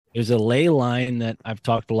There's a ley line that I've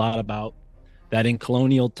talked a lot about that in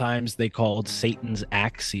colonial times they called Satan's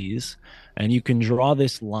axes. And you can draw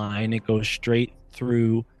this line, it goes straight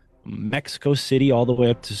through Mexico City all the way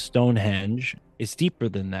up to Stonehenge. It's deeper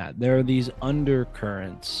than that. There are these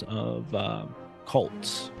undercurrents of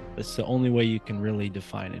cults. That's the only way you can really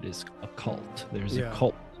define it is a cult. There's a Yeah.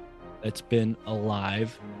 cult that's been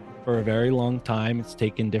alive for a very long time. It's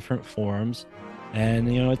taken different forms. And,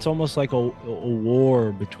 it's almost like a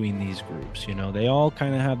war between these groups. They all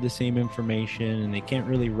kind of have the same information and they can't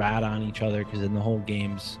really rat on each other because then the whole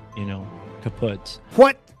game's, kaput.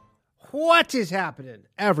 What is happening?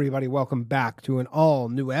 Everybody, welcome back to an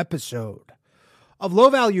all-new episode of Low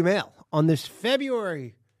Value Mail on this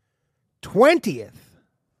February 20th,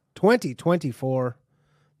 2024,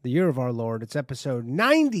 the year of our Lord. It's episode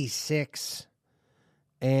 96,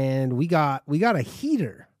 and we got a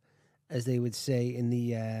heater, as they would say in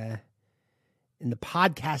the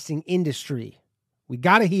podcasting industry. We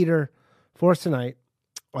got a heater for us tonight.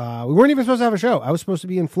 We weren't even supposed to have a show. I was supposed to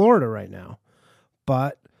be in Florida right now,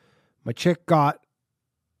 but my chick got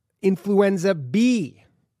influenza B,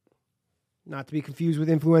 not to be confused with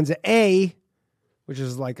influenza A, which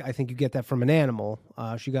is like, I think you get that from an animal.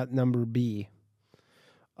 She got number B.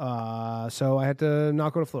 So I had to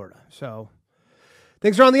not go to Florida. So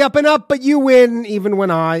things are on the up and up, but you win even when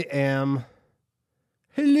I am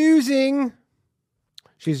losing.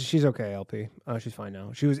 She's okay, LP. She's fine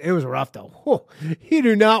now. It was rough though. Whew. You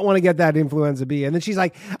do not want to get that influenza B. And then she's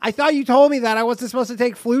like, I thought you told me that I wasn't supposed to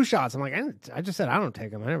take flu shots. I'm like, I just said I don't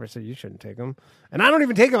take them. I never said you shouldn't take them. And I don't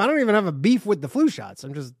even take them. I don't even have a beef with the flu shots.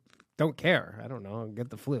 I'm just don't care. I don't know. I'll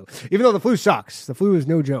get the flu. Even though the flu sucks. The flu is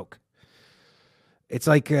no joke. It's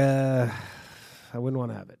like, I wouldn't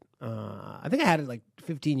want to have it. I think I had it like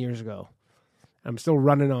 15 years ago. I'm still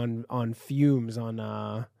running on fumes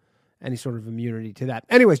on any sort of immunity to that.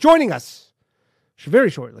 Anyways, joining us very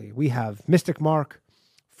shortly, we have Mystic Mark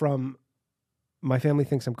from My Family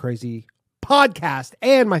Thinks I'm Crazy podcast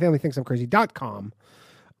and myfamilythinksimcrazy.com.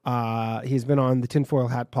 He's been on the Tinfoil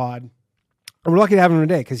Hat Pod. And we're lucky to have him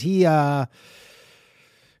today because he's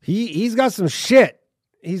got some shit.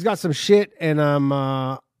 He's got some shit, and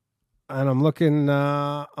I'm looking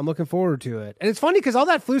forward to it. And it's funny because all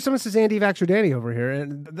that flu, someone says Andy Vaxxer Danny over here,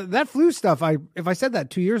 and that flu stuff. If I said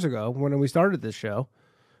that 2 years ago when we started this show,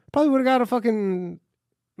 probably would have got a fucking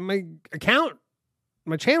my account,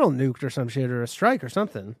 my channel nuked or some shit or a strike or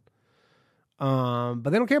something. But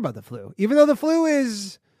they don't care about the flu, even though the flu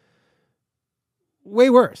is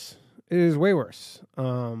way worse. It is way worse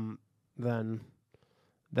than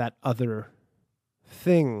that other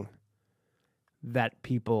thing that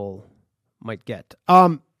people might get.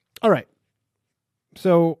 All right.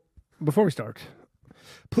 So before we start,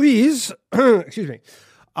 please, excuse me,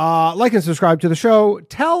 like and subscribe to the show.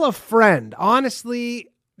 Tell a friend. Honestly,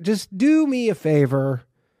 just do me a favor.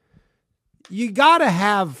 You gotta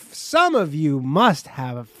have, some of you must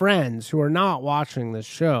have friends who are not watching this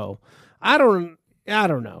show. I don't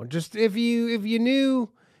know. Just if you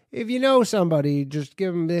know somebody, just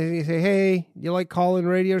give them, say, hey, you like call-in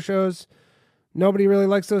radio shows? Nobody really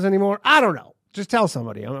likes those anymore. I don't know. Just tell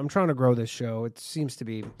somebody. I'm trying to grow this show. It seems to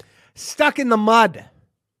be stuck in the mud.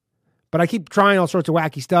 But I keep trying all sorts of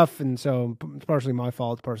wacky stuff, and so it's partially my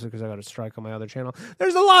fault. It's partially because I got a strike on my other channel.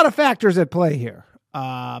 There's a lot of factors at play here.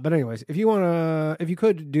 But anyways, if you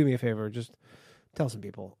could do me a favor, just tell some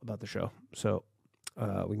people about the show so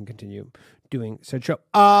we can continue doing said show.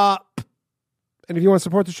 And if you want to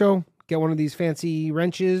support the show, get one of these fancy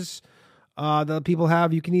wrenches that people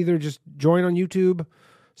have. You can either just join on YouTube,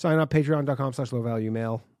 sign up,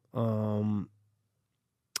 patreon.com/lowvaluemail.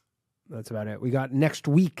 That's about it. We got next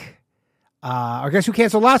week. I guess who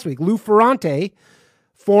canceled last week? Lou Ferrante,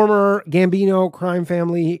 former Gambino crime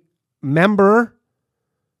family member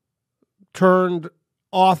turned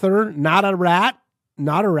author, not a rat,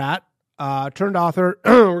 turned author.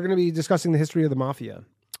 We're going to be discussing the history of the mafia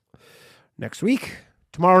next week.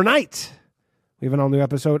 Tomorrow night, we have an all-new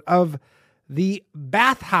episode of The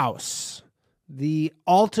Bathhouse, the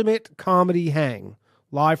ultimate comedy hang,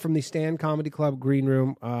 live from the Stand Comedy Club Green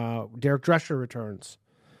Room. Derek Drescher returns.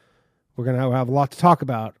 We're going to have a lot to talk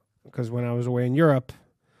about because when I was away in Europe,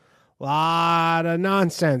 a lot of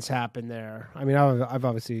nonsense happened there. I mean, I've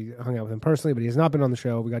obviously hung out with him personally, but he has not been on the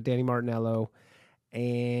show. We got Danny Martinello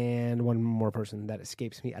and one more person that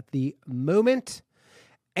escapes me at the moment.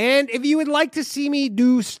 And if you would like to see me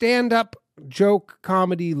do stand-up joke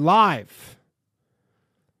comedy live,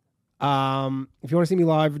 if you want to see me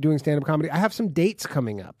live doing stand-up comedy, I have some dates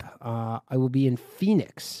coming up. I will be in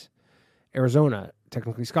Phoenix, Arizona,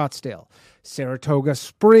 technically Scottsdale, Saratoga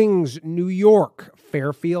Springs, New York,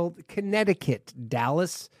 Fairfield, Connecticut,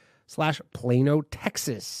 Dallas/Plano,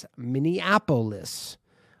 Texas, Minneapolis,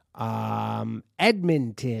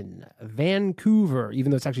 Edmonton, Vancouver, even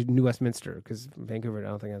though it's actually New Westminster, because Vancouver I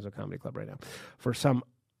don't think has a comedy club right now for some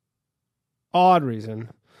odd reason.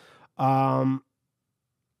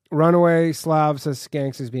 Runaway Slav says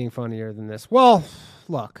Skanks is being funnier than this. Well,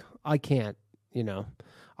 look, I can't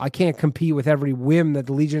compete with every whim that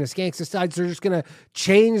the Legion of Skanks decides they're just going to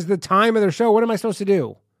change the time of their show. What am I supposed to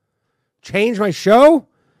do? Change my show?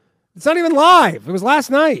 It's not even live. It was last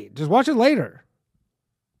night. Just watch it later.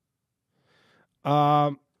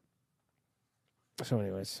 So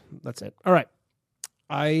anyways, that's it. All right.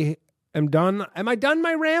 I am done. Am I done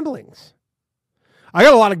my ramblings? I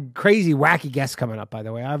got a lot of crazy, wacky guests coming up, by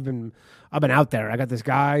the way. I've been out there. I got this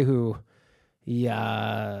guy who he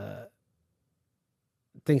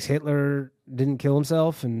thinks Hitler didn't kill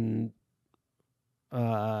himself and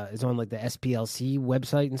is on like the SPLC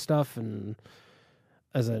website and stuff and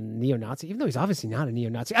as a neo-Nazi, even though he's obviously not a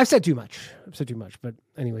neo-Nazi. I've said too much. But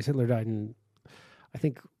anyways, Hitler died in, I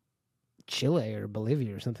think, Chile or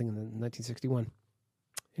Bolivia or something in 1961.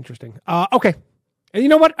 Interesting. Okay. And you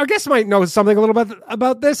know what? Our guest might know something a little bit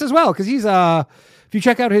about this as well, because he's if you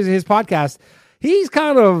check out his podcast, he's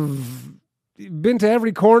kind of been to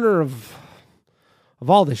every corner of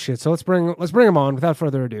all this shit. So let's bring him on without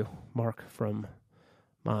further ado. Mark from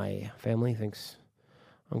my family thinks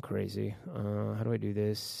I'm crazy. How do I do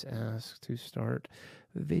this? Ask to start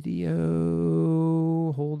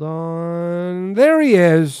video. Hold on. There he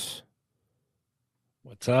is.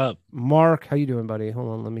 What's up? Mark, how you doing, buddy? Hold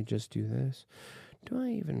on, let me just do this. Do I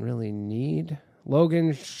even really need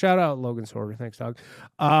Logan? Shout out Logan Sorter. Thanks, dog.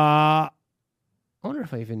 I wonder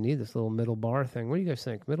if I even need this little middle bar thing. What do you guys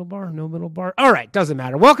think? Middle bar? No middle bar? All right, doesn't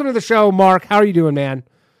matter. Welcome to the show, Mark. How are you doing, man?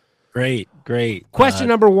 Great. Question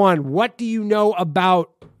number one. What do you know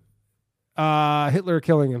about Hitler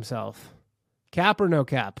killing himself? Cap or no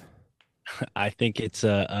cap? I think it's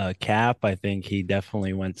a cap. I think he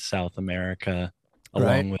definitely went to South America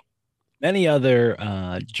along with many other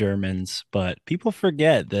Germans, but people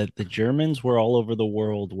forget that the Germans were all over the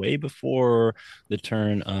world way before the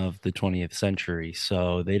turn of the 20th century.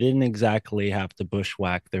 So they didn't exactly have to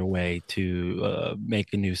bushwhack their way to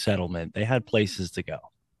make a new settlement. They had places to go.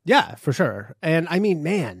 Yeah, for sure. And I mean,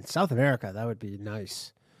 man, South America, that would be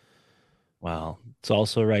nice. Well, it's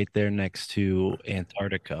also right there next to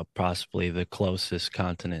Antarctica, possibly the closest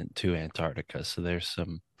continent to Antarctica. So there's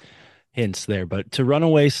some hints there. But to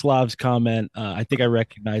Runaway Slav's comment, I think I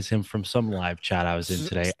recognize him from some live chat I was in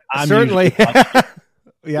today. I'm certainly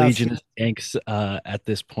Legion of Skanks at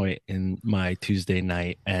this point in my Tuesday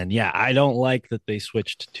night. And yeah, I don't like that they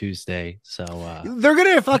switched to Tuesday. So they're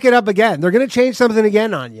going to fuck it up again. They're going to change something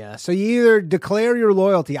again on you. So you either declare your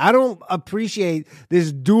loyalty. I don't appreciate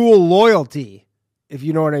this dual loyalty, if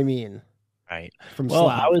you know what I mean. Right. From well,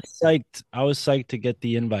 Slav. I was psyched to get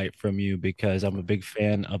the invite from you because I'm a big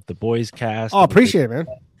fan of the Boys Cast. Oh, appreciate it, man.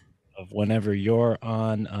 Of whenever you're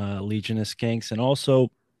on Legion of Skanks, and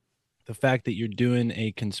also the fact that you're doing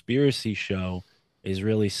a conspiracy show is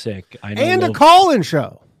really sick. I know and a call-in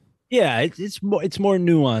show. Yeah, it's more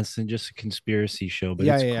nuanced than just a conspiracy show. But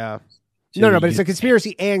yeah. No, but it's a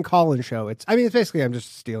conspiracy and call-in show. It's basically I'm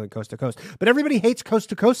just stealing Coast to Coast, but everybody hates Coast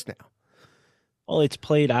to Coast now. Well, it's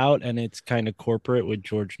played out and it's kind of corporate with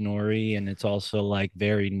George Norrie, and it's also like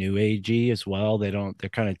very new agey as well. They're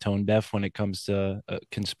kind of tone deaf when it comes to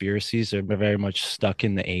conspiracies. They're very much stuck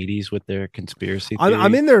in the 80s with their conspiracy theories.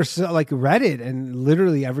 I'm in there like Reddit, and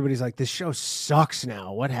literally everybody's like, this show sucks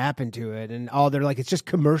now. What happened to it? And they're like, it's just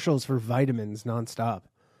commercials for vitamins nonstop.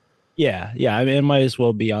 Yeah. I mean, it might as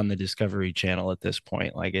well be on the Discovery Channel at this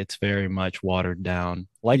point. Like, it's very much watered down,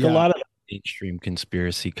 like a lot of mainstream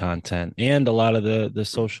conspiracy content and a lot of the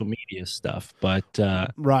social media stuff. But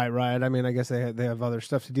right. I mean, I guess they have other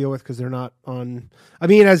stuff to deal with because they're not on. I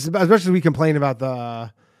mean, as much as we complain about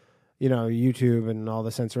the YouTube and all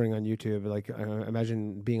the censoring on YouTube, like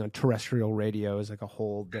imagine being on terrestrial radio is like a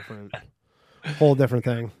whole different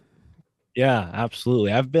thing. Yeah,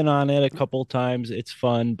 absolutely. I've been on it a couple times. It's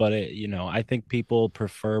fun, but I think people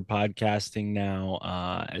prefer podcasting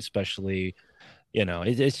now, especially.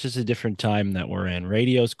 It's just a different time that we're in.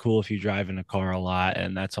 Radio's cool if you drive in a car a lot,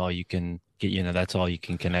 and that's all you can get. That's all you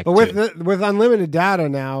can connect. But with unlimited data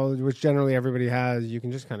now, which generally everybody has, you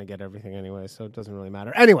can just kind of get everything anyway, so it doesn't really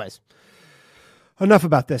matter. Anyways, enough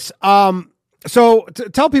about this. So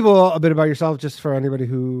tell people a bit about yourself, just for anybody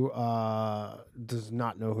who does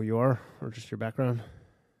not know who you are or just your background.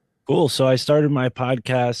 Cool. So I started my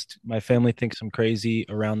podcast. My family thinks I'm crazy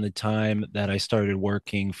around the time that I started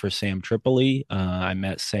working for Sam Tripoli. I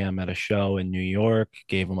met Sam at a show in New York,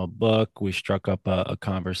 gave him a book. We struck up a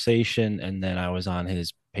conversation, and then I was on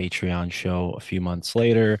his Patreon show a few months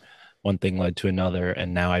later. One thing led to another,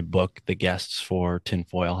 and now I book the guests for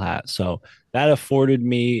Tinfoil Hat. So that afforded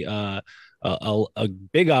me a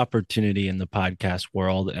big opportunity in the podcast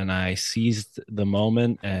world, and I seized the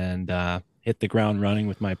moment and hit the ground running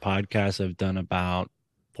with my podcast. I've done about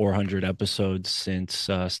 400 episodes since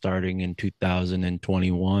starting in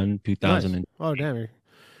 2021, Nice. 2000 Oh, damn, you're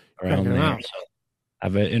cranking around them there. out. So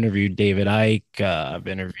I've interviewed David Icke. I've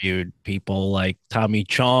interviewed people like Tommy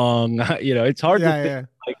Chong. It's hard to Yeah, think yeah.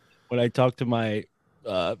 like when I talk to my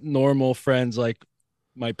normal friends, like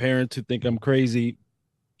my parents who think I'm crazy.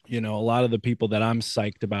 A lot of the people that I'm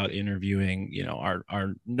psyched about interviewing,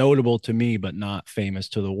 are notable to me, but not famous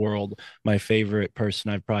to the world. My favorite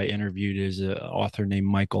person I've probably interviewed is an author named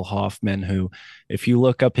Michael Hoffman, who, if you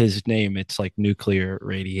look up his name, it's like nuclear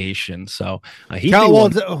radiation. So he'd be Tell well,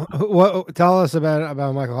 one. tell us about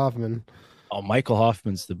Michael Hoffman. Oh, Michael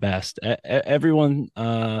Hoffman's the best. Everyone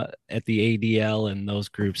at the ADL and those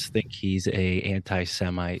groups think he's a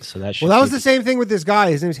anti-Semite, so that Well, should that was give the you. same thing with this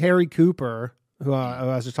guy. His name's Harry Cooper, who I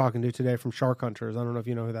was just talking to today from Shark Hunters. I don't know if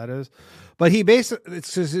you know who that is, but he basically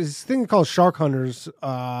it's his thing called Shark Hunters,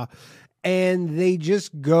 and they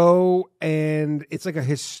just go and it's like a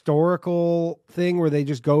historical thing where they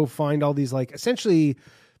just go find all these like essentially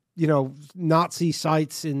Nazi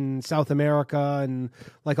sites in South America and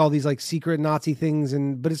like all these like secret Nazi things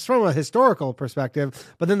but it's from a historical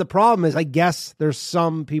perspective. But then the problem is I guess there's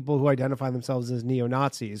some people who identify themselves as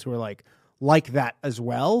neo-Nazis who are like that as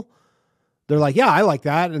well. They're like, yeah, I like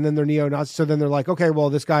that, and then they're neo-Nazis. So then they're like, okay, well,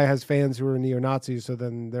 this guy has fans who are neo-Nazis, so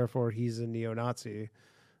then therefore he's a neo-Nazi. And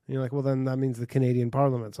you're like, well, then that means the Canadian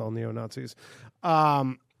Parliament's all neo-Nazis.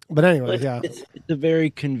 But anyways, yeah. It's a very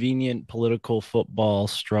convenient political football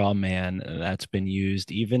straw man that's been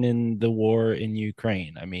used even in the war in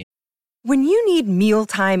Ukraine. I mean, When you need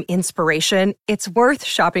mealtime inspiration, it's worth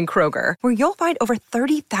shopping Kroger, where you'll find over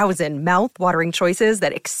 30,000 mouthwatering choices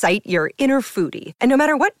that excite your inner foodie. And no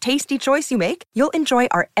matter what tasty choice you make, you'll enjoy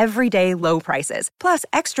our everyday low prices, plus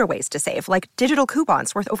extra ways to save, like digital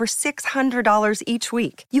coupons worth over $600 each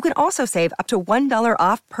week. You can also save up to $1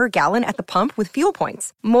 off per gallon at the pump with fuel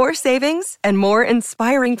points. More savings and more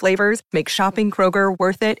inspiring flavors make shopping Kroger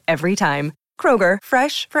worth it every time. Kroger,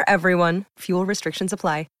 fresh for everyone. Fuel restrictions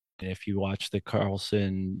apply. if you watch the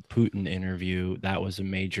Carlson Putin interview, that was a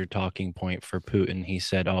major talking point for Putin. He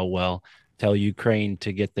said, "Oh, well, tell Ukraine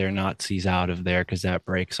to get their Nazis out of there because that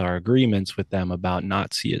breaks our agreements with them about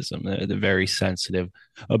Nazism. They're very sensitive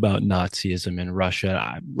about Nazism in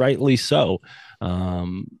Russia, rightly so."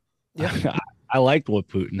 Um, Yeah. I liked what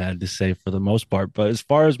Putin had to say for the most part, but as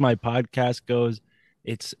far as my podcast goes,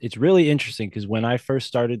 it's really interesting because when I first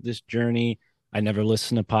started this journey, I never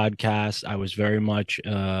listened to podcasts. I was very much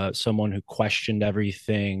someone who questioned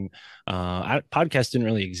everything. Podcasts didn't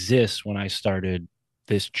really exist when I started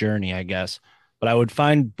this journey, I guess. But I would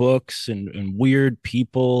find books and weird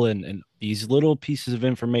people, and these little pieces of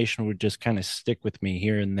information would just kind of stick with me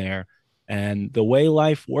here and there. And the way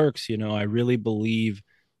life works, I really believe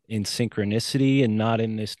in synchronicity and not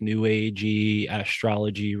in this new agey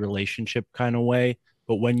astrology relationship kind of way.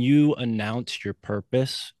 But when you announce your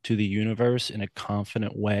purpose to the universe in a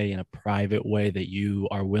confident way, in a private way that you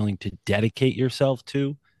are willing to dedicate yourself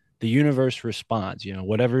to, the universe responds.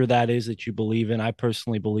 Whatever that is that you believe in. I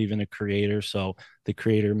personally believe in a creator. So the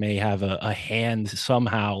creator may have a hand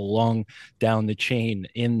somehow along down the chain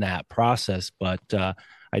in that process. But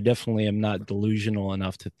I definitely am not delusional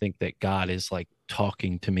enough to think that God is like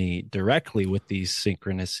talking to me directly with these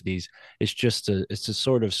synchronicities. It's a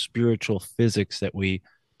sort of spiritual physics that we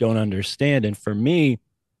don't understand. And for me,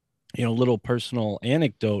 little personal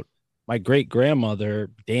anecdote, my great grandmother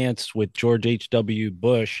danced with George H.W.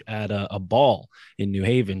 Bush at a ball in New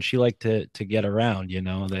Haven. She liked to get around,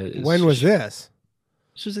 When was this?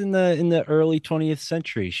 this was in the early 20th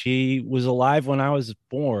century. She was alive when I was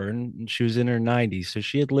born, and she was in her 90s, so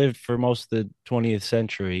she had lived for most of the 20th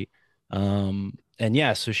century. And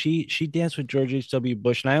yeah, so she danced with George H.W.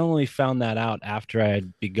 Bush, and I only found that out after I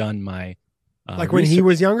had begun my Like when he research.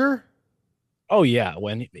 was younger? Oh yeah,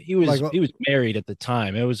 when he Like, was he was married at the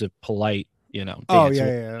time. It was a polite, oh dance. yeah, It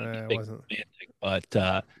yeah, wasn't yeah, it anything wasn't.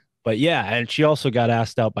 romantic, but yeah, and she also got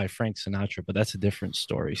asked out by Frank Sinatra, but that's a different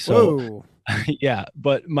story. So Whoa. yeah,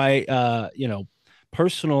 but my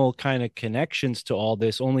personal kind of connections to all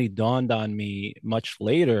this only dawned on me much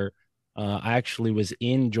later. I actually was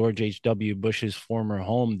in George H.W. Bush's former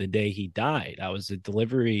home the day he died. I was a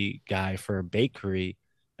delivery guy for a bakery,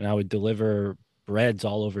 and I would deliver breads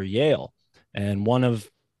all over Yale. And one of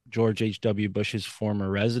George H.W. Bush's former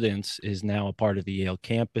residents is now a part of the Yale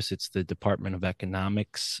campus. It's the Department of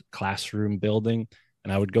Economics classroom building.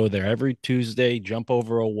 And I would go there every Tuesday, jump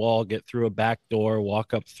over a wall, get through a back door,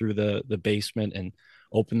 walk up through the basement, and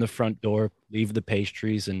open the front door, leave the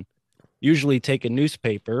pastries, and usually take a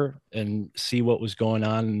newspaper and see what was going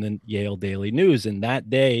on in the Yale Daily News. And that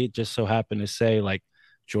day just so happened to say like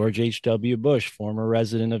George H.W. Bush, former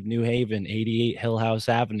resident of New Haven, 88 Hill House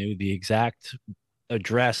Avenue, the exact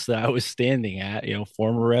address that I was standing at,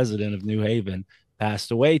 former resident of New Haven,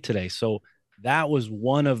 passed away today. So that was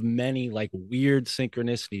one of many like weird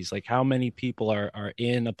synchronicities. Like how many people are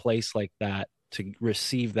in a place like that to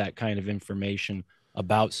receive that kind of information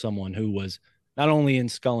about someone who was not only in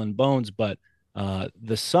Skull and Bones, but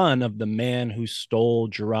the son of the man who stole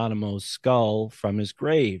Geronimo's skull from his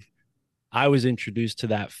grave. I was introduced to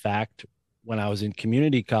that fact when I was in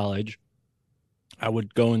community college. I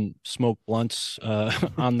would go and smoke blunts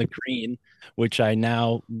on the green, which I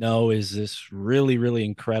now know is this really, really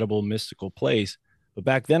incredible mystical place. But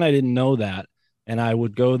back then I didn't know that. And I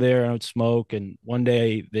would go there and I would smoke. And one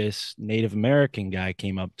day this Native American guy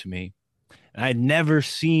came up to me. And I'd never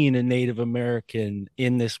seen a Native American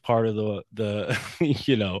in this part of the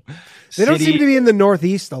They don't seem city. to be in the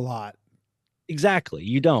Northeast a lot. Exactly.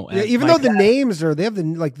 You don't. Yeah, even My though the dad- names are, they have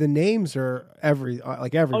the names are oh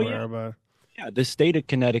everywhere, yeah. but Yeah, the state of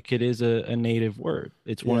Connecticut is a native word.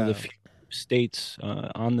 It's one of the yeah. few states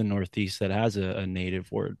on the Northeast that has a native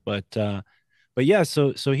word. But yeah,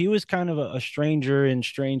 so he was kind of a stranger in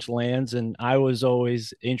strange lands, and I was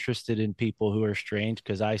always interested in people who are strange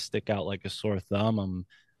because I stick out like a sore thumb. I'm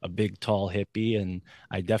a big, tall hippie, and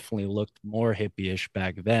I definitely looked more hippie-ish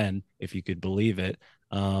back then, if you could believe it.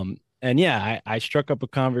 And yeah, I struck up a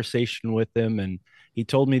conversation with him, and he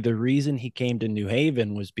told me the reason he came to New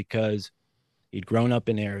Haven was because he'd grown up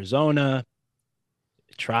in Arizona,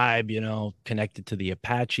 tribe, connected to the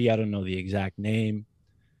Apache. I don't know the exact name.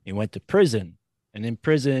 He went to prison. And in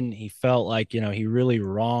prison, he felt like, he really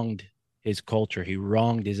wronged his culture. He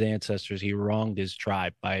wronged his ancestors. He wronged his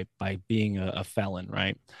tribe by being a felon,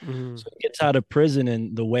 right? Mhm. So he gets out of prison,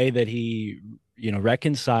 and the way that he,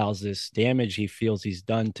 reconciles this damage he feels he's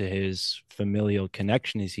done to his familial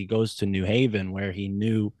connection is he goes to New Haven, where he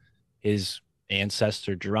knew his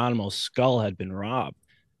ancestor Geronimo's skull had been robbed.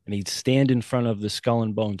 And he'd stand in front of the Skull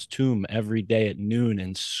and Bones tomb every day at noon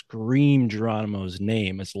and scream Geronimo's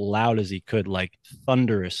name as loud as he could, like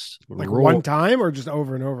thunderous Like roar. one time or just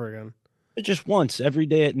over and over again. Just once every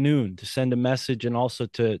day at noon to send a message and also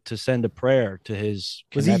to send a prayer to his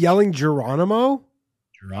Was he connection, yelling Geronimo?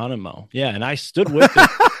 Geronimo. Yeah, and I stood with him.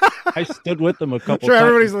 I stood with him a I'm couple sure times.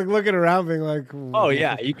 everybody's like looking around, being like, Oh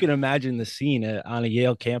yeah, you can imagine the scene on a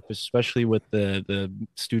Yale campus, especially with the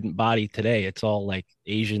student body today. It's all like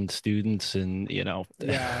Asian students, and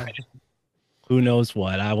yeah." who knows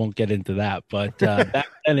what. I won't get into that. But back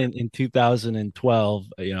then in 2012,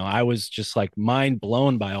 I was just like mind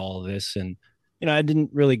blown by all of this. And, I didn't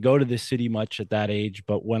really go to the city much at that age.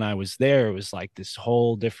 But when I was there, it was like this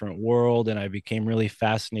whole different world. And I became really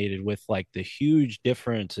fascinated with like the huge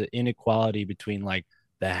difference, inequality between like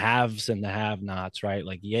the haves and the have nots, right?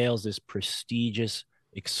 Like Yale's this prestigious,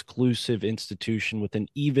 exclusive institution with an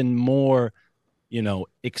even more,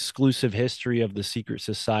 exclusive history of the secret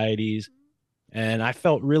societies. And I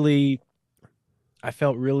felt really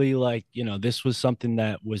like, this was something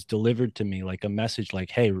that was delivered to me like a message like,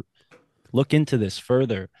 hey, look into this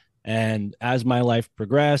further. And as my life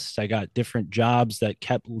progressed, I got different jobs that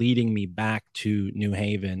kept leading me back to New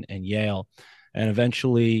Haven and Yale. And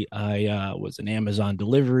eventually I was an Amazon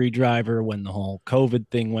delivery driver when the whole COVID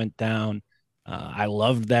thing went down. I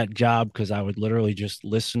loved that job because I would literally just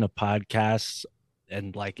listen to podcasts,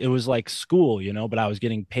 and like it was like school, but I was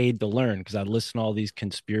getting paid to learn because I'd listen to all these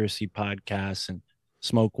conspiracy podcasts and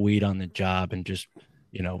smoke weed on the job and just,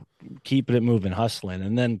 you know, keeping it moving, hustling.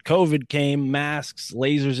 And then COVID came, masks,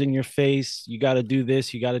 lasers in your face. You got to do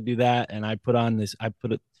this, you got to do that. And I put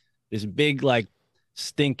this big like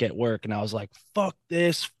stink at work, and I was like, fuck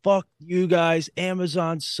this, fuck you guys,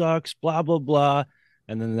 Amazon sucks, blah, blah, blah.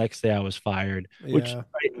 And then the next day I was fired, which Yeah.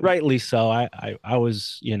 rightly so. I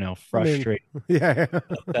was, I mean, frustrated. yeah.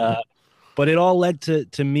 But it all led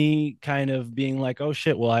to me kind of being like, oh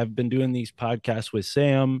shit, well, I've been doing these podcasts with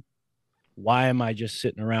Sam. Why am I just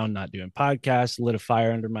sitting around not doing podcasts? Lit a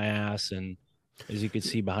fire under my ass. And as you can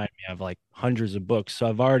see behind me, I have like hundreds of books. So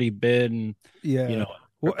I've already been, Yeah.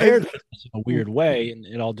 Well, prepared for this in a weird way, and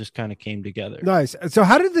it all just kind of came together. nice. So,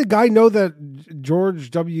 how did the guy know that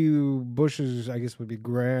George W. Bush's, I guess, would be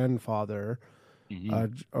grandfather,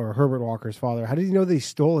 Mhm. or Herbert Walker's father? How did he know they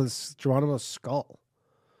stole his Geronimo's skull?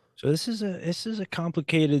 So this is a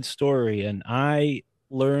complicated story, and I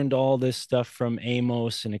learned all this stuff from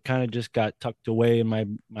Amos, and it kind of just got tucked away in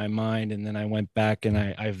my mind, and then I went back and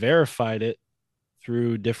I verified it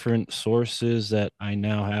through different sources that I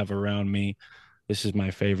now have around me. This is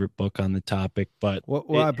my favorite book on the topic, but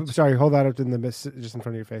I'm it's sorry, hold that up in the just in front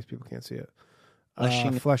of your face. People can't see it.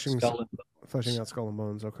 fleshing out Fleshing, skull and fleshing bones. out skull and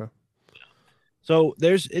bones. Okay. So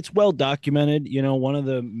it's well documented. One of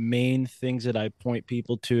the main things that I point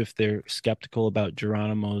people to if they're skeptical about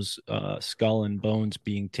Geronimo's skull and bones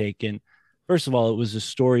being taken, first of all, it was a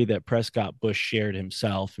story that Prescott Bush shared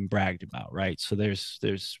himself and bragged about, right? So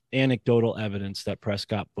there's anecdotal evidence that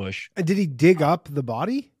Prescott Bush, And did he dig up the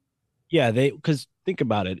body? yeah, because think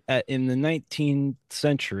about it, in the 19th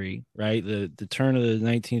century, right, the turn of the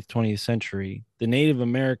 19th 20th century, the Native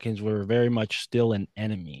Americans were very much still an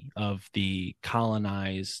enemy of the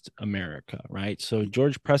colonized America, right? So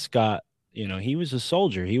George Prescott, he was a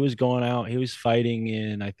soldier. He was going out, he was fighting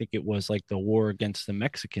in, I think it was like the war against the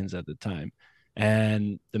Mexicans at the time.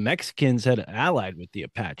 And the Mexicans had allied with the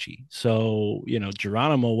Apache. So,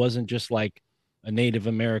 Geronimo wasn't just like a Native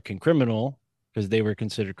American criminal, because they were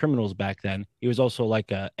considered criminals back then. He was also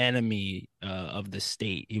like a enemy of the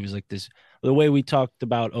state. He was like this, the way we talked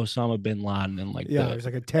about Osama bin Laden and like Yeah, he the was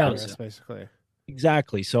like a terrorist, basically.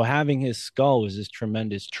 exactly. So having his skull was this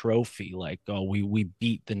tremendous trophy, like, oh, we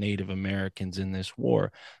beat the Native Americans in this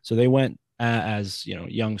war. So they went as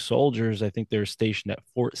young soldiers. I think they were stationed at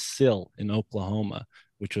Fort Sill in Oklahoma,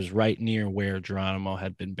 which was right near where Geronimo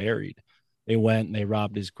had been buried. They went and they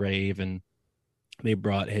robbed his grave, and they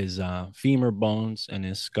brought his femur bones and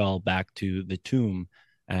his skull back to the tomb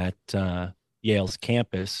at Yale's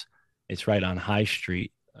campus. It's right on High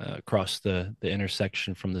Street, across the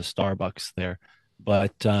intersection from the Starbucks there.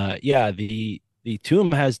 But yeah, the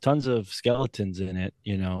tomb has tons of skeletons in it.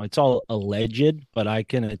 It's all alleged, but I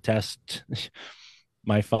can attest.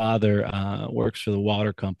 My father works for the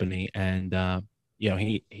water company, and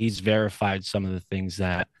he's verified some of the things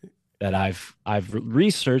that I've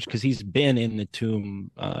researched, because he's been in the tomb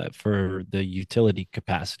for the utility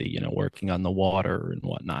capacity, working on the water and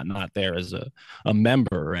whatnot, not there as a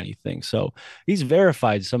member or anything. So he's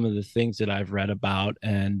verified some of the things that I've read about,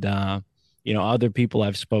 and other people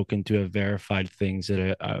I've spoken to have verified things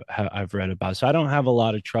that I've read about. So I don't have a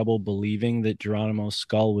lot of trouble believing that Geronimo's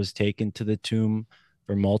skull was taken to the tomb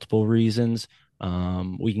for multiple reasons.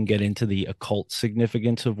 We can get into the occult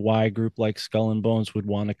significance of why a group like Skull and Bones would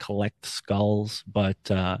want to collect skulls, but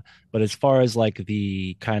as far as like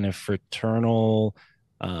the kind of fraternal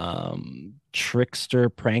trickster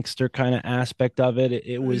prankster kind of aspect of it, it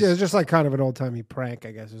Yeah, was, it's just like kind of an old timey prank,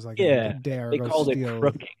 I guess. It was like a yeah, dare they go called it steal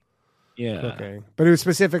crooking. Yeah. cooking, but it was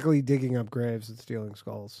specifically digging up graves and stealing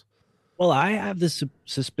skulls. Well, I have this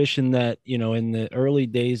suspicion that, in the early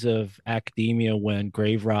days of academia, when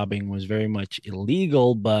grave robbing was very much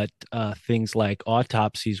illegal, but things like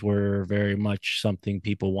autopsies were very much something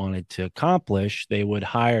people wanted to accomplish, they would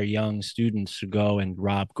hire young students to go and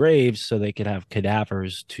rob graves so they could have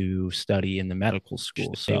cadavers to study in the medical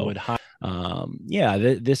school. So yeah,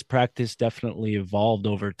 this practice definitely evolved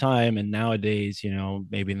over time. And nowadays,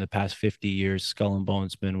 maybe in the past 50 years, Skull and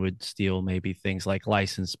Bonesman would steal maybe things like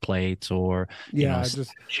license plates or, Yeah,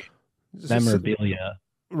 just memorabilia.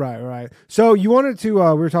 right. So you wanted to, we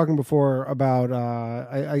were talking before about,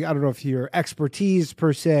 I don't know if your expertise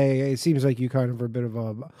per se, it seems like you kind of are a bit of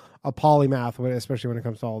a polymath, especially when it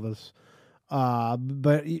comes to all this.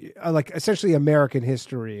 But like essentially American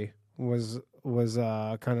history was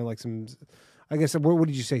kind of like some, I guess, what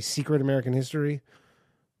did you say? Secret American history?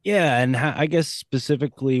 Yeah, and I guess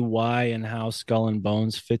specifically why and how Skull and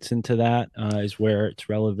Bones fits into that is where it's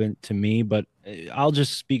relevant to me. But I'll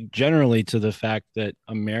just speak generally to the fact that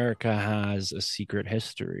America has a secret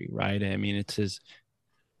history, right? I mean,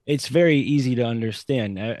 it's very easy to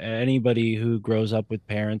understand. Anybody who grows up with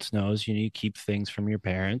parents knows you keep things from your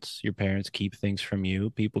parents. Your parents keep things from you.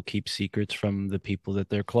 People keep secrets from the people that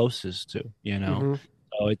they're closest to. Mm-hmm.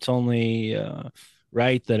 So it's only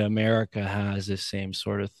right that America has this same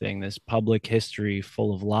sort of thing, this public history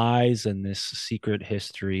full of lies and this secret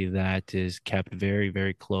history that is kept very,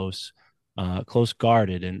 very close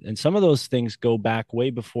guarded. And some of those things go back way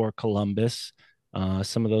before Columbus.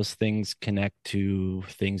 Some of those things connect to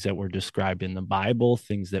things that were described in the Bible,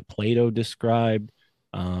 things that Plato described.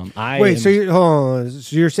 Wait, so hold on.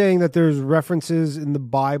 So you're saying that there's references in the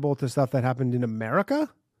Bible to stuff that happened in America?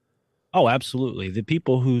 Oh, absolutely. The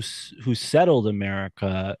people who settled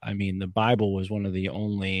America, I mean, the Bible was one of the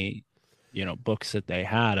only, books that they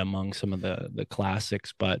had among some of the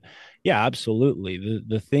classics. But yeah, absolutely.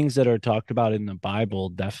 The things that are talked about in the Bible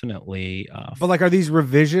definitely But like, are these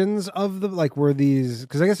revisions of the like? Were these?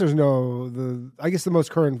 Because I guess there's no the. I guess the most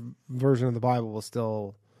current version of the Bible will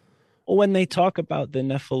still. when they talk about the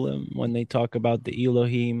Nephilim, when they talk about the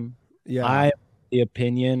Elohim, I Yeah, have the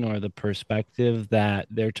opinion or the perspective that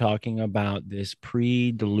they're talking about this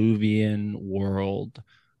pre-Diluvian world,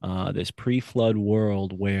 this pre-flood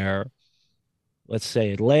world where, let's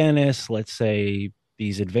say, Atlantis, let's say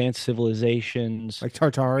these advanced civilizations. like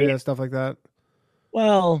Tartaria stuff like that.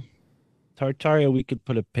 Well, Tartaria, we could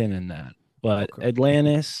put a pin in that, but Okay,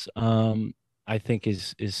 Atlantis, I think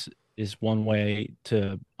is one way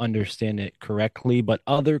to understand it correctly. But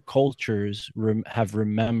other cultures have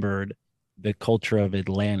remembered the culture of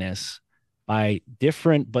Atlantis by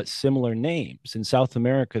different but similar names. In South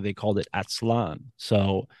America, they called it Aztlan.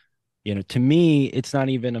 So to me, it's not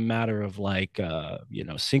even a matter of like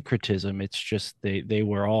syncretism. It's just they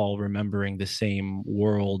were all remembering the same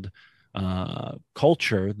world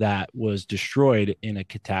culture that was destroyed in a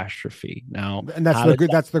catastrophe. Now, and that's how the does good.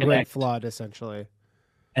 that That's the great connect? flood, essentially.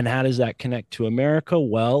 And how does that connect to America?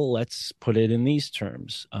 Well, let's put it in these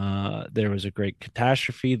terms. There was a great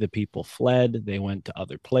catastrophe. The people fled. They went to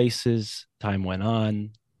other places. Time went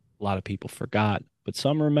on. A lot of people forgot, but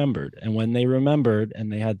some remembered. And when they remembered and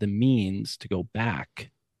they had the means to go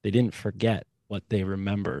back, they didn't forget what they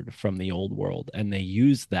remembered from the old world. And they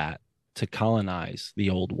used that to colonize the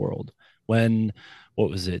old world. When, what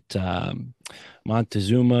was it?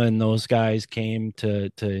 Montezuma and those guys came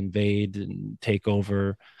to invade and take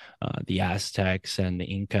over the Aztecs and the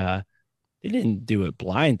Inca. They didn't do it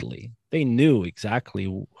blindly. They knew exactly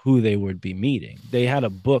who they would be meeting. They had a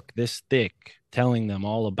book this thick telling them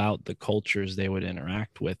all about the cultures they would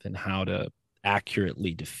interact with and how to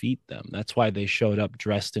accurately defeat them. That's why they showed up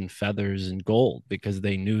dressed in feathers and gold, because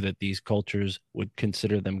they knew that these cultures would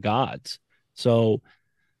consider them gods. So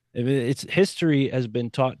it's history has been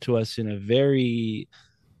taught to us in a very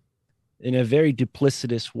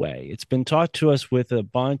duplicitous way. It's been taught to us with a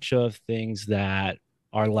bunch of things that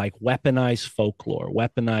are like weaponized folklore,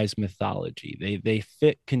 weaponized mythology. They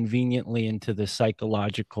fit conveniently into the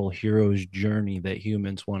psychological hero's journey that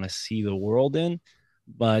humans want to see the world in.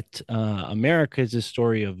 But America is a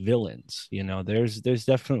story of villains. There's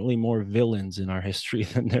definitely more villains in our history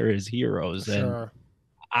than there is heroes, and Sure.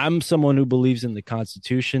 I'm someone who believes in the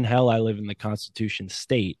Constitution. Hell, I live in the Constitution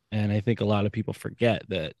state. And I think a lot of people forget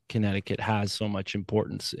that Connecticut has so much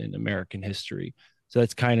importance in American history. So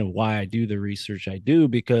that's kind of why I do the research I do,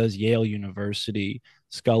 because Yale University,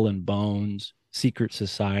 Skull and Bones, secret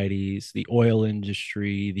societies, the oil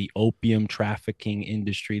industry, the opium trafficking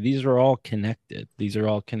industry, these are all connected. These are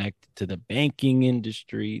all connected to the banking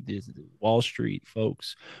industry, the Wall Street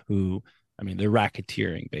folks who, I mean, they're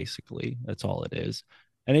racketeering basically. That's all it is,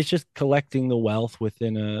 and it's just collecting the wealth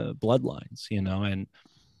within bloodlines, and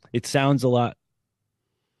it sounds a lot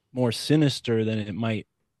more sinister than it might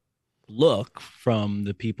look from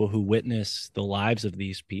the people who witness the lives of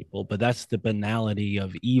these people, but that's the banality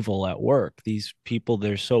of evil at work. These people,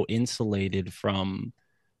 they're so insulated from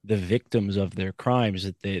the victims of their crimes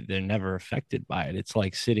that they're never affected by it. It's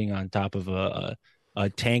like sitting on top of a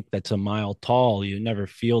tank that's a mile tall. You never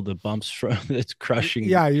feel the bumps from that's crushing.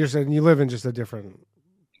 Yeah, you're saying you live in just a different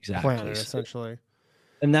Exactly. planet, essentially.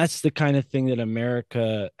 And that's the kind of thing that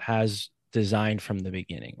America has designed from the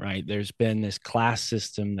beginning, right? There's been this class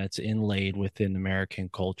system that's inlaid within American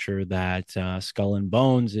culture that Skull and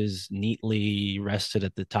Bones is neatly rested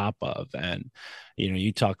at the top of. And,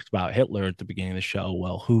 you talked about Hitler at the beginning of the show.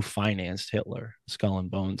 Well, who financed Hitler? Skull and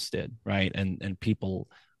Bones did, right? And people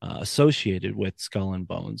associated with Skull and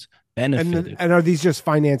Bones benefited. And are these just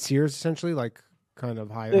financiers, essentially, like kind of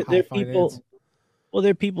high They're finance? people, well,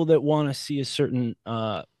 they're people that want to see a certain,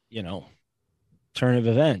 turn of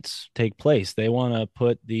events take place. They want to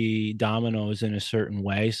put the dominoes in a certain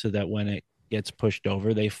way so that when it gets pushed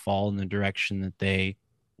over, they fall in the direction that they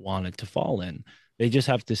want it to fall in. They just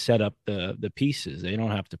have to set up the pieces. They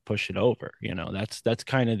don't have to push it over. That's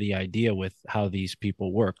kind of the idea with how these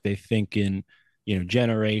people work. They think in,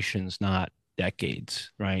 generations, not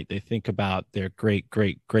decades, right? They think about their great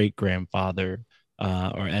great great grandfather,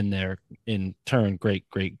 and their in turn great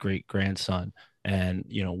great great grandson, and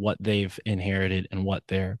what they've inherited and what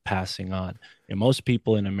they're passing on. And most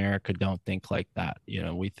people in America don't think like that.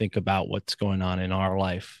 We think about what's going on in our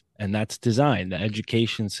life, and that's design. The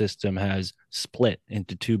education system has split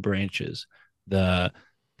into two branches: the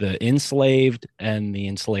the enslaved and the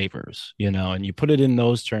enslavers, and you put it in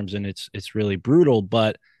those terms and it's really brutal.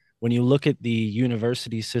 But when you look at the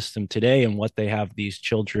university system today and what they have these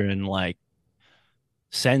children like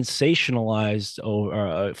sensationalized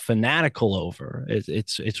or fanatical over,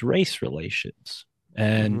 it's race relations.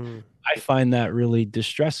 And Hmm. I find that really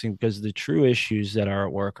distressing because the true issues that are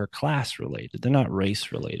at work are class related. They're not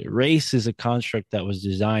race related. Race is a construct that was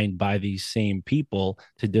designed by these same people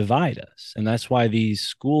to divide us. And that's why these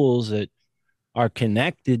schools that are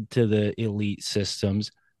connected to the elite systems,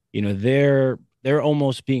 they're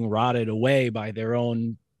almost being rotted away by their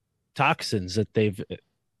own toxins that they've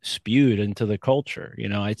spewed into the culture.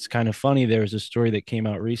 It's kind of funny. There was a story that came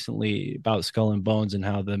out recently about Skull and Bones and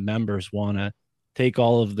how the members want to take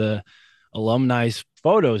all of the alumni's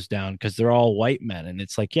photos down because they're all white men. And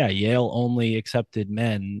it's like, yeah, Yale only accepted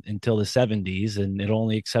men until the 70s, and it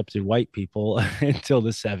only accepted white people until the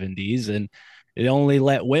 70s. And it only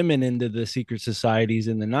let women into the secret societies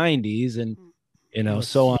in the 90s, and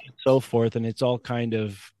so on That's and so forth. And it's all kind of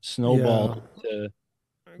yeah, snowballed to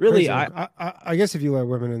really, crazy. I I guess if you let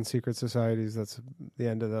women in secret societies, that's the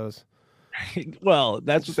end of those. well,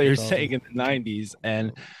 that's what It's they were 2000. saying in the 90s.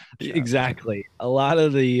 And Shaft. exactly, a lot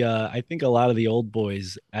of the I think a lot of the old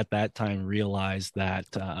boys at that time realized that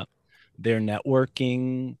their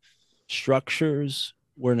networking structures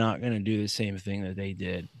were not going to do the same thing that they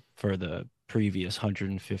did for the previous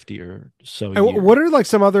 150 or so And years. what are like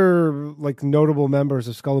some other like notable members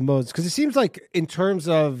of Skull and Bones? Because it seems like in terms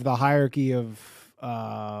of the hierarchy of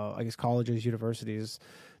I guess colleges, universities,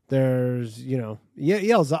 there's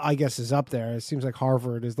Yale's I guess is up there. It seems like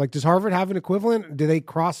Harvard is like. Does Harvard have an equivalent? Do they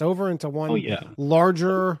cross over into Oh one yeah.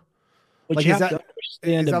 larger? What Like you have to is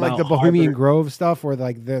understand that like about the Bohemian Harvard, Grove stuff where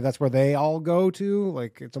like that's where they all go to?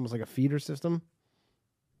 Like it's almost like a feeder system.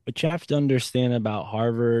 what you have to understand about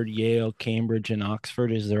Harvard, Yale, Cambridge, and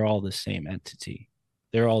Oxford is they're all the same entity.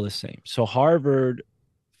 They're all the same. So Harvard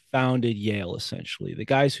founded Yale essentially. The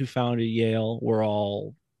guys who founded Yale were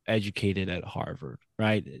all educated at Harvard,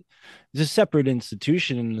 right? It's a separate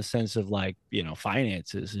institution in the sense of like,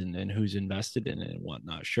 finances and who's invested in it and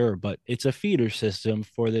whatnot, sure. But it's a feeder system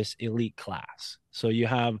for this elite class. So you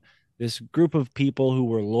have this group of people who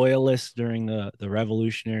were loyalists during the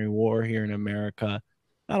Revolutionary War here in America.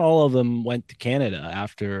 Not all of them went to Canada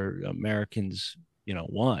after Americans,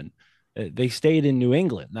 won. They stayed in New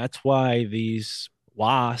England. That's why these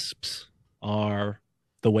wasps are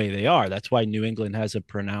the way they are. That's why New England has a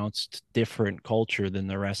pronounced different culture than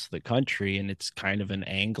the rest of the country. And it's kind of an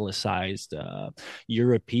anglicized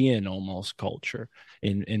European almost culture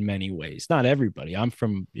in many ways. Not everybody. I'm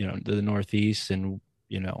from, the Northeast and,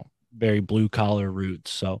 very blue collar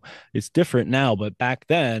roots. So it's different now. But back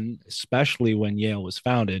then, especially when Yale was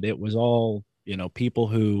founded, it was all, people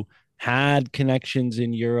who had connections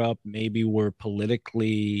in Europe, maybe were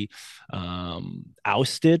politically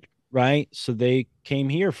ousted, right? So they came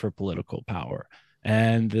here for political power.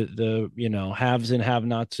 And the haves and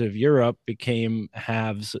have-nots of Europe became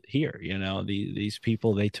haves here. These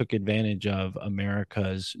people, they took advantage of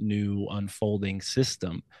America's new unfolding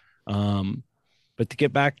system. But to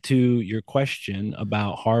get back to your question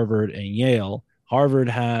about Harvard and Yale, Harvard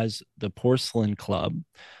has the Porcelain Club,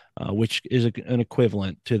 which is an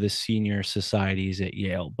equivalent to the senior societies at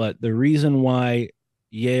Yale. But the reason why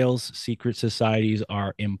Yale's secret societies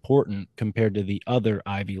are important compared to the other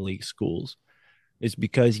Ivy League schools is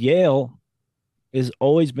because Yale has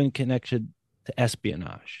always been connected to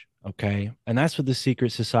espionage. Okay. And that's what the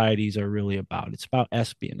secret societies are really about. It's about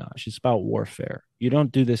espionage. It's about warfare. You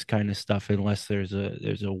don't do this kind of stuff unless there's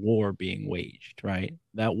a war being waged, right?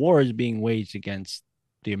 That war is being waged against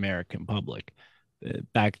the American public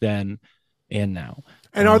back then and now.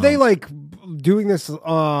 And are they like doing this?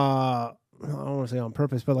 I don't want to say on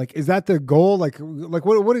purpose, but like, is that the goal? Like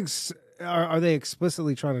are they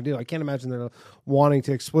explicitly trying to do? I can't imagine they're wanting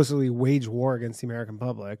to explicitly wage war against the American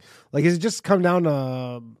public. Like, is it just come down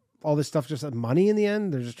to all this stuff, just money in the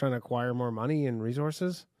end? They're just trying to acquire more money and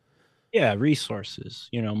resources. Yeah, resources.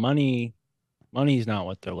 Money's not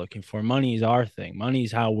what they're looking for. Money's our thing.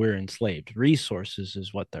 Money's how we're enslaved. Resources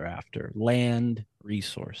is what they're after. Land,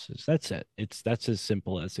 resources. That's it. That's as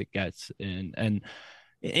simple as it gets. And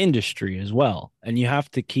industry as well. And you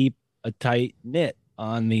have to keep a tight knit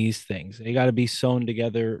on these things. They got to be sewn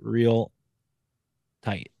together real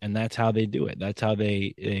tight. And that's how they do it. That's how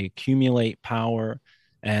they accumulate power.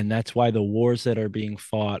 And that's why the wars that are being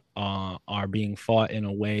fought are being fought in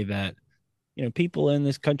a way that people in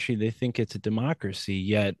this country, they think it's a democracy,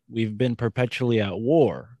 yet we've been perpetually at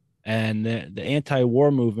war. And the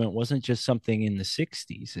anti-war movement wasn't just something in the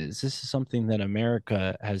 60s. This is something that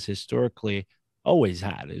America has historically always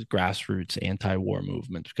had is grassroots anti-war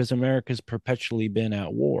movements because America's perpetually been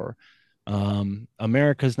at war.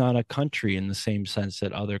 America's not a country in the same sense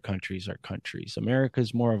that other countries are countries. America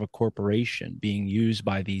is more of a corporation being used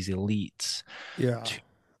by these elites Yeah. to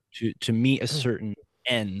to meet a certain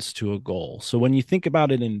ends to a goal. So when you think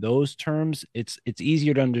about it in those terms, it's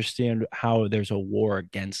easier to understand how there's a war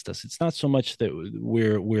against us. It's not so much that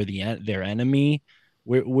we're their enemy.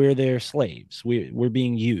 We're their slaves. We're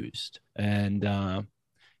being used, and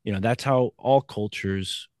that's how all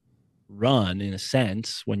cultures run in a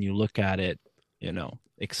sense when you look at it,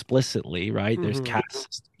 explicitly, right? There's Hmm.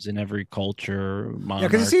 caste systems in every culture, Yeah, because it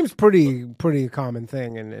monarch. seems pretty common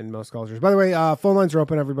thing in most cultures. By the way, phone lines are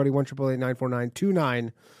open. Everybody,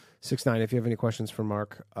 1-888-949-2969. If you have any questions for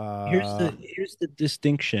Mark, Here's the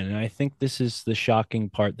distinction, and I think this is the shocking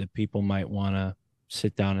part that people might want to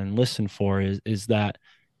sit down and listen for is that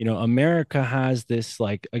America has this,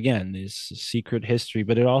 like, again, this secret history,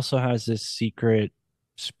 but it also has this secret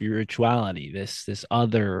spirituality, this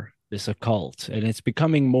occult, and it's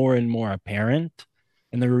becoming more and more apparent.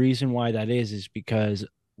 And the reason why that is because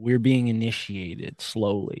we're being initiated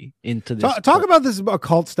slowly into this talk cult. about this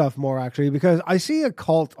occult stuff more, actually, because I see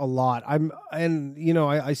occult a lot.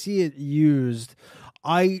 I see it used.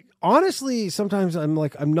 I honestly sometimes I'm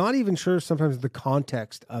like I'm not even sure sometimes the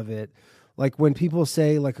context of it. Like when people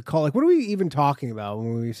say like a cult, like what are we even talking about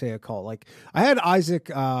when we say a cult? Like I had Isaac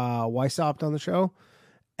Weishaupt on the show,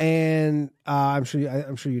 and I'm sure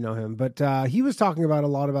you know him, but he was talking about a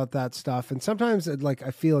lot about that stuff. And sometimes like I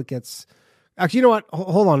feel it gets. Actually, you know what?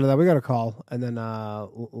 Hold on to that. We got a call, and then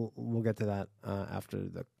we'll get to that after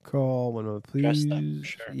the call. One moment, Address that for please.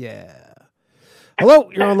 sure. Yeah. Hello,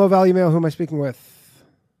 you're on Low Value Mail. Who am I speaking with?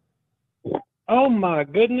 Oh my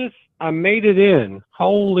goodness, I made it in.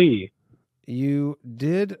 Holy. You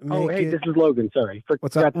did Oh, make hey, it. this is Logan. Sorry.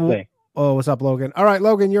 What's Forgot up? to say. Oh, what's up, Logan? All right,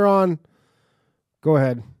 Logan, you're on. Go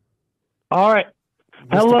ahead. All right.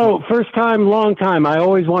 Hello. First time, long time. I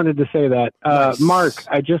always wanted to say that. Nice. Mark,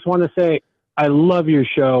 I just want to say I love your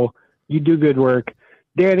show. You do good work.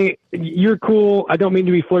 Danny, you're cool. I don't mean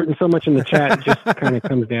to be flirting so much in the chat. It just kind of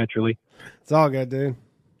comes naturally. It's all good, dude.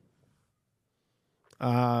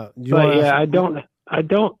 But yeah, I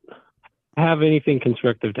don't have anything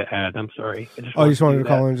constructive to add. I'm sorry. You just wanted to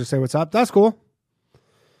call in and just say what's up? That's cool.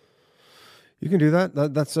 You can do that.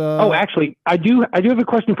 That's Oh, actually, I do have a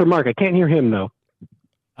question for Mark. I can't hear him though.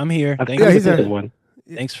 I'm here. he's there. One.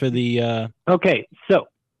 Thanks for the Okay, so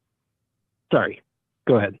sorry.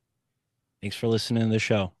 Go ahead. thanks for listening to the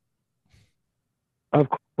show. Of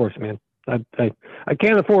course, man. I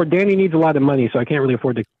can't afford. Danny needs a lot of money, so I can't really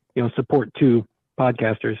afford to support two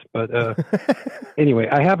podcasters. But anyway,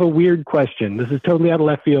 I have a weird question. This is totally out of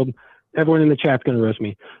left field. Everyone in the chat's going to roast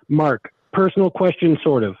me. Mark, personal question,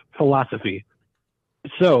 sort of philosophy.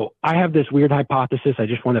 So I have this weird hypothesis. I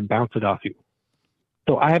just want to bounce it off you.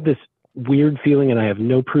 So I have this weird feeling, and I have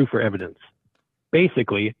no proof or evidence.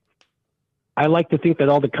 Basically, I like to think that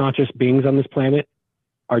all the conscious beings on this planet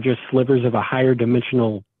are just slivers of a higher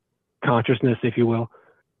dimensional consciousness, if you will.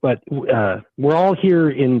 But we're all here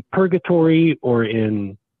in purgatory or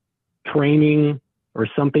in training or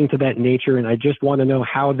something to that nature, and I just want to know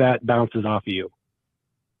how that bounces off of you.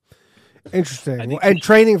 Interesting. And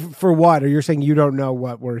training for what? Or you're saying you don't know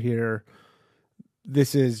what we're here?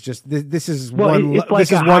 This is just this is one. It's like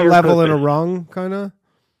this is one level purpose. in a rung, kind of.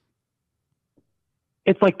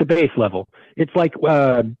 It's like the base level. It's like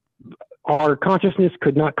our consciousness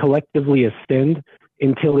could not collectively ascend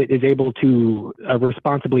until it is able to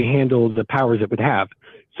responsibly handle the powers it would have.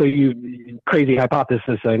 So crazy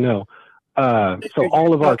hypothesis, I know. So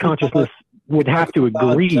all of our consciousness would have to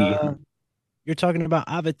agree. You're talking about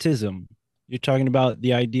avatism. You're talking about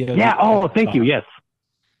the idea of Yeah. Oh, thank you. Yes.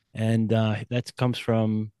 And that comes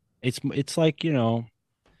from it's like, what,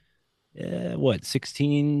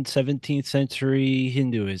 16th, 17th century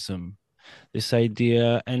Hinduism, this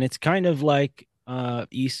idea. And it's kind of like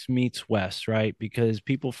East meets West, right? Because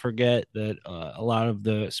people forget that a lot of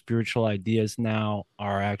the spiritual ideas now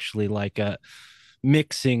are actually like a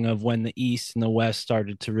mixing of when the East and the West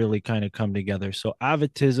started to really kind of come together. So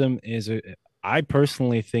avatism I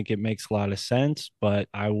personally think it makes a lot of sense, but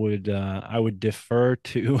I would defer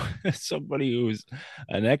to somebody who's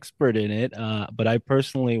an expert in it. But I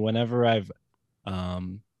personally,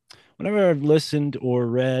 um, whenever I've listened or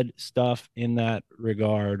read stuff in that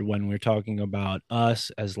regard, when we're talking about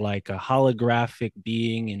us as like a holographic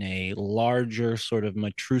being in a larger sort of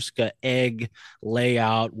Matrushka egg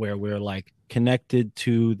layout, where we're like connected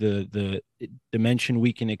to the dimension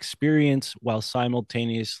we can experience while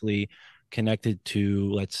simultaneously connected to,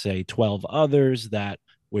 let's say, 12 others that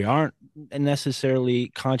we aren't necessarily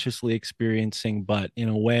consciously experiencing, but in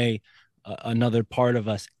a way, another part of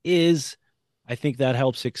us is. I think that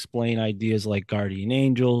helps explain ideas like guardian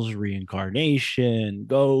angels, reincarnation,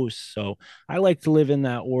 ghosts. So I like to live in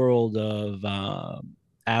that world of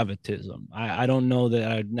avatism. I don't know that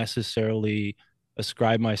I'd necessarily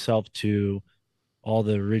ascribe myself to all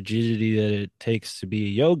the rigidity that it takes to be a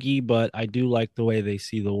yogi, but I do like the way they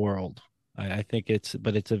see the world. I think it's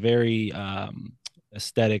a very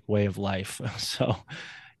aesthetic way of life. So,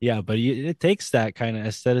 yeah, but it takes that kind of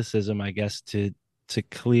aestheticism, I guess, to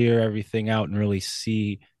clear everything out and really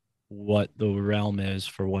see what the realm is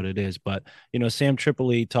for what it is. But Sam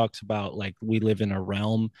Tripoli talks about like we live in a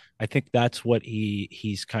realm. I think that's what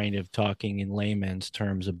he's kind of talking in layman's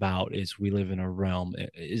terms about is we live in a realm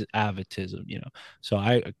is avatism. So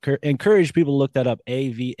I encourage people to look that up.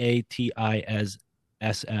 AVATISM,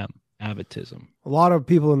 avatism. A lot of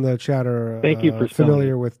people in the chat are Thank you for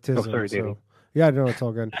familiar with Oh, tism. sorry, Danny. So yeah, no, it's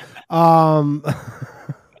all good.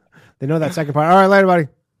 They know that second part. All right, later, buddy.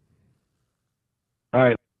 All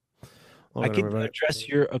right. I can address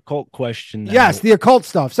your occult question now. Yes, the occult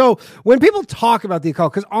stuff. So when people talk about the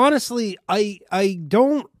occult, because honestly, I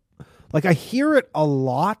don't like, I hear it a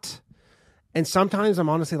lot, and sometimes I'm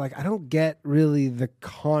honestly like, I don't get really the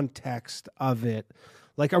context of it.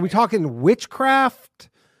 Like, are we talking witchcraft?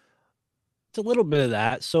 It's a little bit of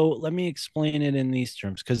that. So let me explain it in these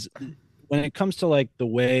terms, because when it comes to like the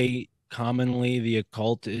way commonly the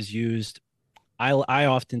occult is used, I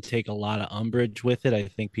often take a lot of umbrage with it. I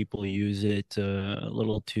think people use it a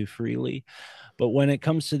little too freely. But when it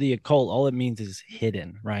comes to the occult, all it means is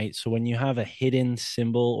hidden, right? So when you have a hidden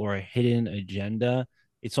symbol or a hidden agenda,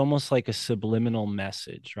 it's almost like a subliminal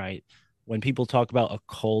message, right? When people talk about a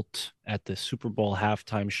cult at the Super Bowl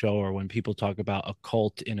halftime show, or when people talk about a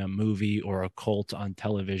cult in a movie or a cult on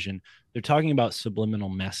television, they're talking about subliminal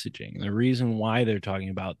messaging. The reason why they're talking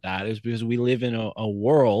about that is because we live in a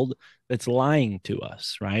world that's lying to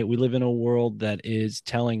us, right? We live in a world that is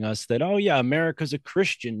telling us that, oh yeah, America's a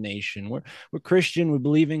Christian nation. We're Christian. We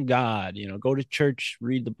believe in God. Go to church,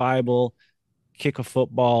 read the Bible, kick a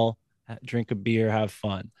football, drink a beer, have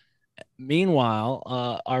fun.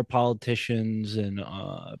 Meanwhile, our politicians and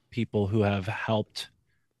people who have helped,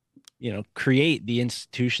 create the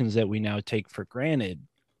institutions that we now take for granted,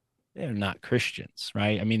 they're not Christians,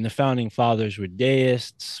 right? I mean, the founding fathers were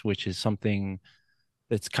deists, which is something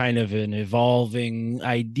that's kind of an evolving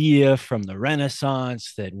idea from the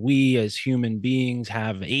Renaissance, that we as human beings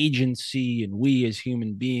have agency, and we as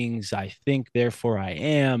human beings, I think, therefore I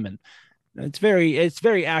am. And it's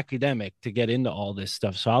very academic to get into all this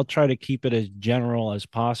stuff. So I'll try to keep it as general as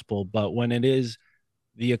possible. But when it is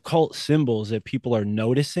the occult symbols that people are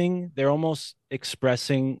noticing, they're almost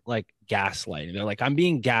expressing like gaslighting. They're like, I'm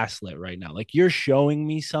being gaslit right now. Like, you're showing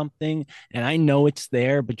me something and I know it's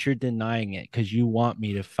there, but you're denying it because you want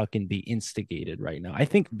me to fucking be instigated right now. I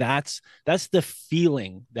think that's the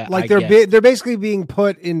feeling that like they're basically being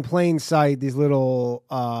put in plain sight, these little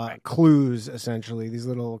clues, essentially, these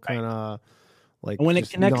little kind of like when it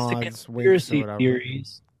connects to nods,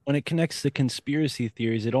 conspiracy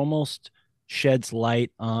theories, it almost sheds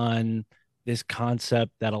light on this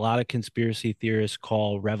concept that a lot of conspiracy theorists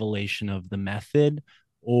call revelation of the method,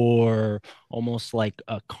 or almost like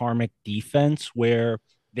a karmic defense, where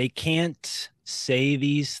they can't say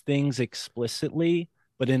these things explicitly,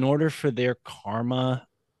 but in order for their karma,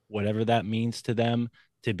 whatever that means to them,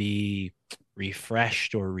 to be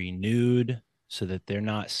refreshed or renewed, so that they're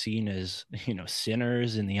not seen as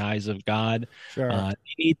sinners in the eyes of God. Sure.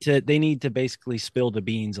 They need to basically spill the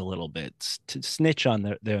beans a little bit, to snitch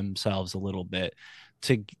on themselves a little bit,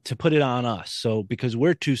 to put it on us. So because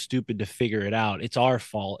we're too stupid to figure it out, it's our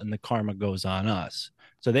fault, and the karma goes on us.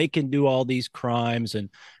 So they can do all these crimes, and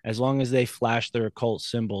as long as they flash their occult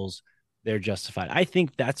symbols, they're justified. I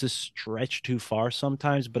think that's a stretch too far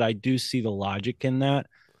sometimes, but I do see the logic in that.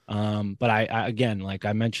 But I again, like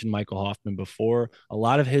I mentioned Michael Hoffman before, a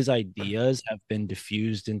lot of his ideas have been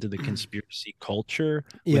diffused into the conspiracy culture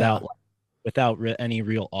without any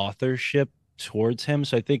real authorship towards him.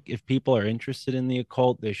 So I think if people are interested in the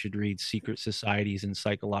occult, they should read Secret Societies and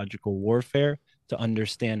Psychological Warfare to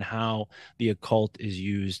understand how the occult is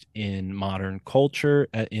used in modern culture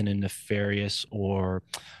in a nefarious or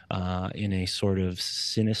in a sort of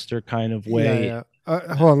sinister kind of way. Yeah.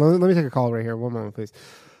 Hold on, let me take a call right here. One moment, please.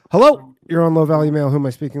 Hello, you're on Low Value Mail. Who am I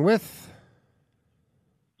speaking with?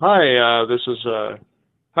 Hi, this is hi,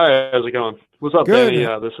 how's it going? What's up, Good.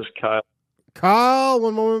 Danny? This is Kyle. Kyle,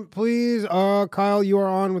 one moment, please. Kyle, you are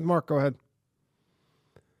on with Mark. Go ahead.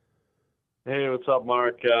 Hey, what's up,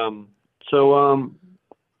 Mark?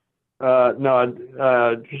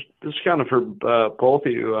 No, just kind of for both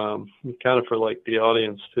of you, kind of for like the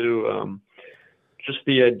audience too. Just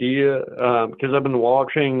the idea, because I've been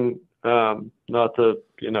watching, not to,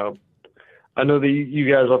 I know that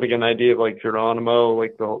you guys have like an idea of like Geronimo,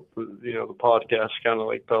 like the podcast kind of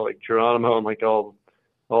like about like Geronimo and like all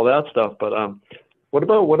that stuff. But what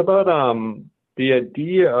about the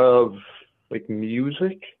idea of like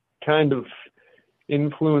music kind of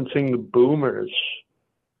influencing the boomers,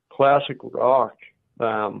 classic rock,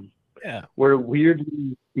 Yeah. where it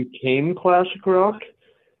weirdly became classic rock,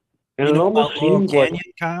 and You it know almost about Laurel seems like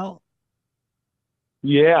Canyon, Kyle?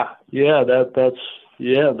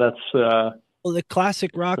 that's Well, the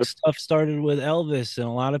classic rock stuff started with Elvis, and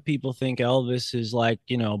a lot of people think Elvis is like,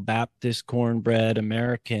 Baptist cornbread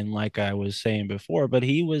American, like I was saying before, but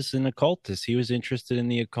he was an occultist. He was interested in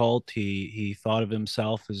the occult. He thought of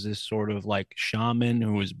himself as this sort of like shaman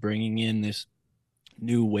who was bringing in this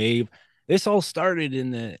new wave. This all started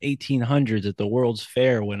in the 1800s at the World's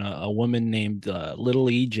Fair when a woman named Little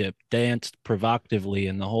Egypt danced provocatively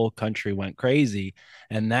and the whole country went crazy.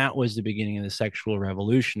 And that was the beginning of the sexual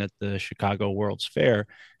revolution at the Chicago World's Fair.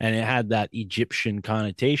 And it had that Egyptian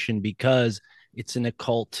connotation because it's an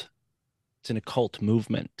occult, it's an occult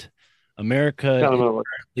movement. America kind is of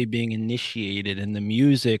currently being initiated, and the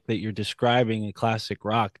music that you're describing in classic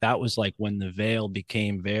rock, that was like when the veil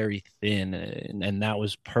became very thin, and that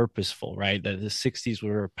was purposeful, right? The 60s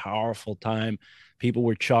were a powerful time. People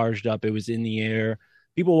were charged up, it was in the air.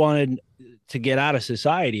 People wanted to get out of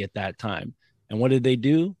society at that time. And what did they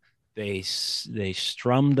do? They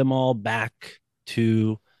strummed them all back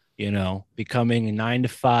to, becoming a 9 to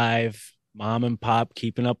 5 mom and pop,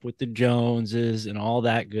 keeping up with the Joneses and all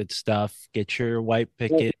that good stuff. Get your white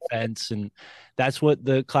picket fence. And that's what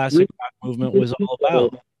the classic rock movement was all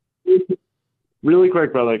about. really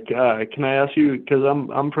quick, brother. Can I ask you, because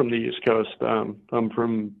I'm from the East Coast. I'm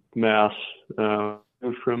from Mass. I'm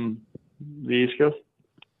from the East Coast.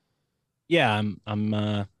 Yeah,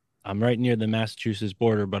 I'm right near the Massachusetts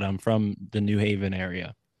border, but I'm from the New Haven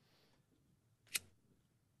area.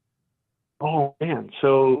 Oh man,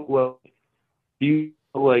 so well, do you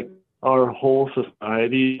feel like our whole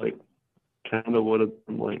society like kind of would have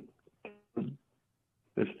been like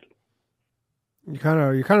if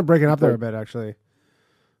You're kind of breaking up there a bit, actually.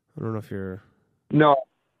 I don't know if you're. no?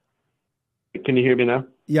 Can you hear me now?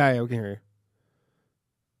 Yeah, we can hear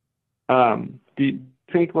Do you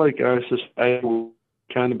think like our society would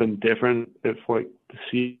kind of been different if like the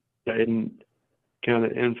CIA didn't kind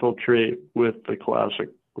of infiltrate with the classic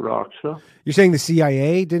rock stuff? you. You're saying the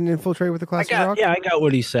CIA didn't infiltrate with the classic rock? I got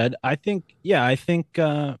what he said. I think,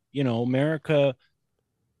 America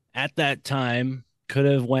at that time could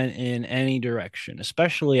have went in any direction,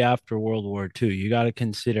 especially after World War II. You got to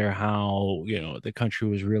consider how, the country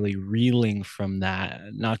was really reeling from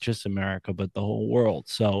that, not just America, but the whole world.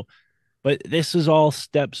 So, but this is all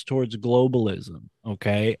steps towards globalism,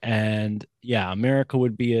 okay? And yeah, America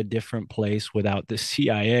would be a different place without the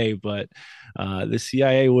CIA, but the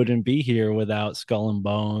CIA wouldn't be here without Skull and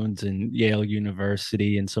Bones and Yale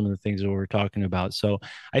University and some of the things that we're talking about. So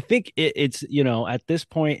I think it's, at this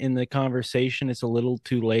point in the conversation, it's a little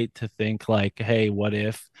too late to think like, hey, what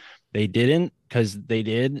if they didn't? Because they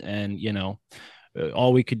did. And,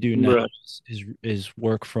 all we could do now Right. is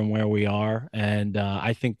work from where we are. And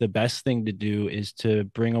I think the best thing to do is to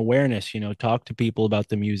bring awareness, talk to people about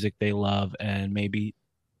the music they love, and maybe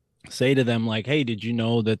say to them like, hey, did you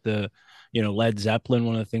know that Led Zeppelin,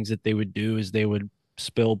 one of the things that they would do is they would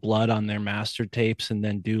spill blood on their master tapes and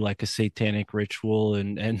then do like a satanic ritual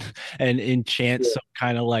and enchant some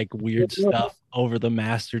kind of like weird stuff over the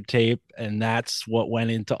master tape, and that's what went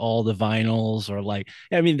into all the vinyls. Or like,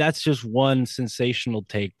 I mean, that's just one sensational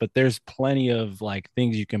take, but there's plenty of like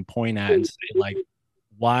things you can point at and say like,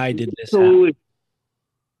 why did this happen? Totally.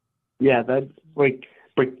 Yeah, that like,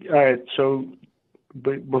 but all right. So,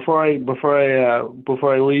 but before I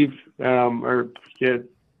leave, or get,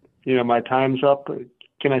 my time's up.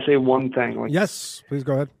 Can I say one thing? Like, Yes, please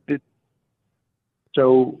go ahead.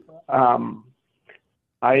 so,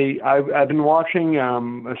 I've been watching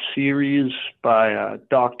a series by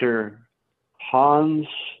Dr. Hans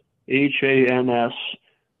Hans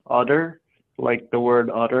Utter, like the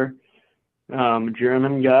word utter,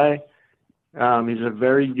 German guy. He's a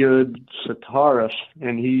very good sitarist,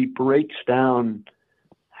 and he breaks down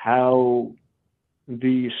how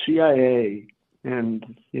the CIA,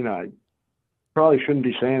 and I probably shouldn't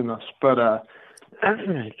be saying this, but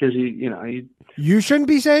because You shouldn't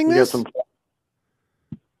be saying he got this. some.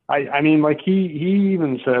 I mean, like he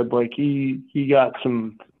even said like he got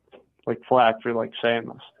some like flack for like saying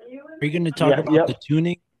this. Are you going to talk about the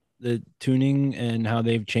tuning? the tuning and how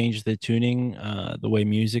they've changed the tuning, the way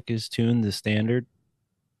music is tuned, the standard?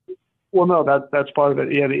 Well, no, that's part of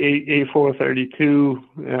it. Yeah, the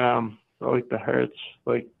A432, like the hertz,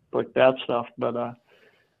 like that stuff. But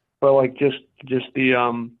like just the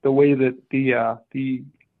way that the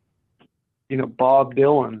Bob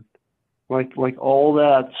Dylan, like all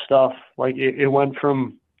that stuff, like it went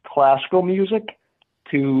from classical music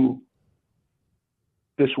to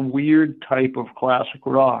this weird type of classic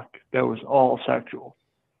rock that was all sexual,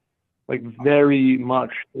 like very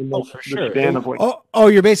much in Oh, like for the sure. span of like. Oh,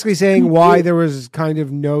 you're basically saying why there was kind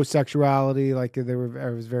of no sexuality, like it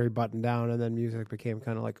was very buttoned down, and then music became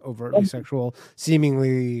kind of like overtly sexual,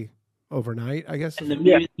 seemingly overnight, I guess. And the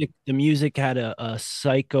Yeah. music had a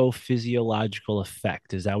psychophysiological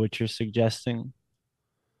effect. Is that what you're suggesting?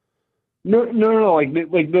 No.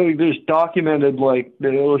 There's documented, like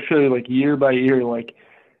it'll show you like year by year, like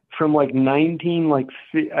from like 19, like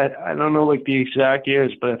I don't know like the exact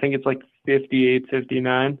years, but I think it's like 58,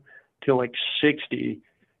 59 to like 60.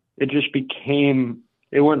 It just became.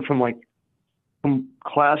 It went from like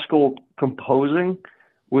classical composing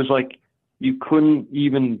was like you couldn't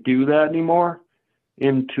even do that anymore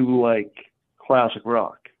into like classic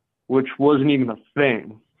rock, which wasn't even a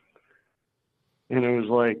thing, and it was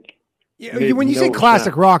like. Yeah, when you say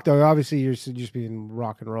classic rock, though, obviously you're just being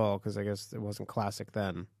rock and roll because I guess it wasn't classic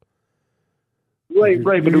then. Right,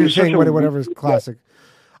 But you're saying whatever is classic.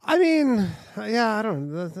 I mean, yeah, I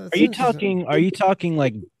don't. Are you talking? Are you talking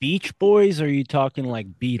like Beach Boys? Or are you talking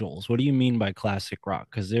like Beatles? What do you mean by classic rock?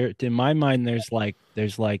 Because there, in my mind, there's like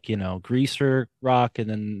greaser rock, and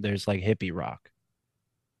then there's like hippie rock.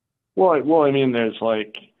 Well, I mean, there's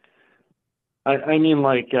like, I mean,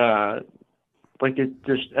 like it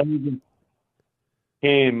just everything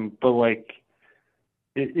came, but like,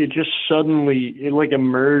 it just suddenly it like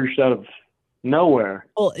emerged out of nowhere.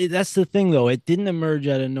 Well, that's the thing, though. It didn't emerge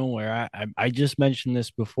out of nowhere. I just mentioned this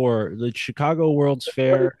before. The Chicago World's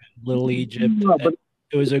Fair, Little Egypt. No, but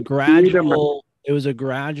It was a gradual. It was a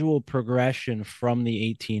gradual progression from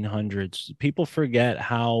the 1800s. People forget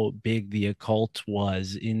how big the occult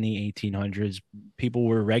was in the 1800s. People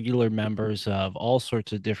were regular members of all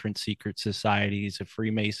sorts of different secret societies. The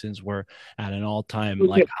Freemasons were at an all-time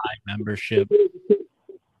like high membership.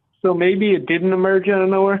 So maybe it didn't emerge out of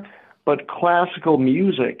nowhere, but classical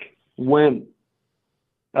music went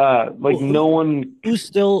no one. Who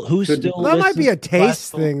still that might be a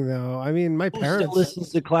taste classical? thing, though. I mean, my Who parents still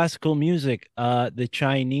listens to classical music? The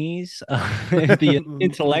Chinese, the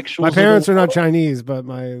intellectuals. My parents are not Chinese, but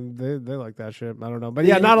they like that shit. I don't know, but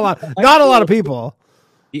yeah, not a lot of people.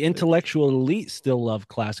 The intellectual elite still love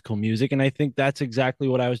classical music, and I think that's exactly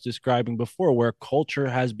what I was describing before, where culture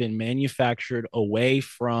has been manufactured away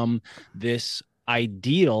from this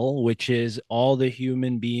ideal, which is all the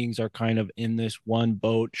human beings are kind of in this one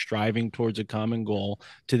boat striving towards a common goal,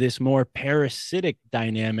 to this more parasitic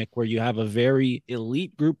dynamic where you have a very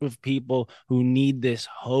elite group of people who need this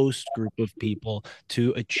host group of people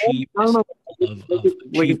to achieve this of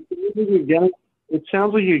achieve. It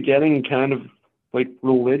sounds like you're getting kind of like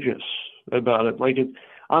religious about it. Like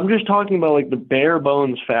I'm just talking about like the bare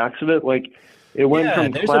bones facts of it. Like it went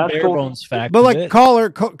from there's classical, a bare bones fact, but like caller,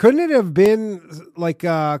 couldn't it have been like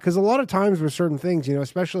because a lot of times with certain things,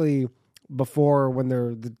 especially before when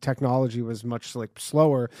the technology was much like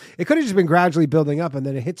slower, it could have just been gradually building up, and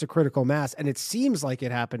then it hits a critical mass, and it seems like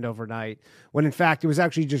it happened overnight when in fact it was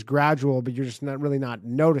actually just gradual, but you're just not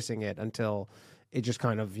noticing it until it just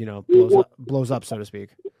kind of blows up, so to speak.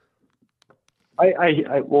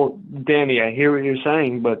 Well, Danny, I hear what you're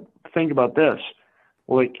saying, but think about this.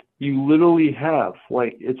 Like, you literally have,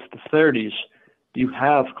 like, it's the 30s. You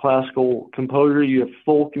have classical composer, you have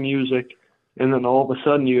folk music, and then all of a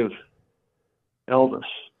sudden you have Elvis.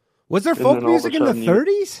 Was there folk music in the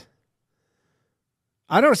 30s?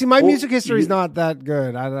 I don't see. My music history is not that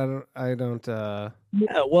good. I don't. Yeah,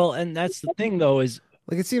 well, and that's the thing, though, is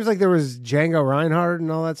like it seems like there was Django Reinhardt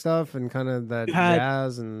and all that stuff, and kind of that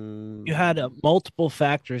jazz, and you had multiple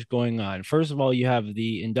factors going on. First of all, you have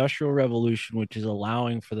the Industrial Revolution, which is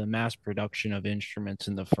allowing for the mass production of instruments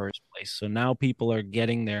in the first place. So now people are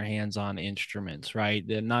getting their hands on instruments, right?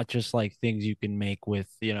 They're not just like things you can make with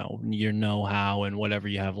your know-how and whatever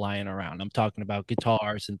you have lying around. I'm talking about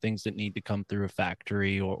guitars and things that need to come through a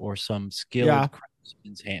factory or some skilled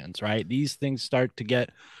craftsman's hands, right? These things start to get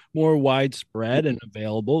more widespread and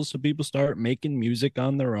available, so people start making music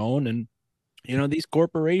on their own. And these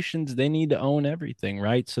corporations, they need to own everything,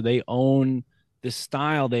 right? So they own the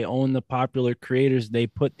style, they own the popular creators, they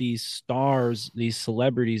put these stars, these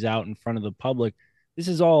celebrities out in front of the public. this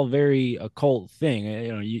is all very occult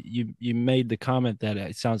thing. You made the comment that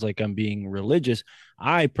it sounds like I'm being religious.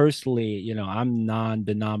 I personally, I'm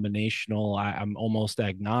non-denominational. I'm almost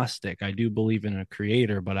agnostic. I do believe in a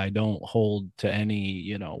creator, but I don't hold to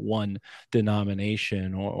any, one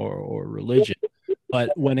denomination or religion.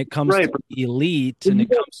 But when it comes Right. to elites and it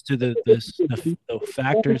comes to the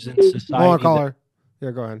factors in Hold on, society that caller.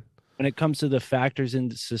 Yeah, go ahead. when it comes to the factors in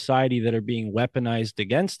society that are being weaponized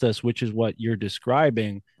against us, which is what you're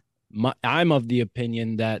describing, I'm of the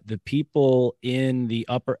opinion that the people in the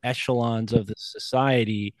upper echelons of the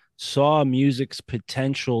society saw music's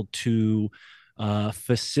potential to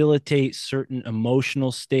facilitate certain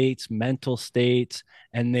emotional states, mental states,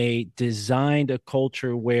 and they designed a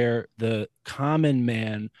culture where the common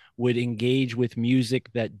man would engage with music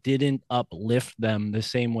that didn't uplift them the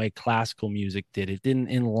same way classical music did. It didn't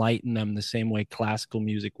enlighten them the same way classical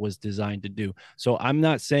music was designed to do. So I'm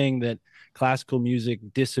not saying that classical music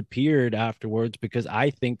disappeared afterwards, because I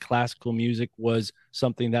think classical music was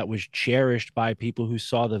something that was cherished by people who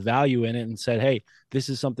saw the value in it and said, hey, this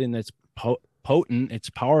is something that's potent,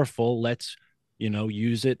 it's powerful, let's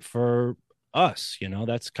use it for us.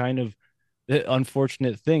 That's kind of the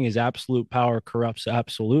unfortunate thing, is absolute power corrupts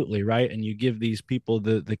absolutely, right? And you give these people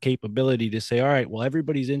the capability to say, all right, well,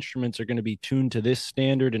 everybody's instruments are going to be tuned to this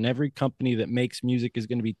standard, and every company that makes music is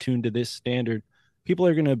going to be tuned to this standard. People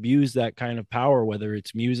are going to abuse that kind of power, whether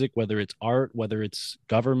it's music, whether it's art, whether it's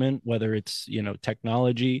government, whether it's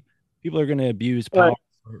technology. People are going to abuse power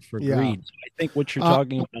for Yeah. greed. So I think what you're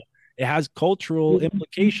talking about, it has cultural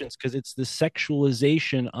implications, because it's the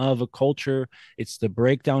sexualization of a culture, it's the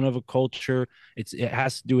breakdown of a culture, it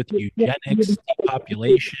has to do with eugenics,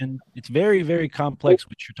 depopulation. It's very, very complex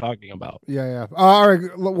what you're talking about. Yeah. All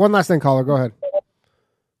right. One last thing, caller. Go ahead.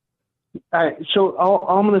 All right. So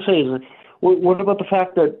all I'm going to say is, what about the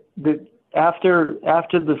fact that after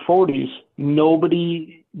the 40s,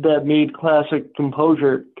 nobody that made classic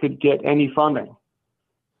composure could get any funding?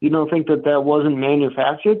 You don't think that wasn't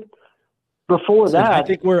manufactured? Before Listen, that, I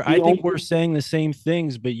think we're saying the same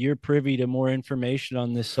things, but you're privy to more information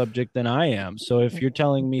on this subject than I am. So if you're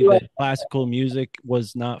telling me that classical music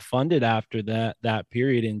was not funded after that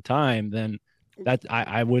period in time, then that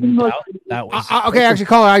I wouldn't doubt that was Okay. Actually,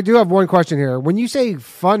 caller, I do have one question here. When you say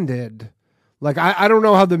funded, like I don't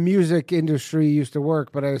know how the music industry used to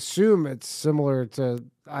work, but I assume it's similar to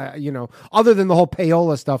other than the whole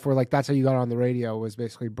payola stuff, where like that's how you got on the radio, was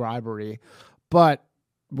basically bribery. But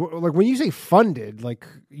like when you say funded, like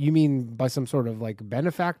you mean by some sort of like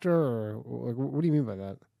benefactor, or like, what do you mean by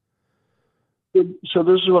that? So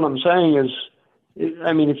this is what I'm saying is,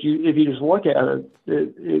 I mean, if you just look at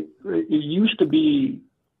it used to be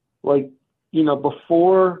like,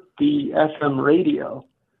 before the FM radio,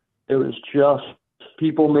 it was just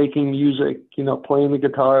people making music, playing the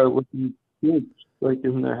guitar with kids, like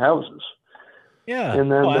in their houses. Yeah,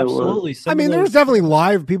 and then absolutely. I mean, there was definitely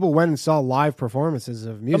live. People went and saw live performances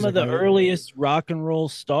of music. Some of the earliest rock and roll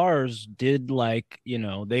stars did, like,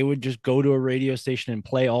 they would just go to a radio station and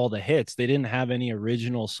play all the hits. They didn't have any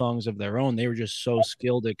original songs of their own. They were just so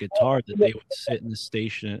skilled at guitar that they would sit in the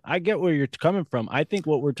station. I get where you're coming from. I think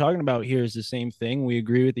what we're talking about here is the same thing. We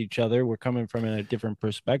agree with each other. We're coming from it at different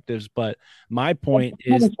perspectives. But my point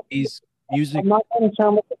is, these music. I'm not going to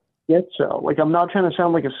sound like a schizo. Like, I'm not trying to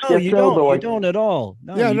sound like a schizo. No, you don't. But like, you don't at all.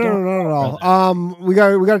 No, yeah, you no, don't no, no, no. We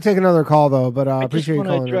got to take another call though. But I appreciate you just want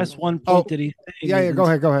calling. to address one point that he's saying. Yeah. Go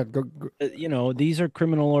ahead. Go. These are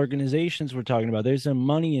criminal organizations we're talking about. There's a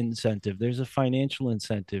money incentive. There's a financial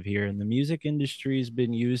incentive here, and the music industry has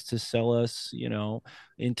been used to sell us,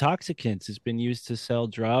 intoxicants. It's been used to sell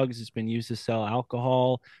drugs. It's been used to sell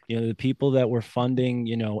alcohol. The people that were funding,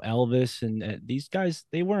 Elvis and these guys,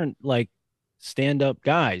 they weren't like stand-up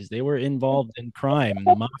guys. They were involved in crime and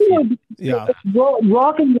the mafia. Yeah.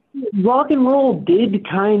 Rock and roll did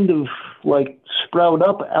kind of like sprout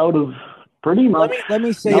up out of pretty much. Let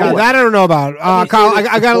me say that I don't know about. Kyle,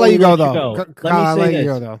 I gotta let you go though. Kyle, I'll let you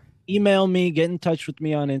go though. Email me, get in touch with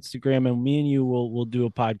me on Instagram, and me and you will do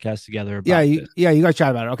a podcast together about this. You guys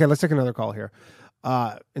chat about it. Okay, let's take another call here.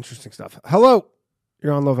 Interesting stuff. Hello,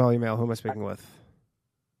 you're on Low Value Mail. Who am I speaking with?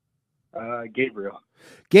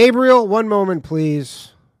 Gabriel, one moment,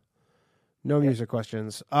 please. No music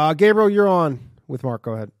questions. Gabriel, you're on with Mark.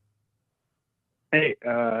 Go ahead. Hey,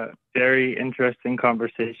 very interesting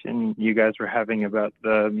conversation you guys were having about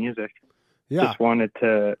the music. Yeah. Just wanted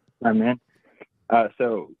to chime in.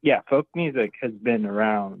 Folk music has been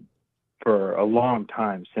around for a long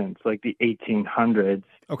time, since like the 1800s.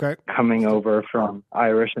 Okay. Coming over from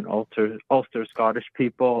Irish and Ulster Scottish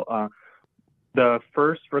people. The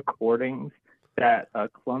first recordings that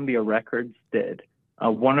Columbia Records did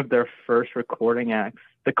one of their first recording acts,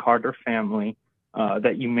 the Carter family,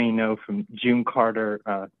 that you may know from June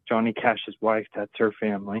Carter, Johnny Cash's wife. That's her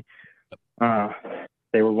family.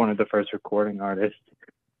 They were one of the first recording artists.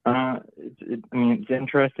 It's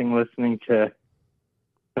interesting listening to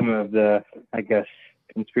some of the, I guess,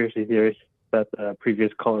 conspiracy theories that the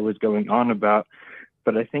previous caller was going on about.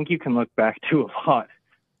 But I think you can look back to a lot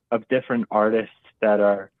of different artists that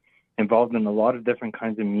are involved in a lot of different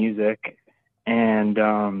kinds of music.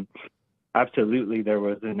 And absolutely, there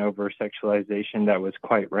was an over-sexualization that was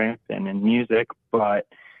quite rampant in music, but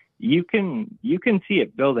you can see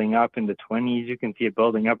it building up in the 20s. You can see it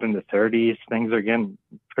building up in the 30s. Things are getting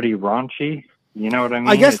pretty raunchy. You know what I mean?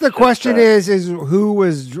 I guess the question is who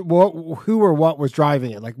or what was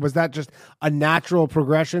driving it? Like, was that just a natural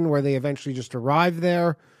progression where they eventually just arrived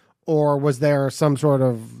there, or was there some sort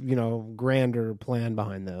of, grander plan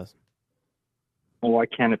behind this? Well, why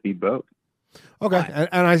can't it be both? Okay,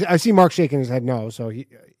 and I see Mark shaking his head no, so he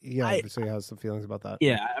obviously has some feelings about that.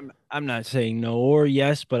 Yeah, I'm not saying no or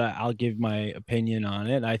yes, but I'll give my opinion on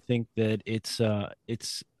it. I think that it's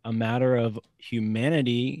a matter of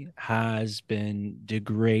humanity has been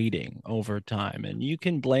degrading over time, and you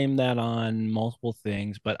can blame that on multiple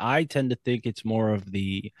things, but I tend to think it's more of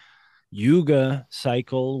the Yuga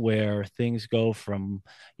cycle where things go from,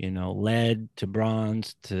 lead to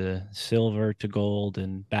bronze to silver to gold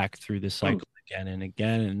and back through the cycle again and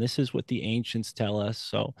again. And this is what the ancients tell us.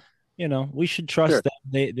 So, we should trust them.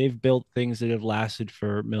 They've built things that have lasted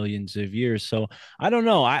for millions of years. So I don't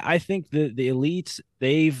know. I think the elites,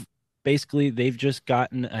 they've just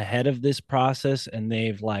gotten ahead of this process and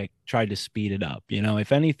they've like tried to speed it up.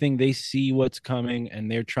 If anything, they see what's coming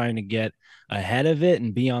and they're trying to get ahead of it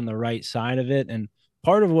and be on the right side of it. And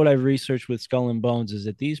part of what I've researched with Skull and Bones is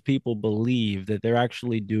that these people believe that they're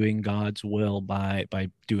actually doing God's will by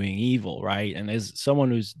doing evil, right? And as someone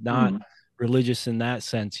who's not religious in that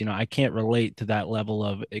sense, I can't relate to that level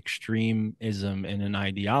of extremism in an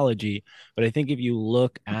ideology. But I think if you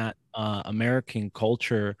look at American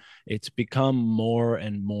culture, it's become more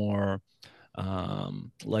and more,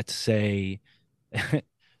 let's say,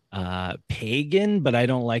 pagan, but I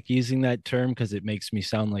don't like using that term because it makes me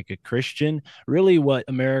sound like a Christian. Really, what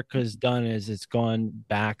America's done is it's gone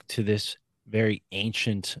back to this very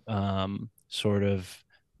ancient sort of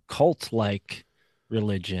cult-like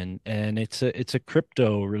religion, and it's a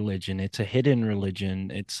crypto religion. It's a hidden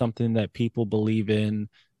religion. It's something that people believe in.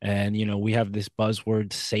 And, we have this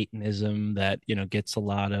buzzword Satanism that, gets a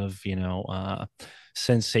lot of,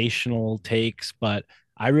 sensational takes, but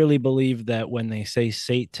I really believe that when they say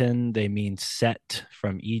Satan, they mean Set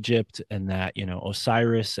from Egypt, and that,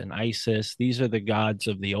 Osiris and Isis, these are the gods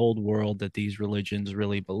of the old world that these religions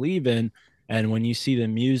really believe in. And when you see the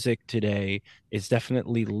music today, it's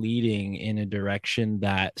definitely leading in a direction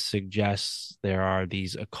that suggests there are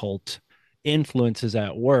these occult influences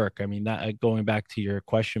at work. I mean, that going back to your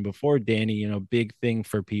question before, Danny, big thing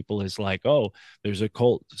for people is like, oh, there's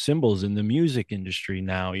occult symbols in the music industry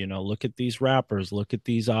now. Look at these rappers, look at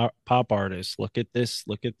these pop artists, look at this,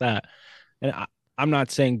 look at that. And I'm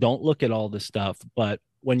not saying don't look at all the stuff, but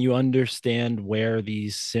when you understand where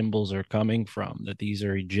these symbols are coming from, that these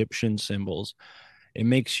are Egyptian symbols, it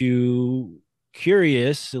makes you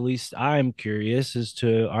curious. At least I'm curious as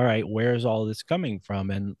to, all right, where's all this coming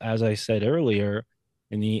from? And as I said earlier,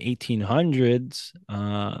 in the 1800s,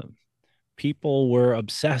 people were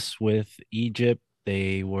obsessed with Egypt.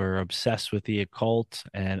 They were obsessed with the occult.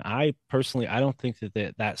 And I personally, I don't think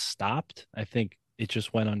that stopped. I think it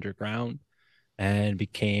just went underground and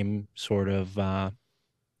became sort of,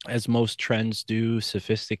 as most trends do,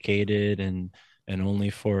 sophisticated and only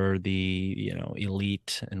for the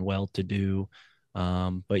elite and well-to-do.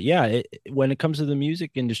 But yeah, when it comes to the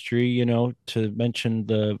music industry, to mention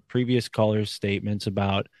the previous caller's statements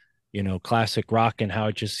about classic rock and how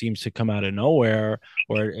it just seems to come out of nowhere,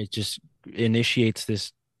 or it just initiates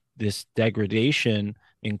this degradation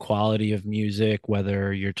in quality of music,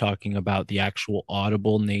 whether you're talking about the actual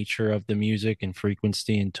audible nature of the music and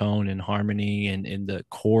frequency and tone and harmony and in the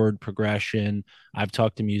chord progression. I've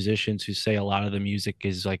talked to musicians who say a lot of the music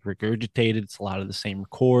is like regurgitated. It's a lot of the same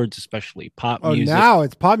chords, especially pop music. Oh, now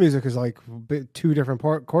it's pop music is like two different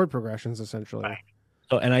chord progressions essentially. Right.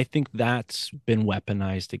 So, and I think that's been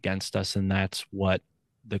weaponized against us, and that's what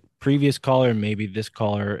the previous caller and maybe this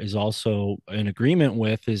caller is also in agreement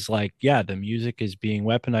with, is like, yeah, the music is being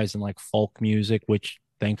weaponized in like folk music, which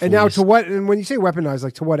thankfully. And now to what, and when you say weaponized,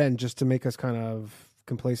 like to what end? Just to make us kind of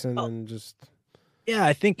complacent and just. Yeah,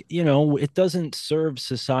 I think, it doesn't serve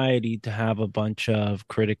society to have a bunch of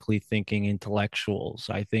critically thinking intellectuals.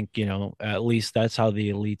 I think, at least that's how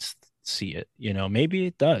the elites see it. Maybe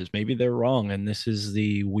it does. Maybe they're wrong. And this is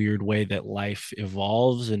the weird way that life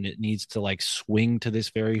evolves, and it needs to like swing to this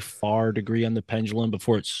very far degree on the pendulum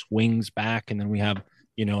before it swings back. And then we have,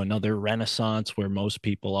 another renaissance where most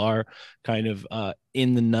people are kind of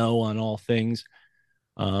in the know on all things.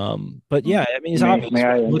 But yeah, I mean, it's obvious. May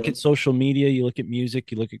I When you look at social media, you look at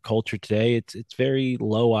music, you look at culture today, it's very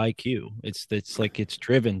low IQ. It's like it's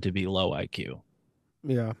driven to be low IQ.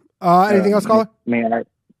 Yeah. Anything else, caller? May I?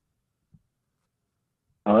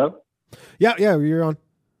 Hello? Yeah, you're on.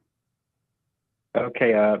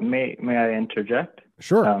 Okay, may I interject?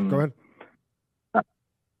 Sure, go ahead.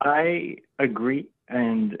 I agree,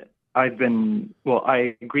 and I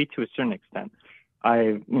agree to a certain extent.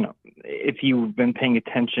 If you've been paying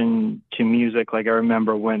attention to music, like I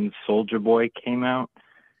remember when Soldier Boy came out,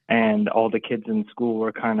 and all the kids in school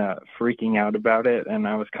were kind of freaking out about it, and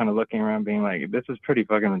I was kind of looking around being like, this is pretty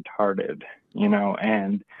fucking retarded,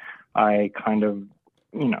 and I kind of,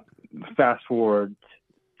 fast forward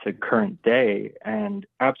to current day, and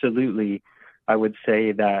absolutely, I would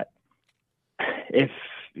say that if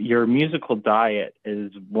your musical diet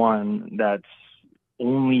is one that's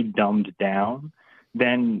only dumbed down,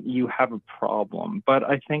 then you have a problem. But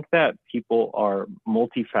I think that people are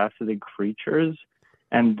multifaceted creatures,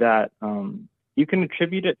 and that you can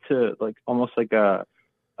attribute it to like almost like a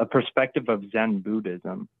perspective of Zen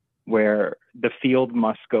Buddhism, where the field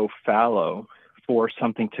must go fallow for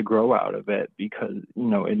something to grow out of it, because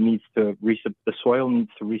it needs to the soil needs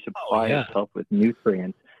to resupply itself with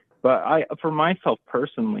nutrients. But for myself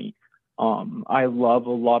personally, I love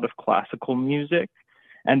a lot of classical music,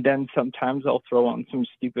 and then sometimes I'll throw on some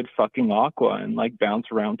stupid fucking Aqua and like bounce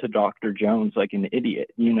around to Dr. Jones like an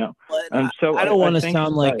idiot, And so I don't want to think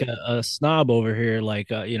sound like a snob over here.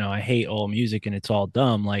 Like, I hate all music and it's all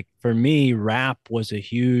dumb. Like for me, rap was a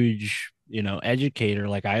huge, educator.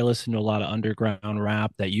 Like I listened to a lot of underground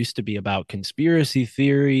rap that used to be about conspiracy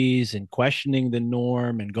theories and questioning the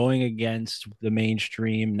norm and going against the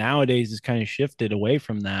mainstream. Nowadays, it's kind of shifted away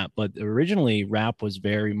from that. But originally, rap was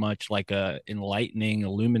very much like a enlightening,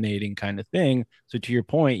 illuminating kind of thing. So to your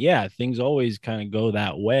point, yeah, things always kind of go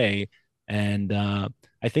that way. And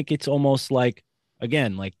I think it's almost like,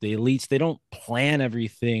 again, like the elites, they don't plan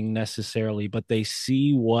everything necessarily, but they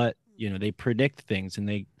see what, they predict things, and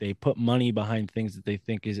they put money behind things that they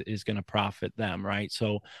think is going to profit them, right?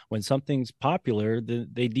 So when something's popular,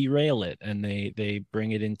 they derail it, and they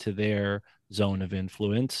bring it into their zone of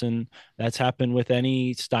influence. And that's happened with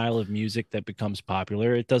any style of music that becomes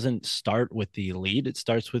popular. It doesn't start with the elite. It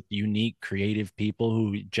starts with unique, creative people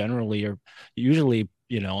who generally are usually,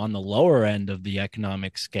 on the lower end of the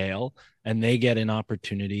economic scale, and they get an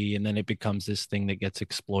opportunity, and then it becomes this thing that gets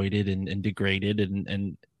exploited and degraded,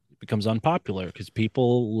 and becomes unpopular because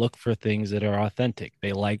people look for things that are authentic.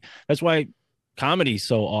 That's why comedy's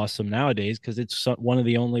so awesome nowadays, because it's one of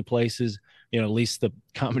the only places, at least the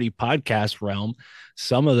comedy podcast realm,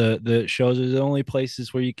 some of the shows are the only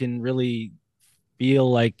places where you can really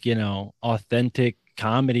feel like, authentic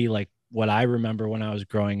comedy. Like what I remember when I was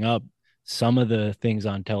growing up, some of the things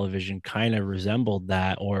on television kind of resembled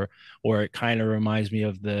that, or it kind of reminds me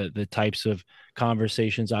of the types of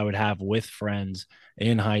conversations I would have with friends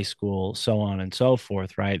in high school, so on and so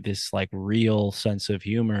forth, right? This like real sense of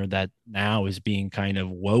humor that now is being kind of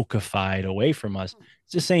wokeified away from us.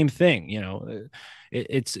 It's the same thing,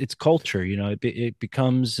 it's culture, it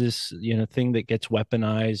becomes this, thing that gets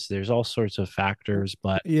weaponized. There's all sorts of factors,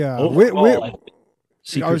 but yeah, overall,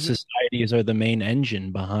 secret societies are the main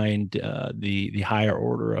engine behind the higher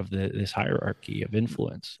order of this hierarchy of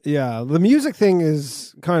influence. Yeah, the music thing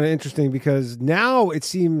is kind of interesting because now it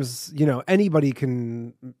seems, anybody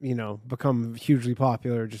can, become hugely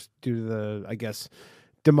popular just due to the, I guess,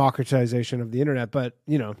 democratization of the internet. But,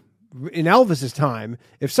 in Elvis's time,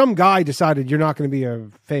 if some guy decided you're not going to be a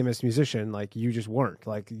famous musician, like you just weren't,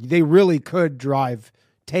 like they really could drive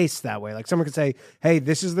taste that way. Like someone could say, "Hey,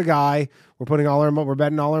 this is the guy. We're betting all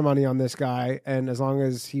our money on this guy." And as long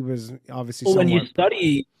as he was obviously, well, when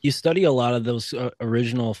you study a lot of those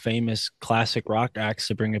original famous classic rock acts,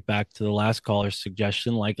 to bring it back to the last caller's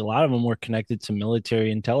suggestion, like a lot of them were connected to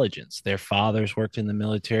military intelligence. Their fathers worked in the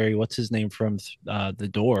military. What's his name from the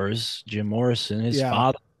Doors? Jim Morrison. His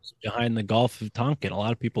father was behind the Gulf of Tonkin. A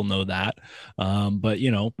lot of people know that, but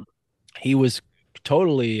he was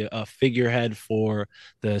totally a figurehead for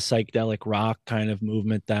the psychedelic rock kind of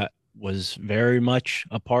movement that was very much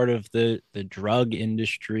a part of the drug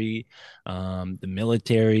industry, the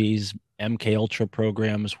military's MK Ultra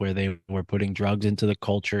programs, where they were putting drugs into the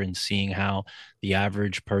culture and seeing how the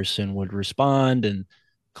average person would respond. And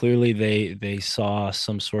clearly they saw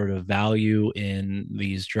some sort of value in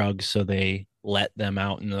these drugs, so they let them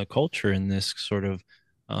out into the culture in this sort of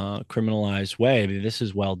criminalized way. I mean, this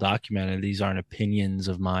is well documented. These aren't opinions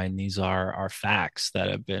of mine. These are facts that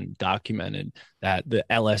have been documented. That the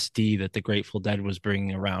LSD that the Grateful Dead was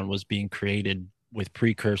bringing around was being created with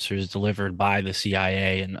precursors delivered by the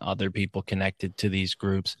CIA and other people connected to these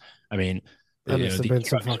groups. I mean, That you must know, have these been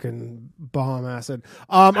some drugs, fucking bomb acid.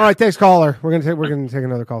 All right, thanks, caller. We're gonna take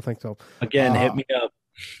another call. Thanks, Phil. again, hit me up.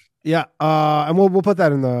 Yeah, and we'll put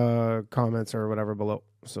that in the comments or whatever below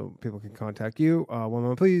so people can contact you. One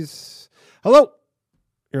moment, please. Hello,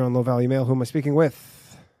 you're on Low Value Mail. Who am I speaking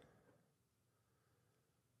with?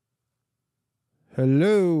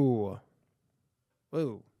 Hello.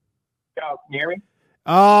 Whoa. Can you hear me?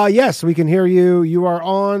 Yes, we can hear you. You are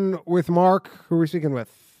on with Mark. Who are we speaking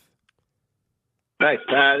with? Nice.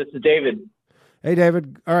 This is David. Hey,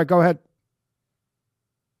 David. All right, go ahead.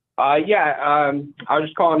 I was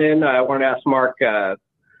just calling in. I wanted to ask Mark. There's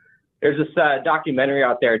this documentary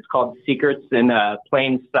out there. It's called Secrets in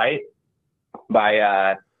Plain Sight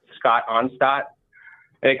by Scott Onstott.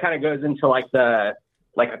 And it kind of goes into like a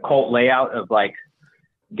cult layout of like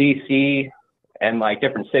DC and like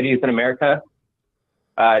different cities in America.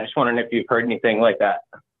 Just wondering if you've heard anything like that.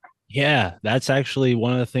 Yeah, that's actually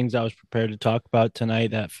one of the things I was prepared to talk about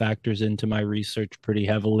tonight. That factors into my research pretty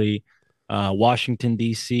heavily. Washington,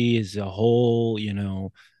 D.C. is a whole,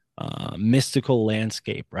 mystical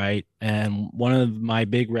landscape, right? And one of my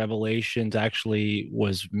big revelations actually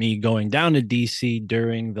was me going down to D.C.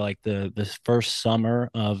 during the first summer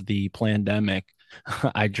of the pandemic.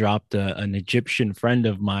 I dropped an Egyptian friend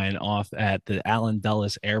of mine off at the Allen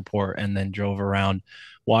Dulles Airport and then drove around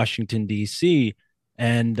Washington, D.C.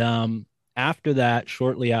 And after that,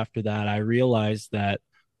 shortly after that, I realized that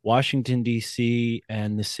Washington, D.C.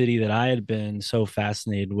 and the city that I had been so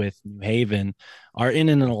fascinated with, New Haven, are in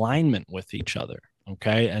an alignment with each other.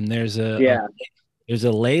 Okay. And there's a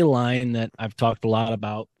ley line that I've talked a lot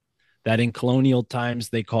about that in colonial times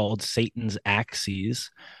they called Satan's axes.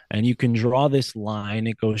 And you can draw this line,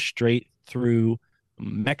 it goes straight through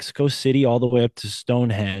Mexico City all the way up to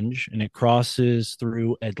Stonehenge, and it crosses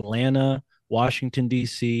through Atlanta, Washington,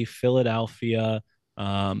 D.C., Philadelphia,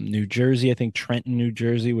 New Jersey, I think Trenton, New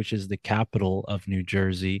Jersey, which is the capital of New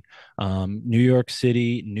Jersey, New York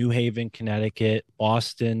City, New Haven, Connecticut,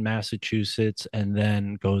 Boston, Massachusetts, and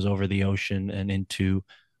then goes over the ocean and into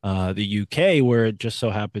the UK, where it just so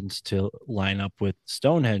happens to line up with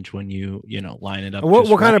Stonehenge when you line it up.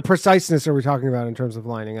 What kind of preciseness are we talking about in terms of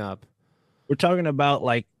lining up? We're talking about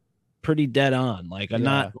like pretty dead on, like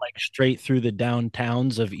not like straight through the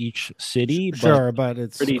downtowns of each city. Sure, but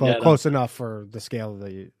it's close enough for the scale of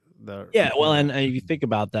the well, and if you think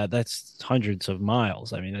about that, that's hundreds of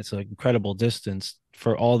miles. I mean, it's an incredible distance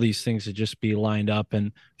for all these things to just be lined up.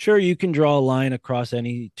 And sure, you can draw a line across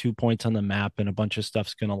any 2 points on the map and a bunch of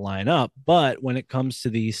stuff's going to line up. But when it comes to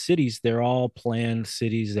these cities, they're all planned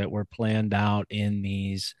cities that were planned out in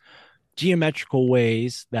these geometrical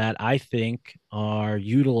ways that I think are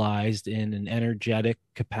utilized in an energetic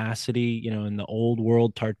capacity. In the old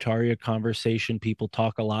world Tartaria conversation, people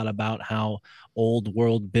talk a lot about how old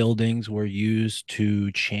world buildings were used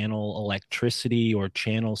to channel electricity or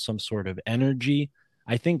channel some sort of energy.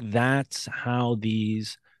 I think that's how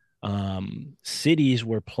these cities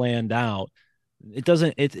were planned out.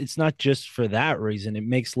 It's not just for that reason. It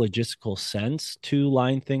makes logistical sense to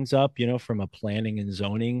line things up, from a planning and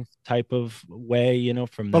zoning type of way,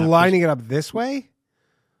 from but lining it up this way.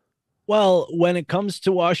 Well, when it comes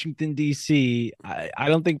to Washington, D.C., I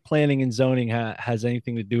don't think planning and zoning has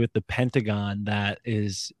anything to do with the Pentagon that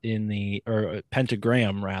is or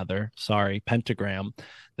pentagram, rather. Sorry, pentagram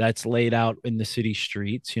that's laid out in the city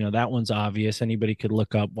streets. That one's obvious. Anybody could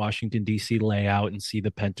look up Washington, D.C. layout and see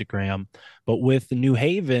the pentagram. But with New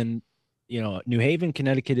Haven, New Haven,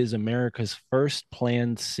 Connecticut is America's first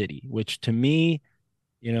planned city, which to me,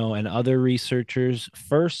 and other researchers,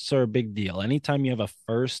 firsts are a big deal. Anytime you have a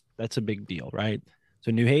first, that's a big deal, right?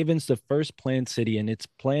 So New Haven's the first planned city, and it's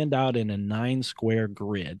planned out in a 9-square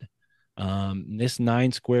grid. This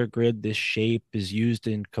 9-square grid, this shape is used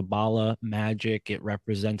in Kabbalah magic. It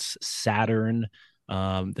represents Saturn.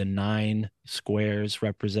 The 9 squares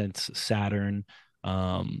represents Saturn.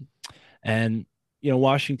 And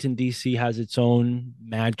Washington, D.C. has its own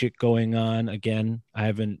magic going on. Again, I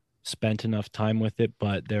haven't spent enough time with it,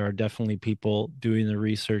 but there are definitely people doing the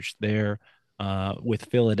research there. With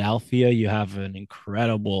Philadelphia, you have an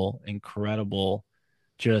incredible,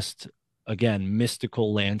 just again,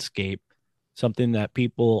 mystical landscape. Something that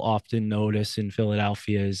people often notice in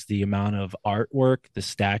Philadelphia is the amount of artwork, the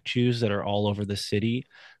statues that are all over the city.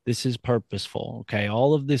 This is purposeful. Okay.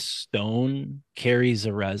 All of this stone carries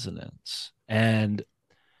a resonance. And,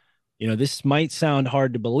 this might sound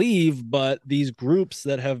hard to believe, but these groups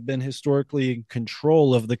that have been historically in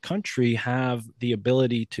control of the country have the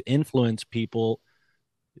ability to influence people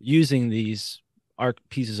using these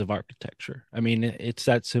pieces of architecture. I mean, it's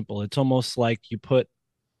that simple. It's almost like you put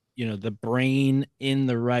the brain in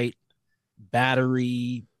the right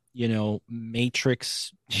battery,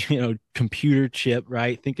 matrix, computer chip,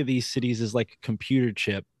 right? Think of these cities as like a computer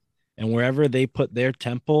chip, and wherever they put their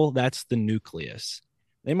temple, that's the nucleus.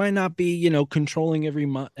 They might not be controlling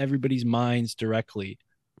everybody's minds directly,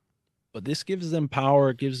 but this gives them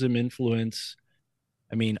power, it gives them influence.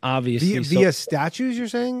 I mean, obviously, via statues, you're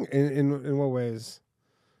saying? In what ways?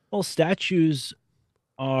 Well, statues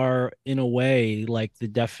are in a way like the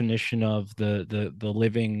definition of the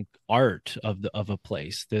living art of a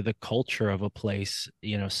place. They're the culture of a place,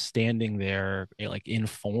 standing there like in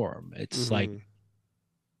form. It's like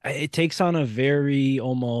it takes on a very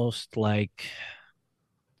almost like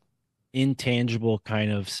intangible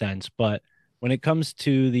kind of sense. But when it comes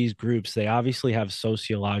to these groups, they obviously have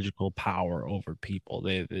sociological power over people.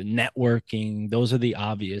 The networking, those are the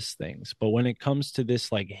obvious things. But when it comes to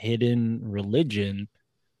this like hidden religion,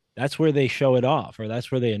 that's where they show it off, or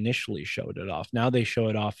that's where they initially showed it off. Now they show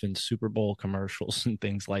it off in Super Bowl commercials and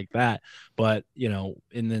things like that. But, in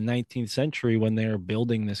the 19th century, when they're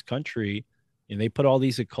building this country, they put all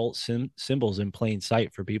these occult symbols in plain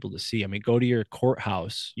sight for people to see. I mean, go to your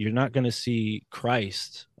courthouse. You're not going to see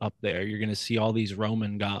Christ up there. You're going to see all these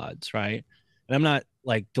Roman gods, right? And I'm not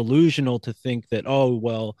like delusional to think that, oh,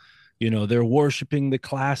 well, they're worshiping the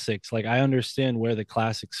classics. Like, I understand where the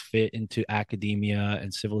classics fit into academia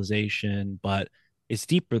and civilization, but it's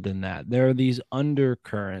deeper than that. There are these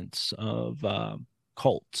undercurrents of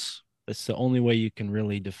cults. That's the only way you can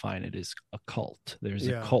really define it, is a cult. There's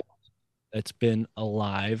a cult that's been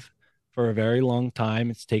alive for a very long time.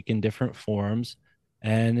 It's taken different forms.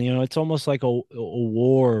 And, it's almost like a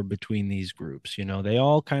war between these groups. They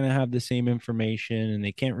all kind of have the same information and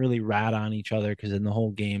they can't really rat on each other because then the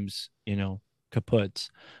whole game's,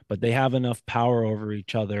 kaputs. But they have enough power over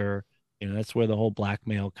each other. That's where the whole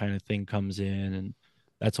blackmail kind of thing comes in. And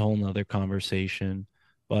that's a whole nother conversation.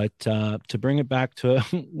 But to bring it back to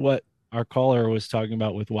what our caller was talking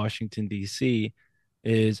about with Washington, D.C.,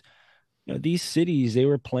 is, these cities, they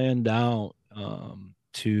were planned out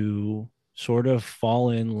to sort of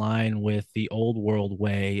fall in line with the old world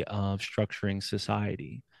way of structuring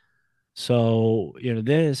society. So,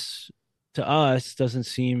 this to us doesn't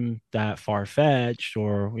seem that far fetched,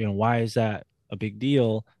 or, why is that a big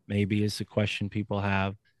deal? Maybe is the question people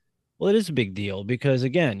have. Well, it is a big deal because,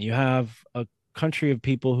 again, you have a country of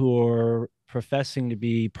people who are professing to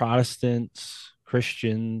be Protestants,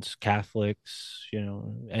 Christians, Catholics,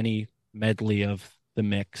 any medley of the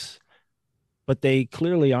mix, but they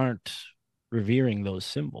clearly aren't revering those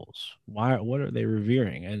symbols. What are they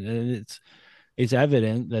revering? And it's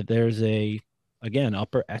evident that there's again,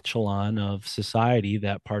 upper echelon of society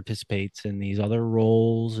that participates in these other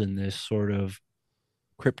roles in this sort of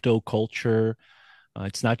crypto culture.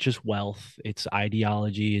 It's not just wealth, it's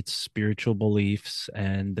ideology, it's spiritual beliefs.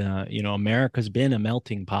 And, America's been a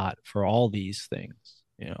melting pot for all these things.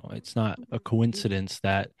 It's not a coincidence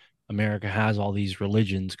that America has all these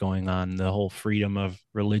religions going on, the whole freedom of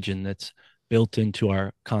religion that's built into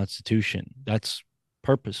our Constitution. That's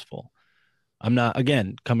purposeful. I'm not,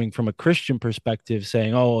 again, coming from a Christian perspective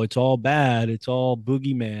saying, oh, it's all bad, it's all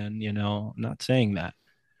boogeyman, I'm not saying that.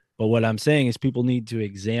 But what I'm saying is people need to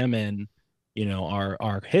examine,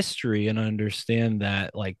 our history and understand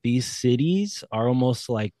that like these cities are almost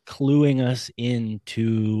like cluing us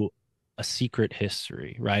into a secret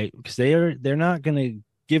history, right? Because they're not going to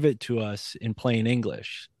give it to us in plain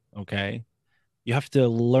English, okay? You have to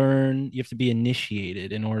learn, you have to be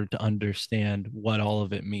initiated in order to understand what all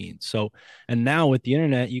of it means. So, and now with the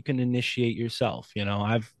internet, you can initiate yourself.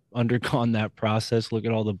 I've undergone that process. Look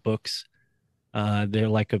at all the books. They're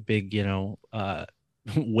like a big,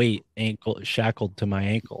 weight shackled to my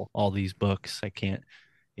ankle. All these books, I can't,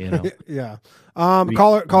 yeah.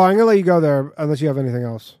 Caller, I'm gonna let you go there unless you have anything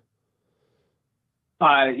else.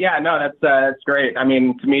 Yeah, no, that's great. I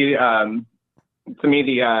mean, to me,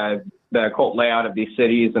 the cult layout of these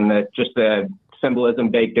cities and the symbolism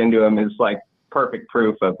baked into them is like perfect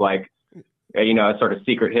proof of like, a sort of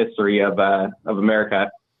secret history of America.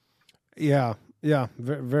 Yeah.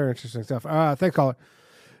 Very, very interesting stuff. Thanks, caller.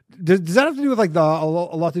 Does that have to do with like a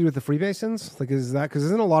lot to do with the Freemasons? Like, is that because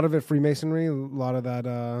isn't a lot of it Freemasonry? A lot of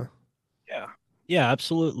that. Yeah. Yeah,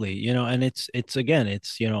 absolutely. And it's again,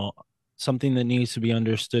 it's, something that needs to be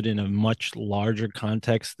understood in a much larger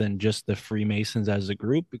context than just the Freemasons as a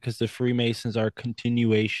group, because the Freemasons are a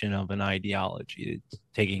continuation of an ideology. It's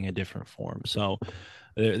taking a different form. So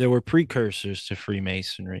there were precursors to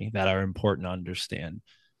Freemasonry that are important to understand.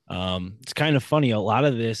 It's kind of funny. A lot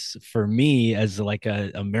of this for me as like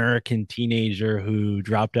a American teenager who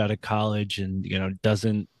dropped out of college and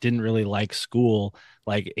didn't really like school.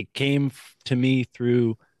 Like it came to me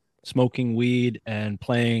through smoking weed and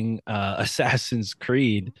playing Assassin's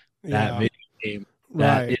Creed, that Yeah. video game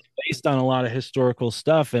that is Right. based on a lot of historical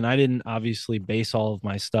stuff. And I didn't obviously base all of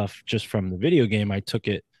my stuff just from the video game. I took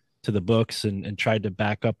it to the books and tried to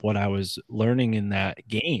back up what I was learning in that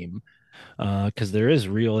game, because there is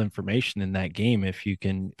real information in that game if you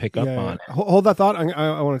can pick up Yeah. on Yeah. it. Hold that thought.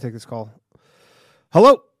 I want to take this call.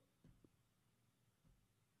 Hello.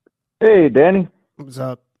 Hey, Danny. What's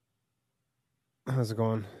up? How's it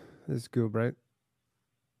going? This is Goob, right?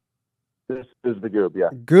 This is the Goob, yeah.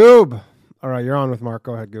 Goob. All right, you're on with Mark.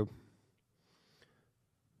 Go ahead, Goob.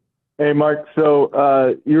 Hey, Mark.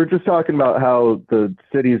 So you were just talking about how the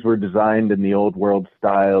cities were designed in the old world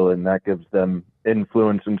style, and that gives them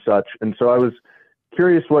influence and such. And so I was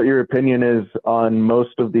curious what your opinion is on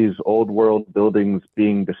most of these old world buildings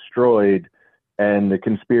being destroyed and the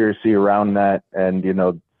conspiracy around that, and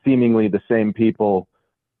seemingly the same people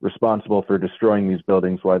responsible for destroying these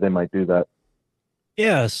buildings, why they might do that.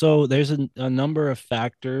 Yeah, so there's a number of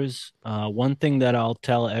factors. One thing that I'll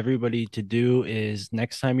tell everybody to do is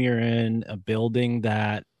next time you're in a building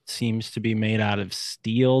that seems to be made out of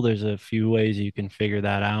steel, there's a few ways you can figure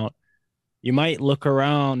that out. You might look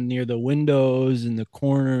around near the windows and the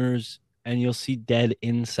corners and you'll see dead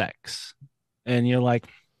insects. And you're like,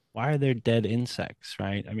 why are there dead insects,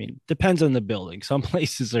 right? I mean, depends on the building. Some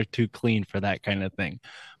places are too clean for that kind of thing.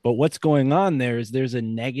 But what's going on there is there's a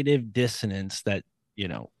negative dissonance that,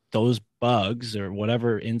 those bugs or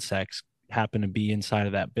whatever insects happen to be inside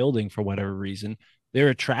of that building for whatever reason, they're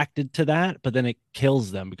attracted to that, but then it kills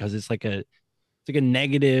them because it's like a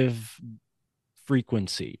negative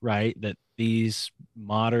frequency, right? That these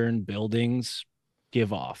modern buildings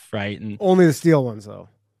give off, right? And Only the steel ones, though.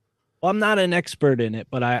 well, I'm not an expert in it,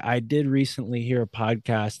 but I did recently hear a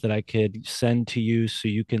podcast that I could send to you so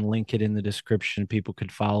you can link it in the description. People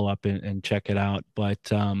could follow up and check it out.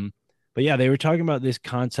 But yeah, they were talking about this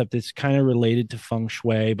concept. It's kind of related to feng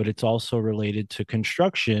shui, but it's also related to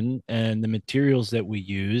construction, and the materials that we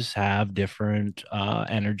use have different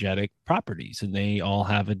energetic properties, and they all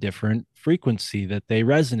have a different frequency that they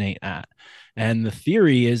resonate at. And the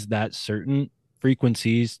theory is that certain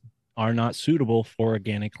frequencies are not suitable for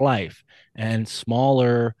organic life, and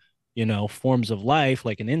smaller forms of life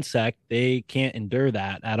like an insect, they can't endure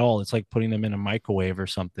that at all. It's like putting them in a microwave or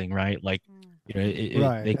something, right? Like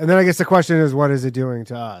Right. they And then I guess the question is, what is it doing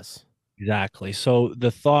to us? exactly. So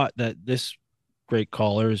the thought that this great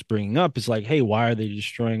caller is bringing up is like, hey, why are they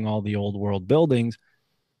destroying all the old world buildings?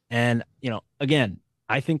 And again,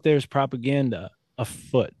 I think there's propaganda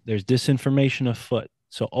afoot, there's disinformation afoot.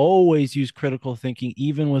 So always use critical thinking,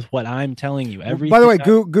 even with what I'm telling you. By the way,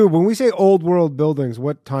 Everything Goob, when we say old world buildings,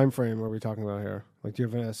 what time frame are we talking about here? Like, do you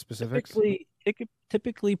have any specifics?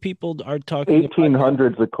 typically people are talking about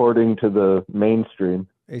 1800s, according to the mainstream.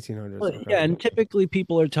 1800s. well, Okay. yeah, and typically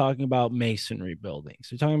people are talking about masonry buildings.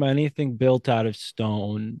 They're talking about anything built out of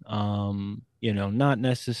stone. Not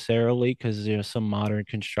necessarily because some modern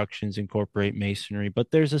constructions incorporate masonry,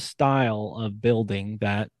 but there's a style of building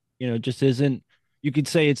that just isn't. You could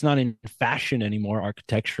say it's not in fashion anymore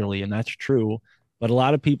architecturally, and that's true. But a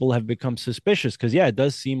lot of people have become suspicious because yeah, it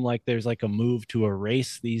does seem like there's like a move to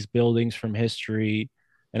erase these buildings from history.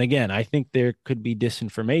 And again, I think there could be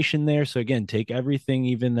disinformation there. So again, take everything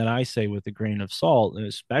even that I say with a grain of salt, and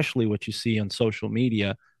especially what you see on social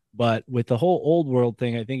media. But with the whole old world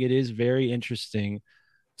thing, I think it is very interesting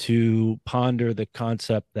to ponder the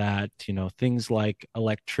concept that, things like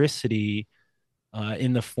electricity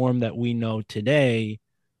in the form that we know today,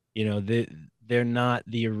 they're not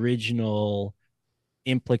the original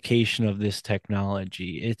implication of this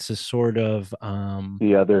technology. It's a sort of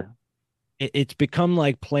The other. it's become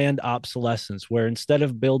like planned obsolescence where instead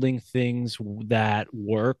of building things that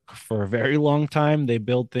work for a very long time, they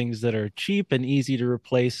build things that are cheap and easy to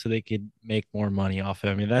replace so they could make more money off of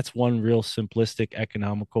it. I mean, that's one real simplistic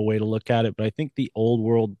economical way to look at it. But I think the old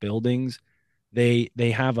world buildings, they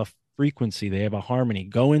have a frequency, they have a harmony.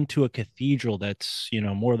 Go into a cathedral that's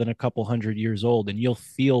more than a couple hundred years old and you'll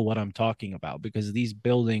feel what I'm talking about, because these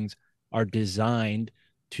buildings are designed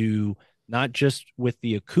to not just with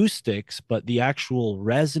the acoustics, but the actual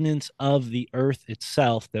resonance of the earth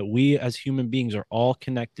itself that we as human beings are all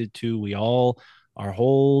connected to. Our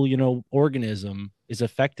whole, organism is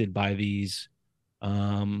affected by these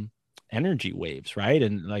energy waves, right?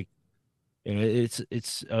 And like,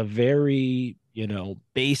 it's a very,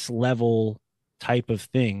 base level type of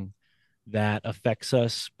thing that affects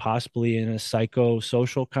us possibly in a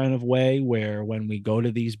psychosocial kind of way, where when we go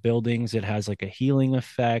to these buildings, it has like a healing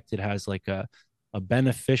effect. It has like a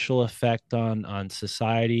beneficial effect on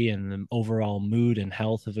society and the overall mood and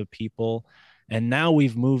health of a people. And now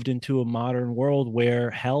we've moved into a modern world where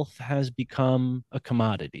health has become a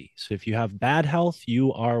commodity. So if you have bad health,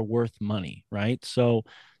 you are worth money, right? So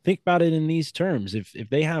think about it in these terms. If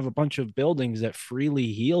they have a bunch of buildings that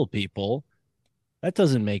freely heal people, that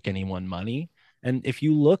doesn't make anyone money. And if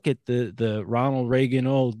you look at the Ronald Reagan,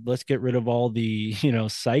 oh, let's get rid of all the,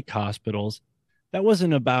 psych hospitals, that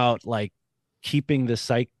wasn't about like keeping the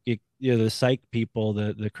psych people,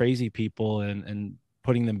 the crazy people, and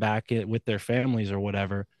putting them back with their families or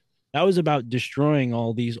whatever. That was about destroying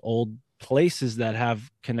all these old places that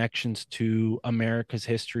have connections to America's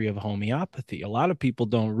history of homeopathy. A lot of people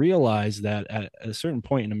don't realize that at a certain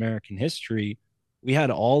point in American history, we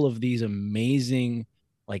had all of these amazing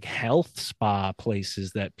like health spa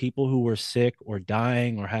places that people who were sick or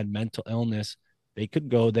dying or had mental illness, they could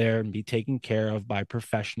go there and be taken care of by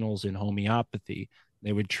professionals in homeopathy.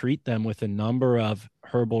 They would treat them with a number of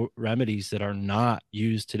herbal remedies that are not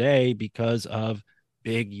used today because of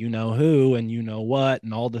big who and what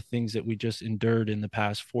and all the things that we just endured in the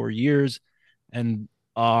past 4 years, and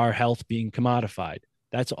our health being commodified.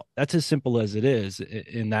 That's as simple as it is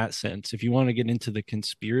in that sense. If you want to get into the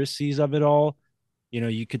conspiracies of it all,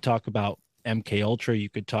 you could talk about MK Ultra. You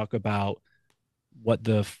could talk about what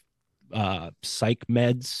the psych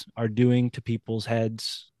meds are doing to people's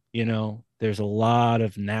heads. There's a lot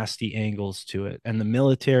of nasty angles to it, and the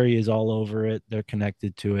military is all over it. They're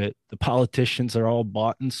connected to it. The politicians are all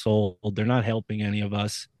bought and sold. They're not helping any of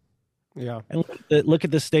us. Yeah. And look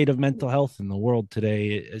at the state of mental health in the world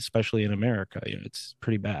today, especially in America. It's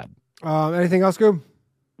pretty bad. Anything else, Goob?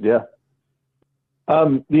 Yeah.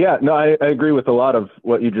 Yeah, no, I agree with a lot of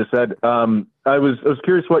what you just said. I was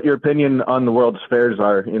curious what your opinion on the World's Fairs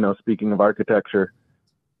are, speaking of architecture.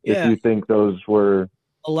 Yeah. If you think those were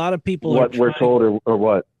a lot of people what we're told or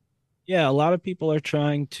what. Yeah, a lot of people are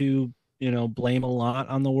trying to, blame a lot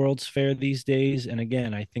on the World's Fair these days. And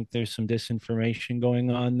again, I think there's some disinformation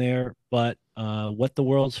going on there. But what the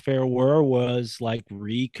World's Fair was like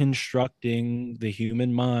reconstructing the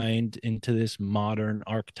human mind into this modern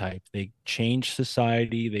archetype. They changed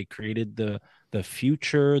society. They created the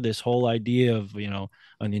future, this whole idea of,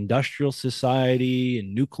 an industrial society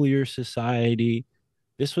and nuclear society.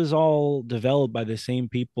 This was all developed by the same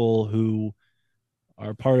people who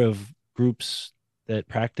are part of groups that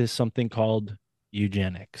practice something called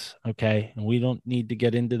eugenics. Okay. And we don't need to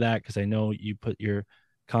get into that because I know you put your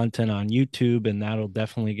content on YouTube and that'll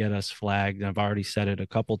definitely get us flagged. And I've already said it a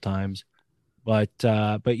couple times. But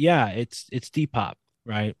yeah, it's Depop,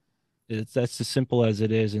 right? That's as simple as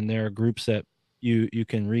it is. And there are groups that you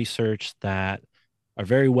can research that are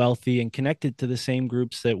very wealthy and connected to the same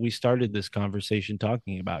groups that we started this conversation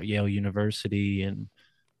talking about, Yale University. And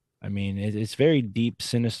I mean, it's very deep,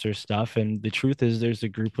 sinister stuff. And the truth is, there's a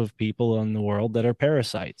group of people in the world that are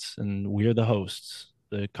parasites, and we're the hosts.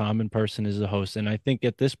 The common person is the host. And I think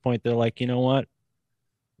at this point, they're like, you know what?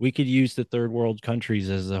 We could use the third world countries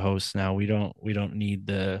as the hosts now. We don't need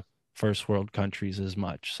the first world countries as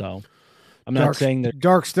much. So I'm not saying that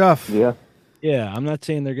dark stuff. Yeah, I'm not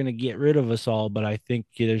saying they're going to get rid of us all, but I think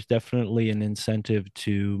there's definitely an incentive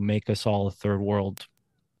to make us all a third world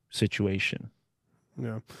situation.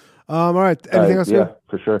 Yeah. All right. Anything else? Yeah,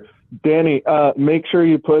 for sure. Danny, make sure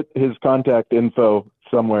you put his contact info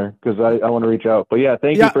somewhere because I want to reach out. But yeah,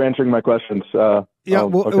 thank you for answering my questions.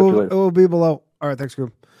 It will be below. All right. Thanks,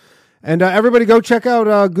 Goob. And everybody go check out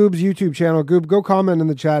Goob's YouTube channel. Goob, go comment in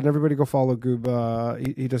the chat, and everybody go follow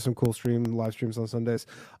Goob. He does some cool live streams on Sundays.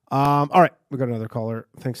 All right. We got another caller.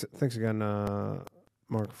 Thanks again,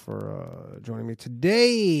 Mark, for joining me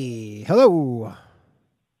today. Hello.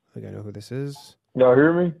 I think I know who this is. Y'all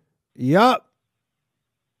hear me? Yup.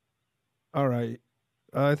 All right.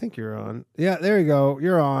 I think you're on. Yeah, there you go.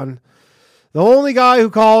 You're on. The only guy who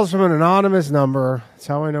calls from an anonymous number. That's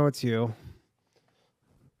how I know it's you.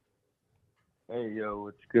 Hey, yo,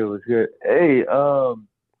 what's good? What's good? Hey,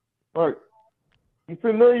 Mark, you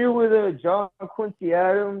familiar with John Quincy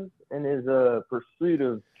Adams and his pursuit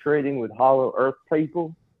of trading with hollow earth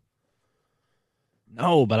people?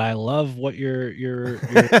 No, but I love what you're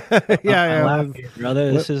Yeah, yeah. laughing,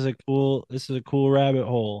 brother. This is a cool rabbit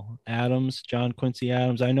hole. Adams, John Quincy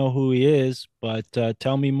Adams. I know who he is, but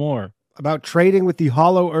tell me more. About trading with the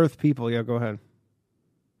Hollow Earth people. Yeah, go ahead.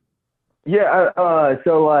 Yeah,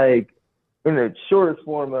 so like in the shortest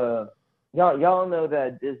form, y'all know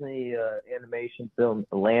that Disney animation film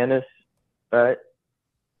Atlantis, right?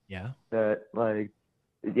 Yeah. That like,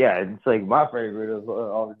 yeah, it's like my favorite of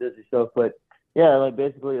all the Disney stuff. But yeah, like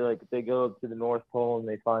basically, like they go up to the North Pole and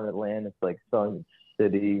they find Atlantis, like Sun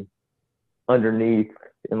City, underneath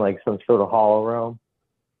in like some sort of hollow realm.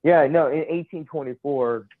 Yeah, no, in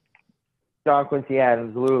 1824, John Quincy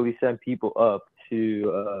Adams literally sent people up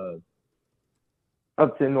to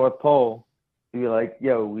the North Pole to be like,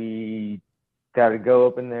 yo, we got to go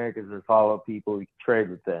up in there because there's hollow people. We can trade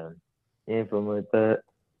with them. Anything like that.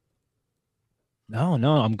 No,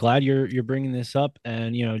 no, I'm glad you're bringing this up.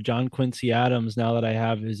 And John Quincy Adams. Now that I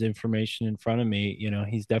have his information in front of me,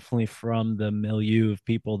 he's definitely from the milieu of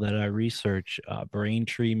people that I research.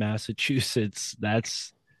 Braintree, Massachusetts.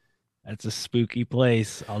 That's a spooky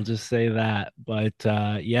place. I'll just say that. But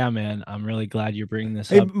yeah, man, I'm really glad you're bringing this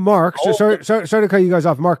Hey, up. Mark, sorry to cut you guys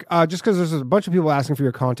off. Mark, just because there's a bunch of people asking for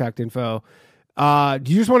your contact info, do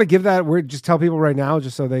you just want to give that? Just tell people right now,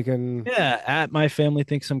 just so they can. Yeah, at My Family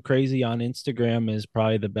Thinks I'm Crazy on Instagram is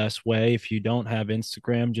probably the best way. If you don't have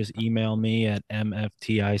Instagram, just email me at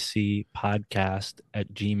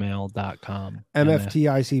mfticpodcast@gmail.com.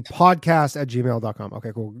 mfticpodcast@gmail.com.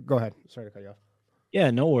 Okay, cool. Go ahead. Sorry to cut you off. Yeah,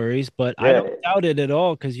 no worries. But I don't doubt it at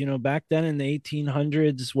all because, back then in the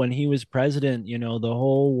 1800s when he was president, the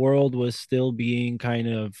whole world was still being kind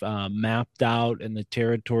of mapped out and the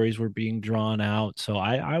territories were being drawn out. So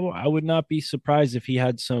I would not be surprised if he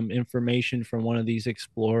had some information from one of these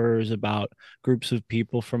explorers about groups of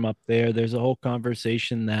people from up there. There's a whole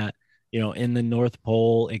conversation that, in the North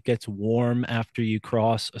Pole, it gets warm after you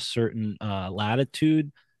cross a certain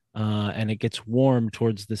latitude and it gets warm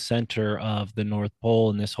towards the center of the North Pole.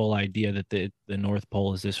 And this whole idea that the North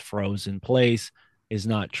Pole is this frozen place is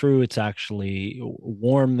not true. It's actually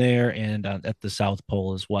warm there and at the South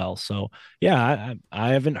Pole as well. So, yeah, I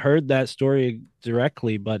haven't heard that story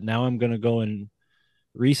directly, but now I'm going to go and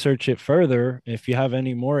research it further. If you have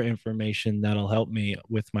any more information that'll help me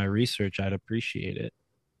with my research, I'd appreciate it.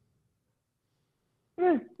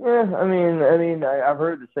 Yeah, I've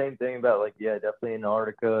heard the same thing about like, yeah, definitely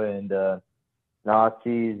Antarctica and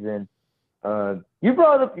Nazis and you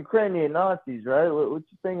brought up Ukrainian Nazis, right? What's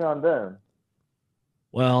your thing on them?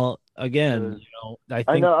 Well, again, I I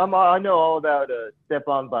think know all about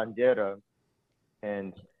Stepan Bandera,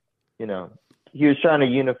 and he was trying to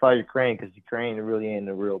unify Ukraine because Ukraine really ain't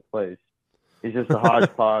a real place. It's just a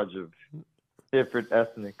hodgepodge of different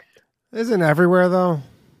ethnics. Isn't everywhere though?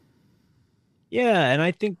 Yeah, and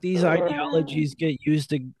I think these ideologies get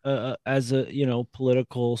used as a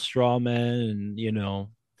political straw man, and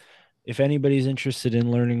if anybody's interested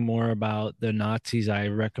in learning more about the Nazis, I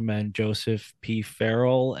recommend Joseph P.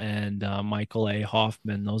 Farrell and Michael A.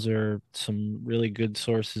 Hoffman. Those are some really good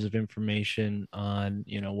sources of information on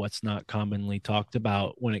what's not commonly talked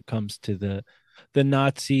about when it comes to the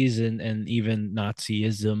Nazis and even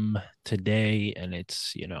Nazism today and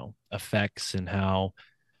its effects and how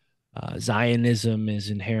Zionism is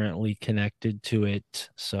inherently connected to it.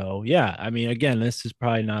 So yeah, I mean, again, this is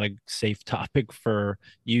probably not a safe topic for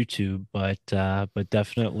YouTube, but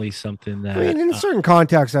definitely something that I mean, in certain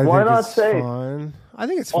contexts, I think it's safe? fine. I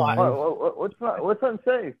think it's fine. What's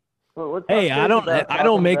unsafe? Hey, I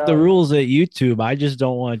don't make the rules at YouTube. I just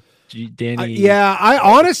don't want Danny. I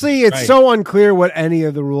honestly, it's so unclear what any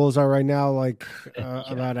of the rules are right now. Like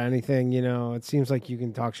about anything, it seems like you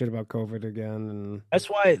can talk shit about COVID again, and that's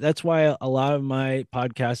why a lot of my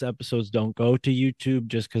podcast episodes don't go to YouTube,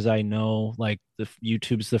 just because I know like the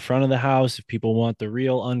YouTube's the front of the house. If people want the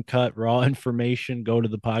real, uncut, raw information, go to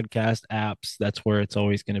the podcast apps. That's where it's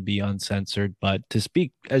always going to be uncensored. But to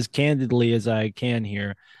speak as candidly as I can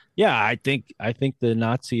here, yeah, I think the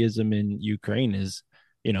Nazism in Ukraine is.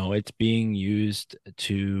 It's being used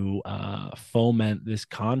to foment this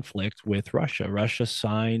conflict with Russia. Russia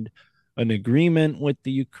signed an agreement with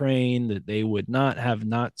the Ukraine that they would not have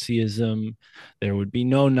Nazism. There would be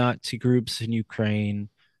no Nazi groups in Ukraine.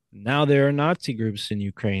 Now there are Nazi groups in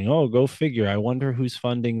Ukraine. Oh, go figure. I wonder who's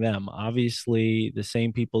funding them. Obviously, the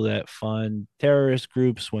same people that fund terrorist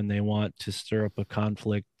groups when they want to stir up a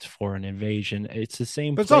conflict for an invasion. It's the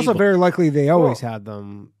same. But it's also very likely they always had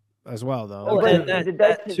them as well, though. Oh, and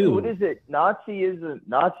that too. What is it?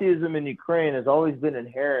 Nazism in Ukraine has always been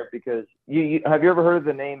inherent because you have you ever heard of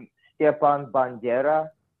the name Stepan Bandera?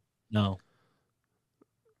 No.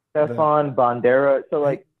 Stefan Bandera. So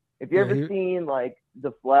like, if you ever seen like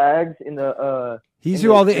the flags in the he's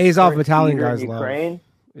who all the Azov battalion theater in guys love. Ukraine.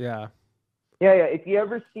 Yeah. Yeah. If you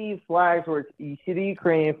ever see flags where you see the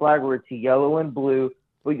Ukrainian flag where it's yellow and blue,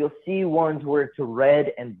 but you'll see ones where it's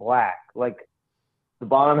red and black. Like the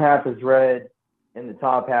bottom half is red and the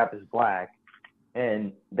top half is black.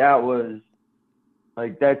 And that was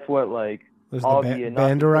like, that's what like There's all the the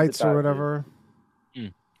Banderites or whatever. Yeah.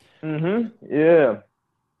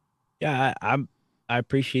 Yeah, I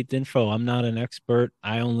appreciate the info. I'm not an expert.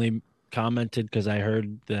 I only commented because I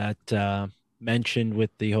heard that mentioned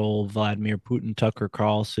with the whole Vladimir Putin Tucker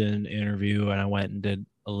Carlson interview, and I went and did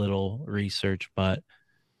a little research. But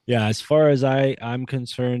yeah, as far as I'm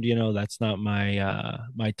concerned, that's not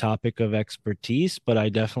my topic of expertise, but I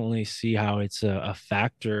definitely see how it's a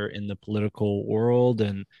factor in the political world,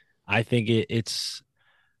 and I think it's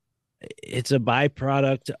a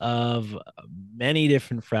byproduct of many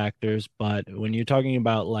different factors. But when you're talking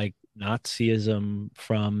about like Nazism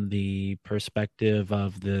from the perspective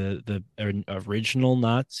of the original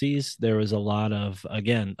Nazis, there was a lot of,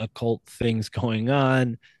 again, occult things going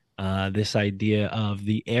on. This idea of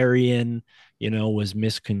the Aryan, was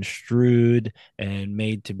misconstrued and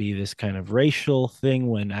made to be this kind of racial thing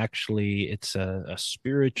when actually it's a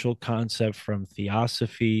spiritual concept from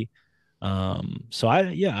theosophy. So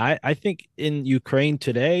I think in Ukraine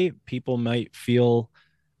today, people might feel,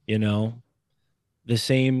 you know, the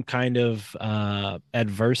same kind of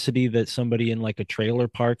adversity that somebody in like a trailer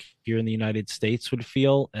park here in the United States would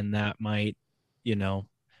feel, and that might,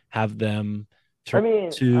 have them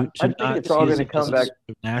turn to I think it's all going to come back.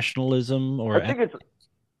 Nationalism, or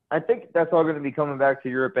I think that's all going to be coming back to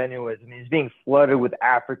Europe anyways. I mean, it's being flooded with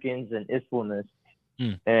Africans and Islamists.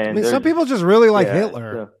 And some people just really like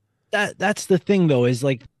Hitler. That's the thing though, is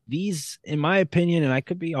like these, in my opinion, and I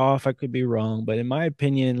could be off, I could be wrong, but in my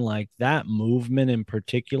opinion, like that movement in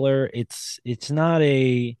particular, it's not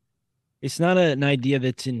an idea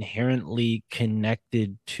that's inherently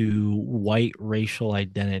connected to white racial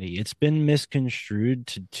identity. It's been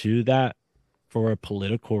misconstrued to that for a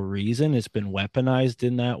political reason. It's been weaponized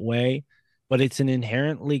in that way, but it's an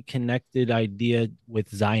inherently connected idea with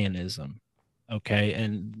Zionism. Okay.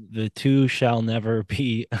 And the two shall never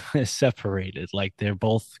be separated. Like they're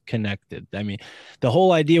both connected. I mean, the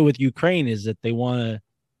whole idea with Ukraine is that they want to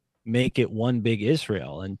make it one big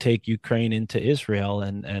Israel and take Ukraine into Israel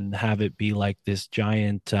and have it be like this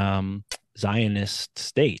giant Zionist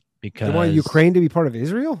state. Because they want Ukraine to be part of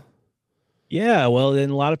Israel? Yeah, well,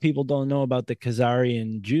 then a lot of people don't know about the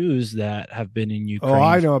Khazarian Jews that have been in Ukraine. Oh,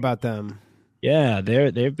 I know about them. Yeah,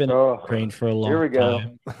 they've been in Ukraine for a long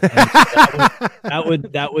time.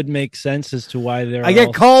 That would make sense as to why I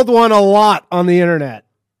get called one a lot on the internet.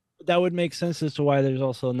 That would make sense as to why there's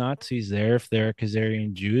also Nazis there if they're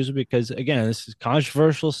Khazarian Jews, because again, this is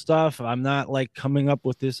controversial stuff. I'm not like coming up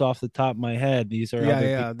with this off the top of my head. These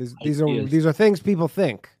are these are things people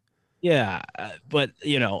think. Yeah, but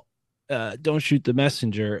don't shoot the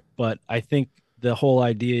messenger. But I think the whole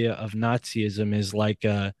idea of Nazism is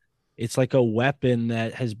it's like a weapon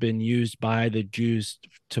that has been used by the Jews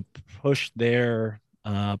to push their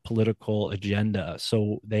political agenda.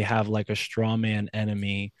 So they have like a straw man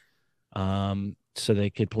enemy, so they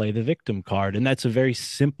could play the victim card. And that's a very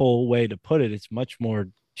simple way to put it. It's much more,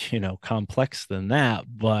 complex than that.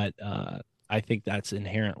 But I think that's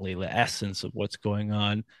inherently the essence of what's going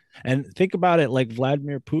on. And think about it, like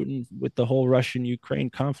Vladimir Putin with the whole Russian-Ukraine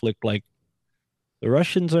conflict, like the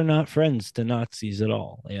Russians are not friends to Nazis at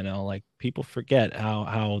all. Like people forget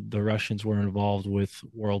how the Russians were involved with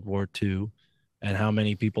World War II and how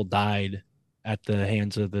many people died at the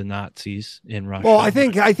hands of the Nazis in Russia. Well, I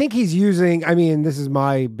think he's using, I mean, this is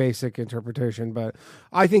my basic interpretation, but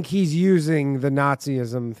I think he's using the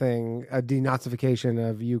Nazism thing, a denazification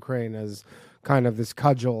of Ukraine, as kind of this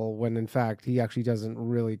cudgel, when in fact he actually doesn't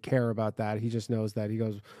really care about that. He just knows that he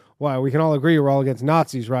goes, well, we can all agree we're all against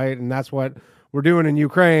Nazis, right? And that's what we're doing in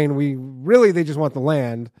Ukraine. They just want the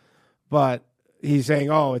land, but he's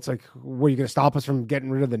saying, oh, it's like, were you going to stop us from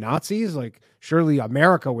getting rid of the Nazis? Like, surely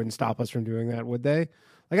America wouldn't stop us from doing that, would they?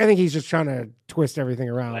 Like, I think he's just trying to twist everything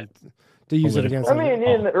around to use it against. I mean,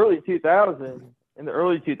 in the early 2000s,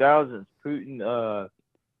 Putin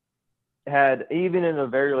had, even in the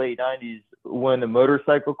very late 90s, when the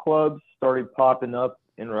motorcycle clubs started popping up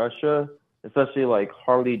in Russia, especially like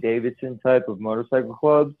Harley Davidson type of motorcycle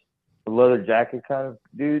clubs, the leather jacket kind of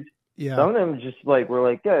dudes. Yeah. Some of them just were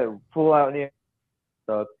like, yeah, full out in the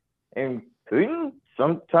stuff. And Putin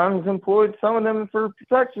sometimes employed some of them for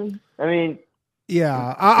protection. I mean,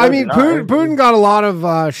 Yeah, I mean, Putin got a lot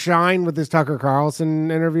of shine with this Tucker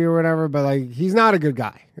Carlson interview or whatever, but like, he's not a good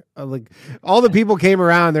guy. Like, all the people came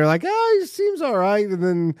around, they're like, "Ah, he seems all right," and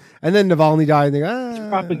then Navalny died, and they go, It's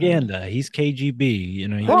propaganda. He's KGB. You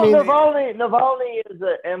know. Well, Navalny is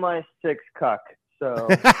a MI6 cuck. So,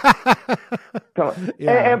 come on.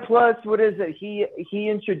 Yeah. And plus, what is it? He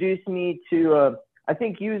introduced me to. I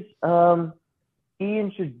think he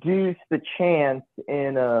introduced the chant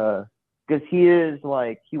in because he is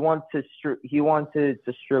like he wanted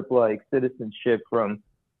to strip like citizenship from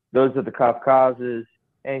those of the Kafkazes,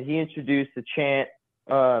 and he introduced the chant.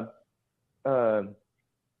 What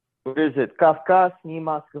is it? Kafkaz ni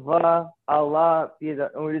Moskva, Allah. What is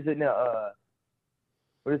it?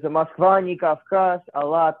 What is it? Moskva ni Kafkaz,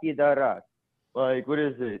 Allah pidaras. Like, what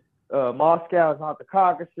is it? Moscow is not the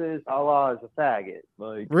Caucasus. Allah is a faggot.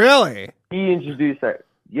 Like, really? He introduced that.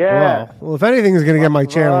 Yeah. Well, if anything is going to get my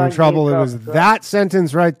channel in trouble, it was that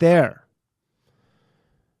sentence right there.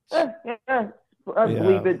 Yeah.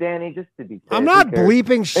 Bleep it, Danny, just to be safe. I'm not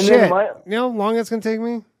bleeping shit. You know how long it's going to take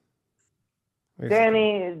me?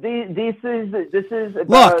 Danny, this is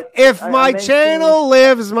about, look. If my channel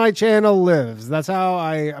lives, my channel lives. That's how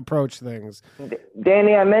I approach things.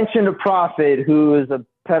 Danny, I mentioned a prophet who is a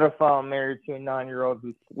pedophile married to a 9-year-old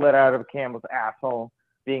who let out of a camel's asshole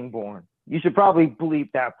being born. You should probably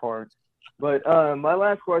bleep that part. But my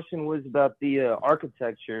last question was about the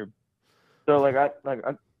architecture. So like I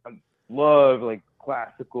love like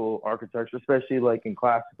classical architecture, especially like in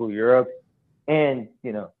classical Europe, and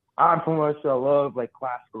you know. I'm from Russia. I love like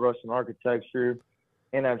classical Russian architecture,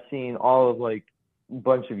 and I've seen all of like a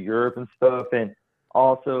bunch of Europe and stuff, and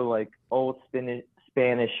also like old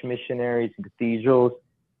Spanish missionaries and cathedrals.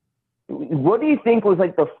 What do you think was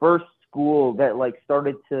like the first school that like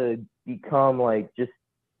started to become like just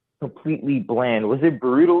completely bland? Was it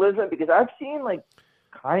brutalism? Because I've seen like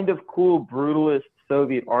kind of cool brutalist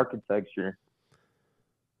Soviet architecture.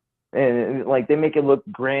 And like they make it look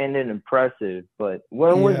grand and impressive, but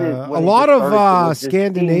when was it? A lot of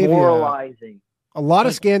Scandinavia. A lot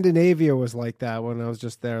of Like- Scandinavia was like that when I was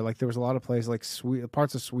just there. Like there was a lot of places like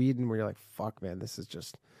parts of Sweden where you're like, "Fuck, man, this is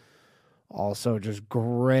just also just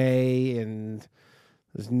gray and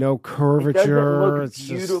there's no curvature. It's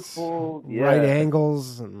beautiful. just right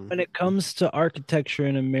angles." And When it comes to architecture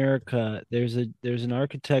in America, there's an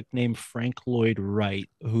architect named Frank Lloyd Wright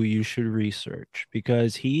who you should research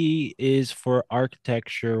because he is for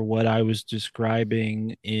architecture what I was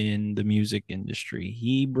describing in the music industry.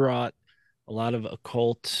 He brought a lot of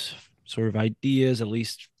occult sort of ideas, at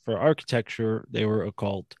least for architecture, they were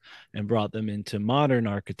occult, and brought them into modern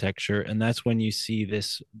architecture. And that's when you see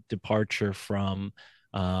this departure from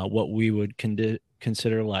what we would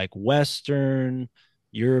consider like Western,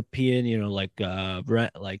 European, you know,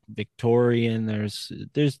 like Victorian.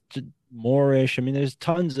 There's Moorish. I mean, there's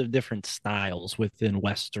tons of different styles within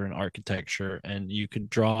Western architecture, and you could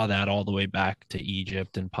draw that all the way back to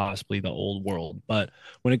Egypt and possibly the Old World. But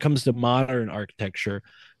when it comes to modern architecture,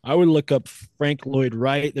 I would look up Frank Lloyd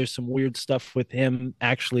Wright. There's some weird stuff with him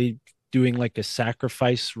actually doing like a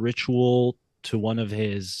sacrifice ritual to one of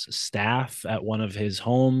his staff at one of his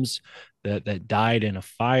homes that died in a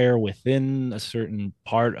fire within a certain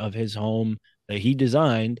part of his home that he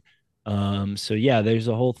designed. So yeah, there's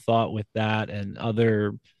a whole thought with that and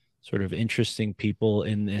other sort of interesting people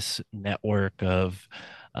in this network of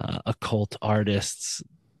occult artists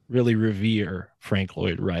really revere Frank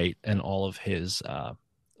Lloyd Wright and all of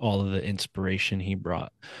the inspiration he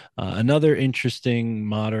brought. Another interesting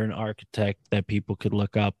modern architect that people could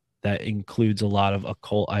look up that includes a lot of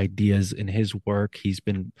occult ideas in his work. He's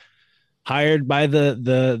been hired by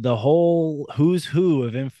the whole who's who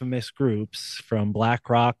of infamous groups from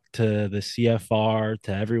BlackRock to the CFR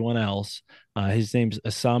to everyone else. His name's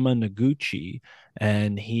Osama Noguchi,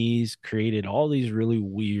 and he's created all these really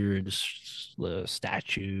weird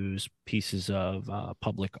statues, pieces of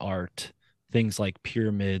public art, things like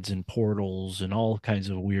pyramids and portals and all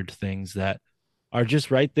kinds of weird things that are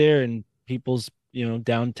just right there in people's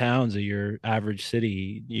downtowns of your average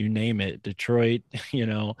city, you name it. Detroit,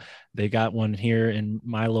 they got one here in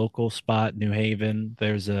my local spot, New Haven.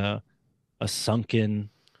 There's a sunken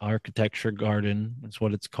architecture garden, that's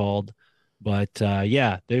what it's called. But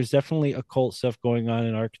yeah, there's definitely occult stuff going on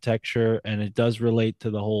in architecture, and it does relate to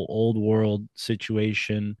the whole old world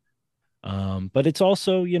situation. But it's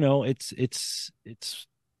also, it's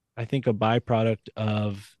I think a byproduct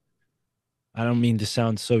of, I don't mean to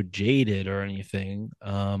sound so jaded or anything,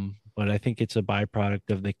 but I think it's a byproduct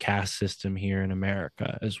of the caste system here in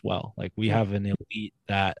America as well. Like we have an elite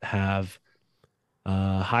that have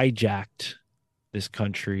hijacked this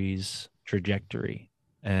country's trajectory.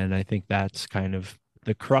 And I think that's kind of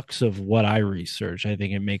the crux of what I research. I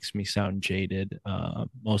think it makes me sound jaded,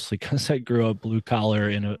 mostly because I grew up blue collar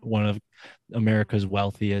in one of America's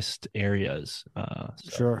wealthiest areas.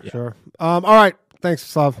 Sure. All right. Thanks,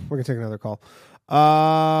 Slav. We're going to take another call.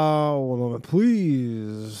 1 moment,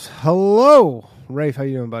 please. Hello, Rafe. How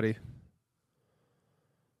you doing, buddy?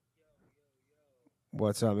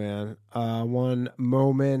 What's up, man? 1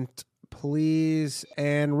 moment, please.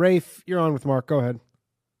 And Rafe, you're on with Mark. Go ahead.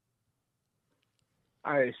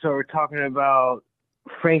 All right, so we're talking about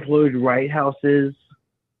Frank Lloyd Wright houses.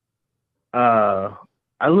 I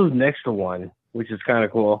live next to one, which is kind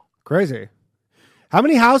of cool. Crazy. How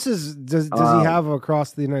many houses does he have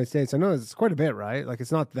across the United States? I know it's quite a bit, right? Like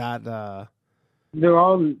it's not that. They're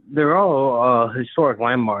all historic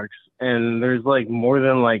landmarks, and there's like more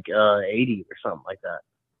than 80 or something like that.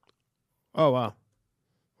 Oh wow.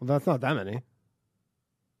 Well, that's not that many.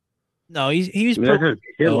 No, he's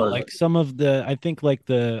like some of the, I think like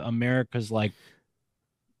the America's like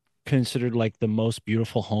considered like the most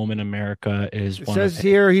beautiful home in America is It one says of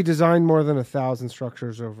here he designed more than 1,000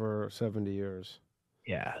 structures over 70 years.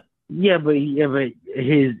 Yeah. Yeah, but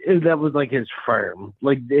that was like his firm,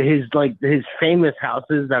 like his famous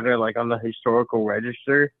houses that are like on the historical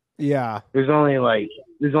register. Yeah, there's only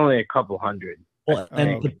a couple hundred. Well,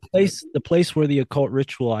 and the place where the occult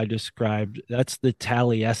ritual I described, that's the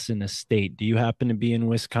Taliesin estate. Do you happen to be in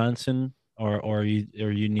Wisconsin, or are you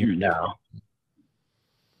near?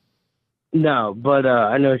 No, but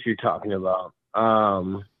I know what you're talking about.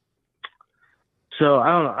 So I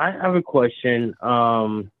don't know. I have a question.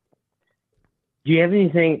 Do you have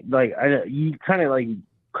anything you kind of like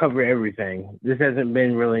cover everything? This hasn't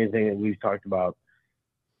been really anything that we've talked about.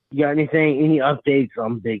 You got any updates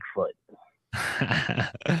on Bigfoot?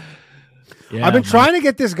 I've been trying to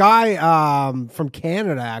get this guy from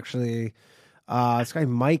Canada, actually. This guy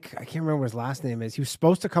Mike, I can't remember what his last name is. He was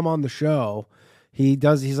supposed to come on the show. He's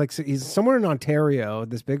somewhere in Ontario,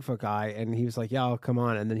 this Bigfoot guy, and he was like, "Yeah, I'll come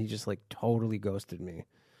on," and then he just like totally ghosted me.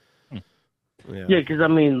 Yeah, because I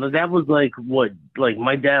mean, that was like what, like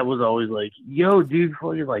my dad was always like, "Yo, dude,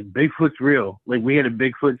 fucking like Bigfoot's real." Like we had a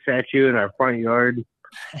Bigfoot statue in our front yard,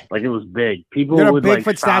 like it was big. People would like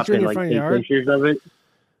stop and like take pictures of it.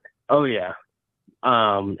 Oh yeah.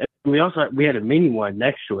 We had a mini one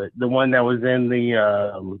next to it, the one that was in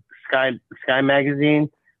the Sky magazine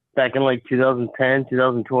back in like 2010,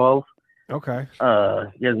 2012. Okay. You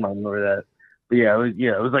guys might remember that. But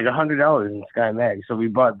it was like $100 in Sky Mag. So we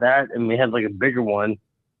bought that, and we had like a bigger one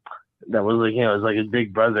that was like, it was like a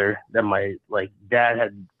big brother that my like dad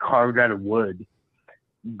had carved out of wood.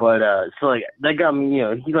 But so like that got me,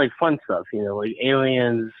 he like fun stuff, like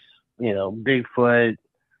aliens, Bigfoot,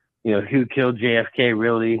 who killed JFK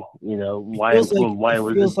really, why was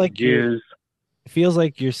it Jews? It feels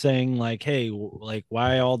like you're saying like, hey, like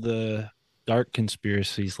why all the dark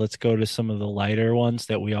conspiracies? Let's go to some of the lighter ones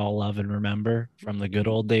that we all love and remember from the good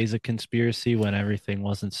old days of conspiracy when everything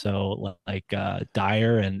wasn't so like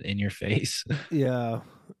dire and in your face. Yeah.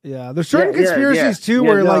 There's certain conspiracies too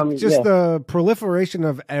where the proliferation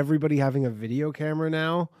of everybody having a video camera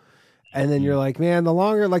now. And then you're like, man, the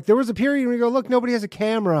longer, like there was a period where you go, look, nobody has a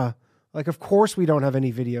camera. Like, of course we don't have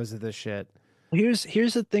any videos of this shit.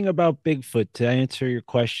 Here's the thing about Bigfoot, to answer your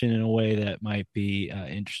question in a way that might be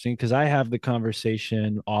interesting, because I have the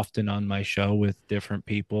conversation often on my show with different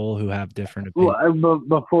people who have different opinions. Well,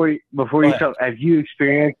 before you talk, have you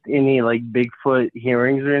experienced any like Bigfoot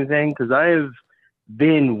hearings or anything? Because I have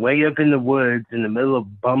been way up in the woods in the middle of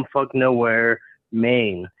bumfuck nowhere,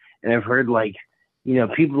 Maine, and I've heard like,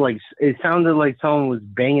 people like, it sounded like someone was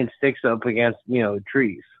banging sticks up against,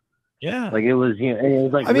 trees. Yeah, like it was, it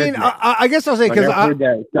was like. I mean, I guess I'll say because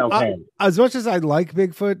as much as I'd like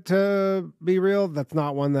Bigfoot to be real, that's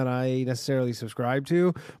not one that I necessarily subscribe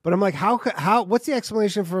to. But I'm like, how? What's the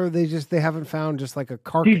explanation for they haven't found just like a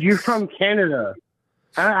carcass? Dude, you're from Canada.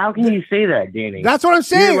 How can you say that, Danny? That's what I'm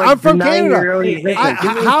saying. Like I'm from Canada.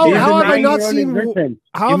 How have I not seen?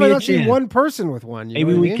 How have I not seen one person with one?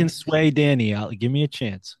 Maybe we can sway Danny. Give me a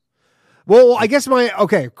chance. Well, I guess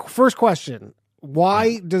first question.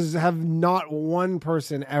 Why have not one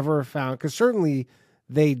person ever found? Because certainly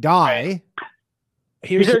they die.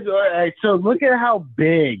 So look at how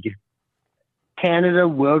big Canada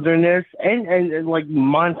wilderness and like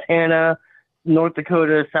Montana, North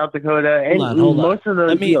Dakota, South Dakota, and most of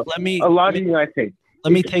those. A lot of the United States.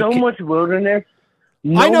 Let me take so much wilderness.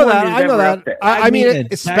 I know that. I mean,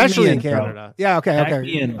 especially in Canada. Yeah. Okay.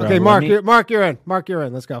 Okay, Mark, you're in.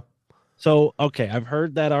 Let's go. So, okay, I've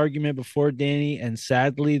heard that argument before, Danny, and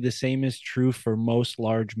sadly, the same is true for most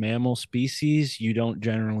large mammal species. You don't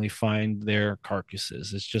generally find their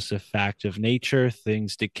carcasses. It's just a fact of nature.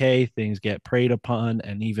 Things decay, things get preyed upon,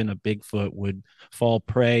 and even a Bigfoot would fall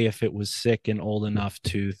prey if it was sick and old enough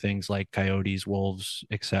to things like coyotes, wolves,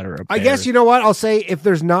 etc. I guess you know what? I'll say if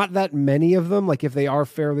there's not that many of them, like if they are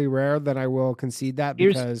fairly rare, then I will concede that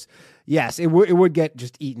because yes, it would get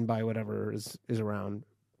just eaten by whatever is around.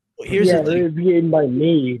 Here's the thing. It would be eaten by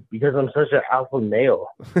me because I'm such an alpha male.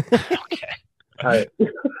 Okay.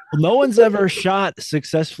 No one's ever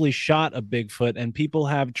successfully shot a Bigfoot, and people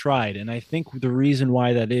have tried. And I think the reason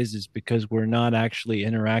why that is because we're not actually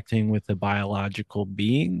interacting with a biological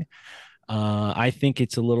being. I think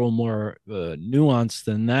it's a little more nuanced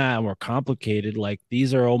than that, more complicated. Like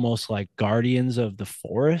these are almost like guardians of the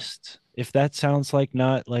forest. If that sounds like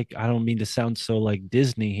not like, I don't mean to sound so like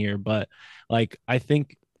Disney here, but like I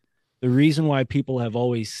think the reason why people have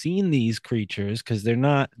always seen these creatures because they're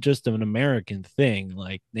not just an American thing.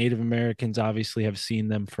 Like Native Americans obviously have seen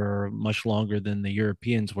them for much longer than the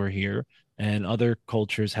Europeans were here, and other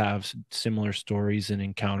cultures have similar stories and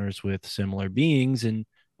encounters with similar beings. And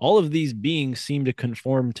all of these beings seem to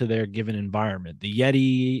conform to their given environment. The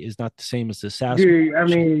Yeti is not the same as the Sasquatch. Dude, I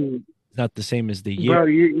mean, it's not the same as the bro,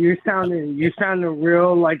 you're sounding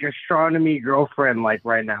real like astronomy girlfriend like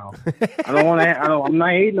right now. I'm not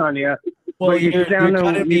hating on you. Well, you're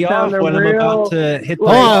cutting me off when I'm about to hit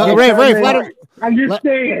the Rafe, I'm just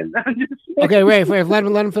saying. Okay, Rafe, let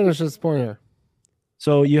him finish this point here.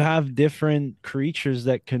 So you have different creatures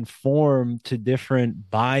that conform to different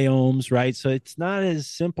biomes, right? So it's not as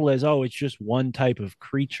simple as, oh, it's just one type of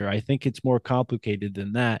creature. I think it's more complicated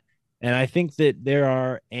than that. And I think that there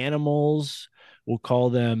are animals, we'll call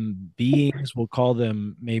them beings, we'll call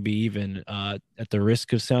them maybe even at the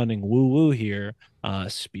risk of sounding woo-woo here,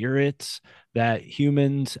 spirits that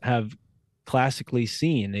humans have classically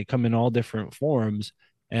seen. They come in all different forms.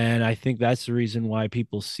 And I think that's the reason why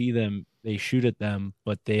people see them, they shoot at them,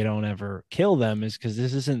 but they don't ever kill them, is because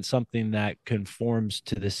this isn't something that conforms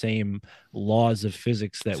to the same laws of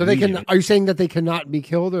physics that so they can. Are you saying that they cannot be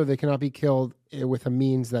killed, or they cannot be killed with a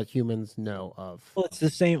means that humans know of? Well, it's the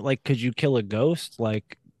same. Like, could you kill a ghost?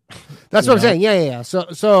 Like, that's what I'm saying. Yeah.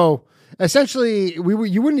 So essentially,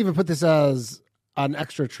 you wouldn't even put this as an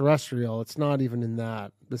extraterrestrial. It's not even in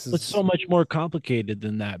that. It's so much more complicated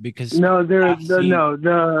than that because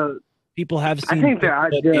people have seen.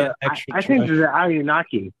 I think they're the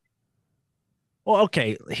Anunnaki. Well,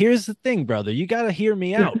 okay. Here's the thing, brother. You got to hear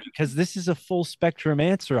me out because this is a full spectrum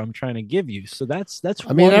answer I'm trying to give you. So that's.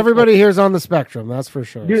 I mean, everybody here's on the spectrum. That's for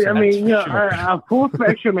sure. Dude, I mean, a full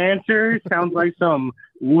spectrum answer sounds like some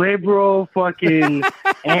liberal fucking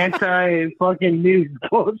anti fucking news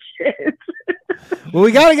bullshit. Well,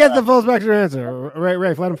 we got to get the full spectrum answer.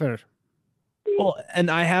 Rafe, let him finish. Well, and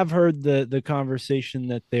I have heard the conversation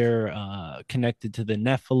that they're connected to the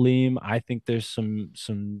Nephilim. I think there's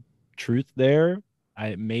some truth there.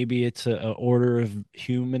 Maybe it's a order of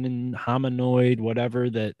human and hominoid, whatever,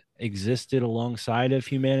 that existed alongside of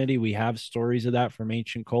humanity. We have stories of that from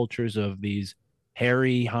ancient cultures of these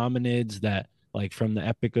hairy hominids that, like from the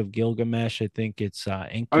Epic of Gilgamesh, I think it's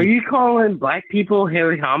Enki. Are you calling black people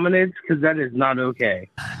hairy hominids? Because that is not okay.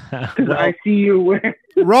 Because I see you wearing...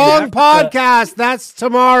 Wrong podcast. That's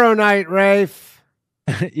tomorrow night, Rafe.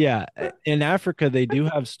 Yeah. In Africa, they do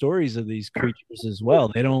have stories of these creatures as well.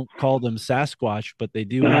 They don't call them Sasquatch, but they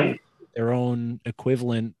do have their own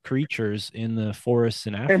equivalent creatures in the forests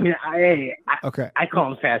in Africa. I call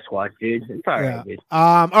them Sasquatch, dude. It's all right, dude.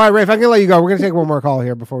 All right, Rafe, I'm going to let you go. We're going to take one more call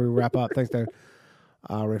here before we wrap up. Thanks, Dave.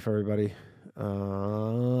 Rafe, everybody.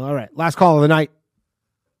 All right, last call of the night.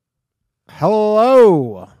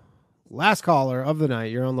 Hello. Last caller of the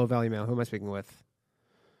night. You're on Low Value Mail. Who am I speaking with?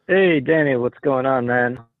 Hey, Danny, what's going on,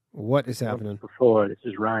 man? What is happening? This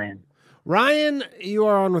is Ryan. Ryan, you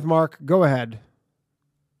are on with Mark. Go ahead.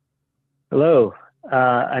 Hello.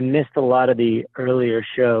 I missed a lot of the earlier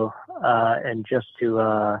show, and just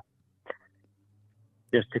to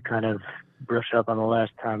kind of brush up on the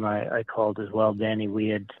last time I called as well, Danny, we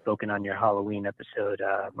had spoken on your Halloween episode.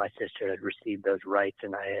 My sister had received those rights,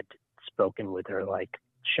 and I had spoken with her like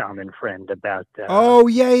shaman friend about.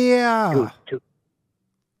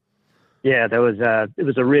 Yeah, that was it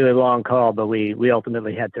was a really long call, but we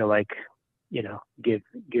ultimately had to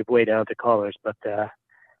give way to other callers, but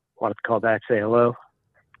wanted to call back, say hello.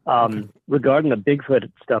 Regarding the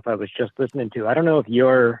Bigfoot stuff I was just listening to, I don't know if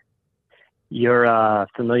you're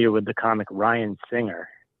familiar with the comic Ryan Singer,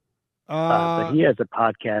 but he has a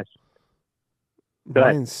podcast.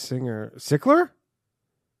 Ryan Singer. Sickler?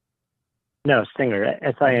 No, Singer,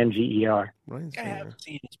 Singer. Ryan I have Singer.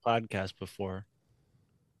 seen his podcast before.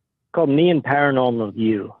 Called Neon Paranormal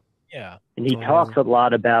View. Yeah. And he talks a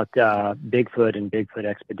lot about Bigfoot and Bigfoot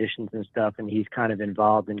expeditions and stuff. And he's kind of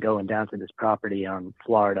involved in going down to this property on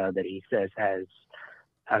Florida that he says has,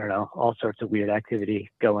 I don't know, all sorts of weird activity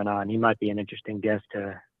going on. He might be an interesting guest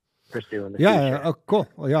to pursue in the future. Oh, cool.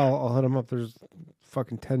 Well, yeah, I'll hit him up. There's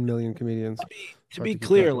fucking 10 million comedians. To be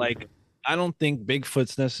clear, like, I don't think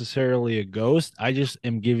Bigfoot's necessarily a ghost. I just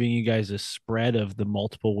am giving you guys a spread of the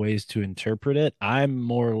multiple ways to interpret it. I'm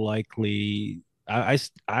more likely, I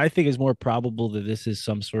think it's more probable that this is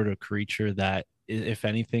some sort of creature that, if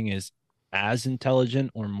anything, is as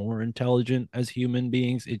intelligent or more intelligent as human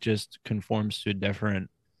beings. It just conforms to a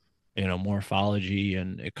different, morphology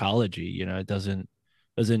and ecology. It doesn't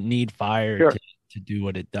need fire Sure. to do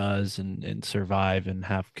what it does and survive and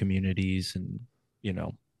have communities and,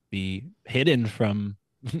 be hidden from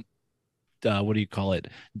what do you call it,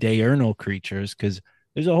 diurnal creatures, because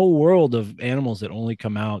there's a whole world of animals that only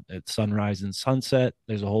come out at sunrise and sunset.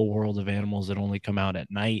 There's a whole world of animals that only come out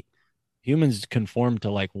at night. Humans conform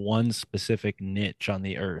to like one specific niche on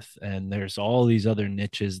the earth, and there's all these other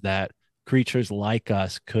niches that creatures like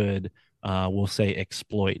us could we'll say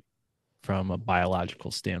exploit from a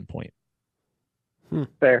biological standpoint.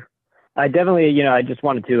 Fair. I definitely, I just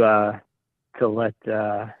wanted to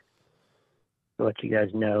let you guys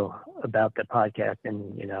know about the podcast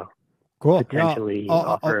and, cool. potentially Yeah,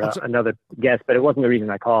 offer I'll another guest, but it wasn't the reason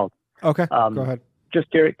I called. Okay, go ahead. Just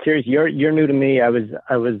curious, you're new to me.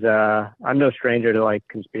 I'm no stranger to like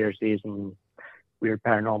conspiracies and weird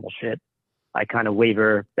paranormal shit. I kind of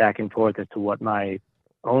waver back and forth as to what my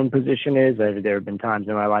own position is. There have been times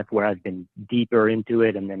in my life where I've been deeper into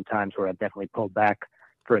it, and then times where I've definitely pulled back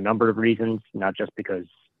for a number of reasons, not just because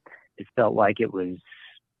it felt like it was,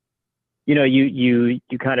 you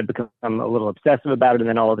kind of become a little obsessive about it, and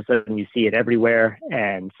then all of a sudden you see it everywhere,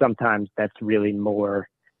 and sometimes that's really more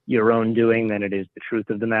your own doing than it is the truth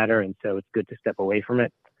of the matter, and so it's good to step away from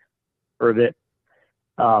it for a bit.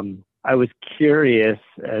 I was curious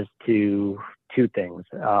as to two things.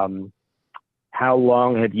 How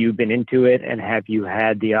long have you been into it, and have you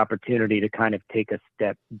had the opportunity to kind of take a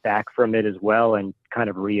step back from it as well and kind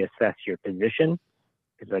of reassess your position?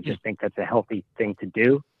 Because I just think that's a healthy thing to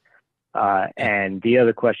do. And the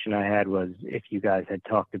other question I had was if you guys had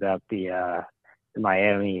talked about the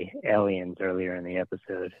Miami aliens earlier in the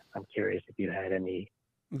episode. I'm curious if you had any.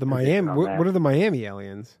 The Miami. What are the Miami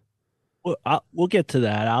aliens? Well, we'll get to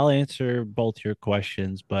that. I'll answer both your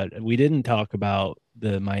questions, but we didn't talk about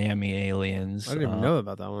the Miami aliens. I didn't even know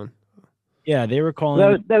about that one. Yeah, they were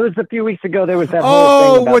calling. That was a few weeks ago. There was that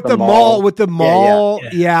whole thing about with the mall. With the mall. Yeah.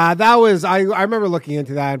 Yeah, that was. I remember looking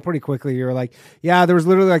into that, and pretty quickly you were like, yeah, there was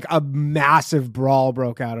literally like a massive brawl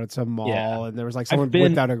broke out at some mall, and there was like someone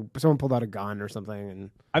pulled out a gun or something. And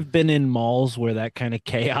I've been in malls where that kind of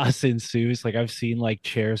chaos ensues. Like I've seen like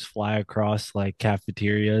chairs fly across like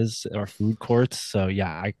cafeterias or food courts. So yeah,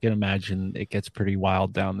 I can imagine it gets pretty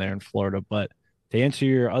wild down there in Florida. But to answer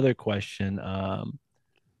your other question, I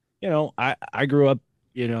grew up,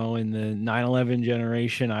 in the 9/11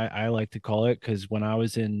 generation, I like to call it, because when I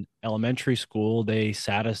was in elementary school, they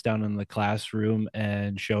sat us down in the classroom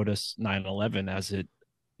and showed us 9/11 as it,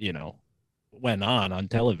 went on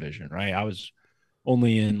television, right? I was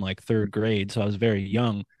only in like third grade, so I was very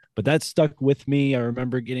young, but that stuck with me. I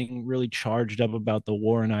remember getting really charged up about the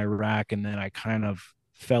war in Iraq, and then I kind of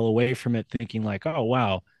fell away from it thinking like, oh,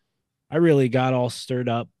 wow, I really got all stirred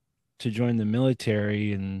up to join the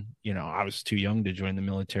military. And, I was too young to join the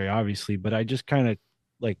military, obviously, but I just kind of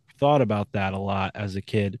like thought about that a lot as a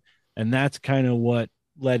kid. And that's kind of what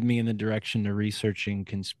led me in the direction to researching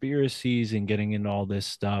conspiracies and getting into all this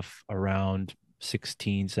stuff around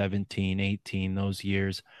 16, 17, 18, those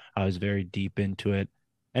years. I was very deep into it.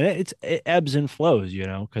 And it ebbs and flows,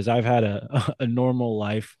 because I've had a normal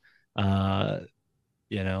life, like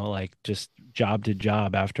just job to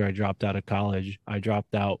job. After I dropped out of college, I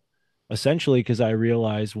dropped out essentially because I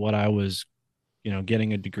realized what I was,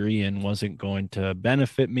 getting a degree in wasn't going to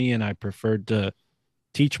benefit me, and I preferred to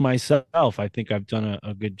teach myself. I think I've done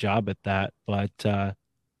a good job at that. But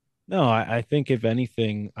no, I think if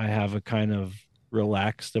anything, I have a kind of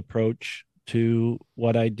relaxed approach to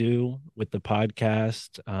what I do with the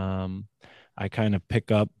podcast. I kind of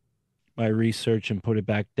pick up my research and put it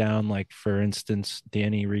back down. Like, for instance,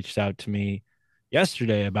 Danny reached out to me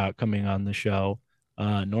yesterday about coming on the show.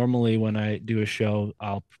 Normally when I do a show,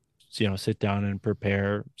 I'll, sit down and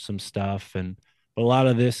prepare some stuff. And a lot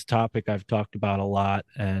of this topic I've talked about a lot,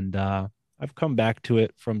 and I've come back to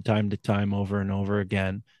it from time to time over and over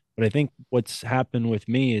again. But I think what's happened with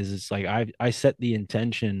me is it's like I set the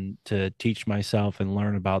intention to teach myself and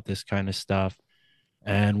learn about this kind of stuff,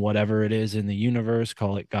 and whatever it is in the universe,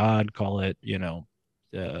 call it God, call it,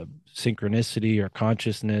 synchronicity or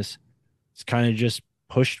consciousness, it's kind of just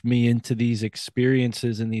pushed me into these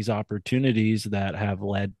experiences and these opportunities that have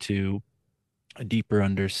led to a deeper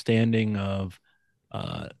understanding of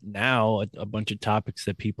now a bunch of topics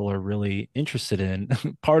that people are really interested in.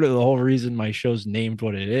 Part of the whole reason my show's named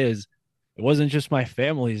what it is, it wasn't just my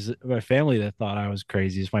family that thought I was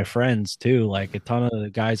crazy. It's my friends too. Like a ton of the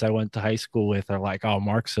guys I went to high school with are like, "Oh,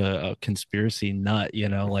 Mark's a conspiracy nut,"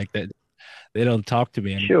 like that. They don't talk to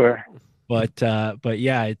me anymore. Sure. But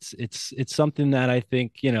yeah, it's something that I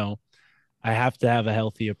think, I have to have a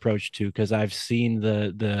healthy approach to, because I've seen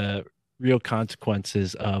the real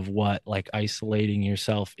consequences of what like isolating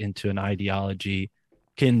yourself into an ideology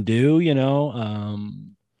can do.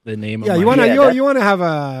 The name Yeah, of you my want to Yeah, you want to have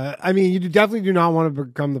a. I mean, you definitely do not want to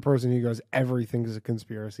become the person who goes everything is a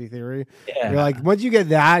conspiracy theory. yeah. You're like, once you get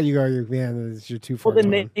that, you go, man, you're too far Well, the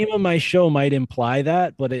gone. name of my show might imply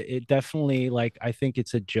that, but it definitely, like, I think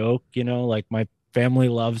it's a joke. Like my family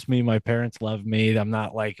loves me, my parents love me. I'm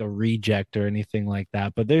not like a reject or anything like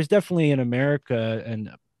that. But there's definitely in America,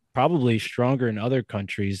 and probably stronger in other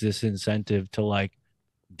countries, this incentive to like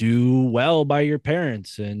do well by your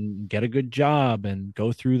parents and get a good job and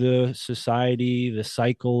go through the society, the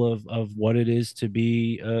cycle of what it is to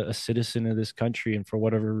be a citizen of this country. And for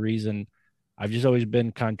whatever reason, I've just always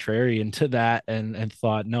been contrarian to that, and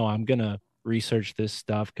thought, no, I'm gonna research this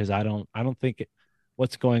stuff, because I don't think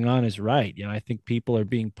what's going on is right. I think people are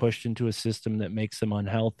being pushed into a system that makes them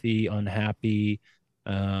unhealthy, unhappy,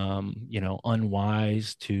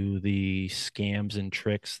 unwise to the scams and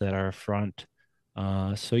tricks that are front.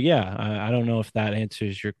 So yeah, I don't know if that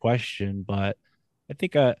answers your question, but I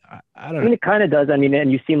think I I don't mean, know. it kind of does. I mean,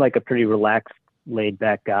 and you seem like a pretty relaxed, laid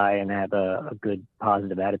back guy and have a good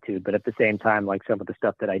positive attitude. But at the same time, like some of the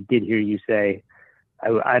stuff that I did hear you say,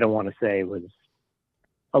 I don't want to say was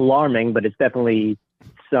alarming, but it's definitely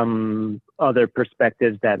some other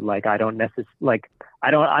perspectives that like I don't necessarily like. I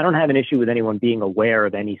don't have an issue with anyone being aware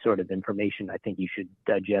of any sort of information. I think you should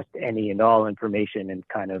digest any and all information and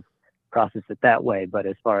kind of process it that way. But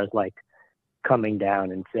as far as like coming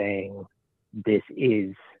down and saying this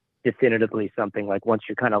is definitively something, like once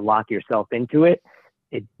you kind of lock yourself into it,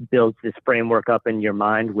 it builds this framework up in your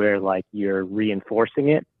mind where like you're reinforcing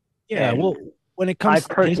it. Yeah, And well, when it I comes to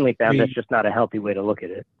personally found that's history, just not a healthy way to look at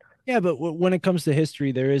it. yeah, but when it comes to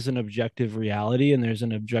history, there is an objective reality and there's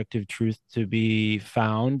an objective truth to be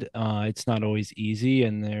found. It's not always easy,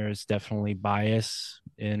 and there's definitely bias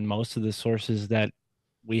in most of the sources that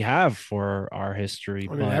we have for our history.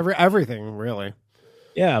 I mean, But everything really.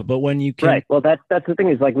 yeah, but when you can, Right. Well, that's the thing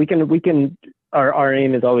is like we can our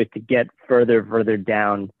aim is always to get further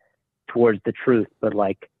down towards the truth, but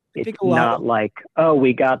like I it's think a lot. not like, oh,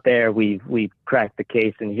 we got there, we've cracked the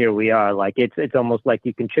case and here we are. Like it's almost like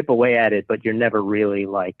you can chip away at it, but you're never really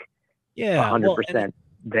like Yeah, well, and 100%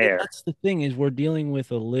 there. that's the thing, is we're dealing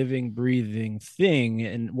with a living, breathing thing.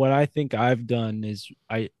 And what I think I've done is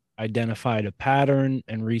I identified a pattern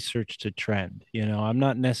and researched a trend. I'm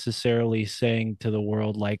not necessarily saying to the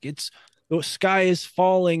world like the sky is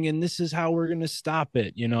falling and this is how we're going to stop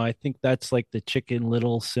it. I think that's like the Chicken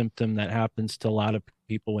Little symptom that happens to a lot of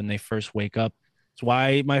people when they first wake up. It's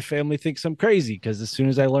why my family thinks I'm crazy, because as soon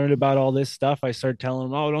as I learned about all this stuff, I started telling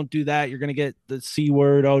them, "Oh, don't do that. You're going to get the C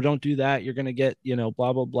word. Oh, don't do that. You're going to get,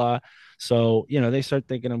 blah, blah, blah." So, they start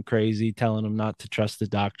thinking I'm crazy, telling them not to trust the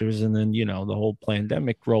doctors. And then, the whole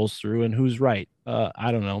pandemic rolls through, and who's right?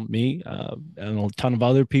 I don't know, me, and a ton of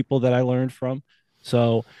other people that I learned from.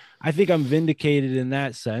 So I think I'm vindicated in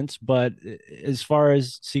that sense. But as far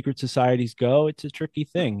as secret societies go, it's a tricky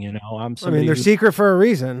thing. I mean, they're secret for a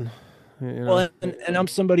reason. Well, and I'm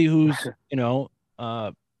somebody who's,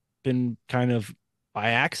 been kind of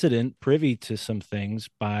by accident privy to some things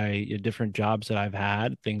by different jobs that I've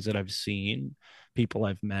had, things that I've seen, people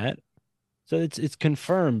I've met. So it's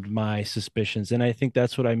confirmed my suspicions, and I think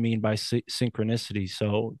that's what I mean by synchronicity.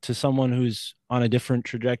 So to someone who's on a different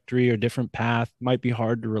trajectory or different path, might be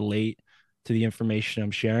hard to relate to the information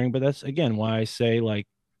I'm sharing. But that's again why I say, like,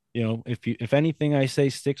 if anything I say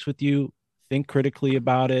sticks with you, think critically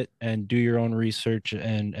about it and do your own research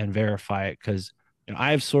and verify it, because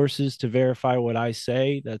I have sources to verify what I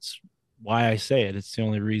say. That's why I say it. It's the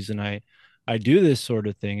only reason I do this sort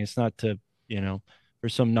of thing. It's not to, for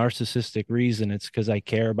some narcissistic reason. It's because I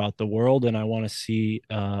care about the world and I want to see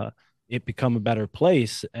it become a better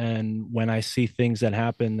place. And when I see things that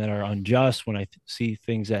happen that are unjust, when I see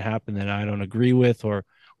things that happen that I don't agree with, or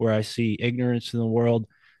where I see ignorance in the world,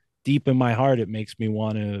 deep in my heart, it makes me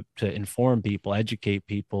want to inform people, educate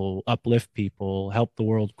people, uplift people, help the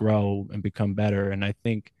world grow and become better. And I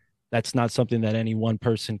think that's not something that any one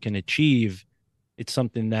person can achieve. It's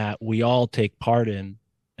something that we all take part in.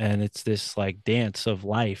 And it's this like dance of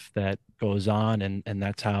life that goes on. And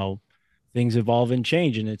that's how things evolve and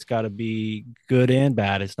change. And it's got to be good and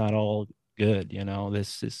bad. It's not all good.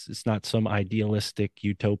 This is, it's not some idealistic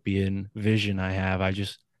utopian vision I have.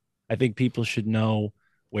 I think people should know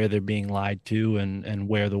where they're being lied to and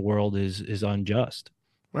where the world is unjust.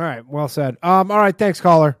 All right. Well said. All right. Thanks,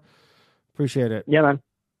 caller. Appreciate it. Yeah, man.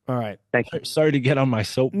 All right. Thank you. Sorry to get on my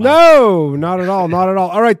soapbox. No, not at all. Not at all.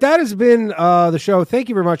 All right. That has been the show. Thank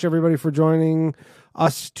you very much, everybody, for joining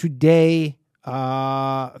us today.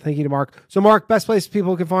 Thank you to Mark. So, Mark, best place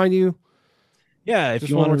people can find you? Yeah, if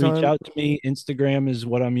you want to reach out to me, Instagram is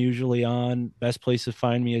what I'm usually on. Best place to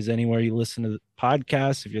find me is anywhere you listen to the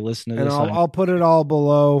podcast. If you're listening to this, I'll put it all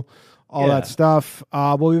below. All that stuff.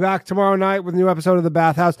 We'll be back tomorrow night with a new episode of The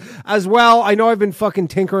Bathhouse as well. I know I've been fucking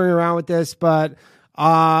tinkering around with this, but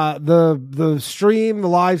the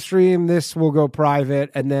live stream, this will go private,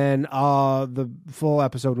 and then the full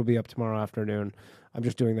episode will be up tomorrow afternoon. I'm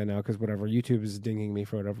just doing that now because whatever, YouTube is dinging me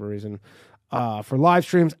for whatever reason for live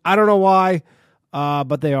streams. I don't know why,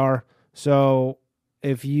 but they are. So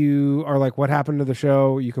if you are like, what happened to the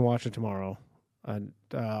show, you can watch it tomorrow. And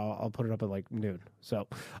I'll put it up at like noon. So,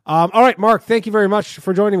 all right, Mark, thank you very much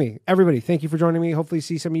for joining me. Everybody, thank you for joining me. Hopefully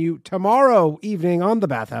see some of you tomorrow evening on The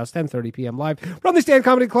Bathhouse, 10:30 p.m. live from the Stand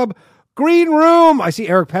Comedy Club Green Room. I see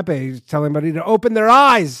Eric Pepe telling everybody to open their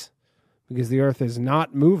eyes because the earth is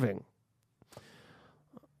not moving.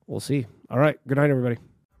 We'll see. All right, good night, everybody.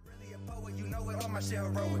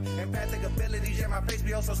 Empathic abilities, yeah, my face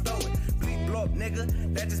be also stoic. Bleep, blow up,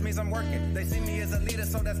 nigga, that just means I'm working. They see me as a leader,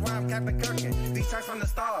 so that's why I'm Captain Kirkin. These tracks from the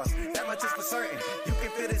stars, that much is for certain. You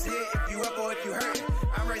can fit this hit if you up or if you hurt.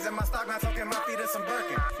 I'm raising my stock, not talking my feet in some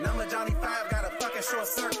Birkin. Number Johnny 5 got a fucking short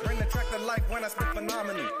circuit. Bring the track to life when I spit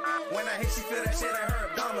phenomenal. When I hit, she feel that shit in her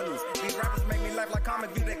abdominals. These rappers make me laugh like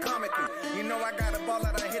comic view, they comical. You know I got a ball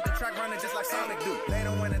out, I hit the track running just like Sonic do. They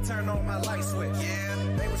don't want to turn on my light switch.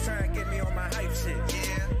 Yeah, they was trying to get me on my hype shit.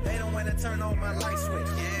 Yeah, they don't want to turn on my light switch.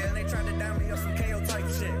 Yeah, and they tried to down me up some KO type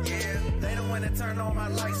shit. Yeah, they don't want to turn on my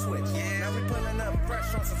light switch. Yeah, now we pulling up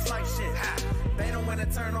fresh on some slight shit. Ha. They don't want to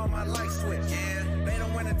turn on my light switch. Yeah, they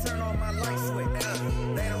don't want to turn on my light switch.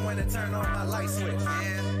 They don't want to turn on my light switch.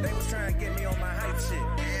 Yeah, they was trying to get me on my hype shit.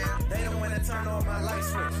 Yeah, they don't want to turn on my light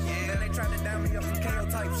switch. Yeah, and they tried to down me up some KO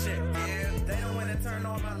type shit. Yeah, they don't want to turn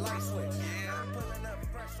on my light switch. Yeah, I'm pulling up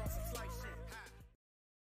fresh on some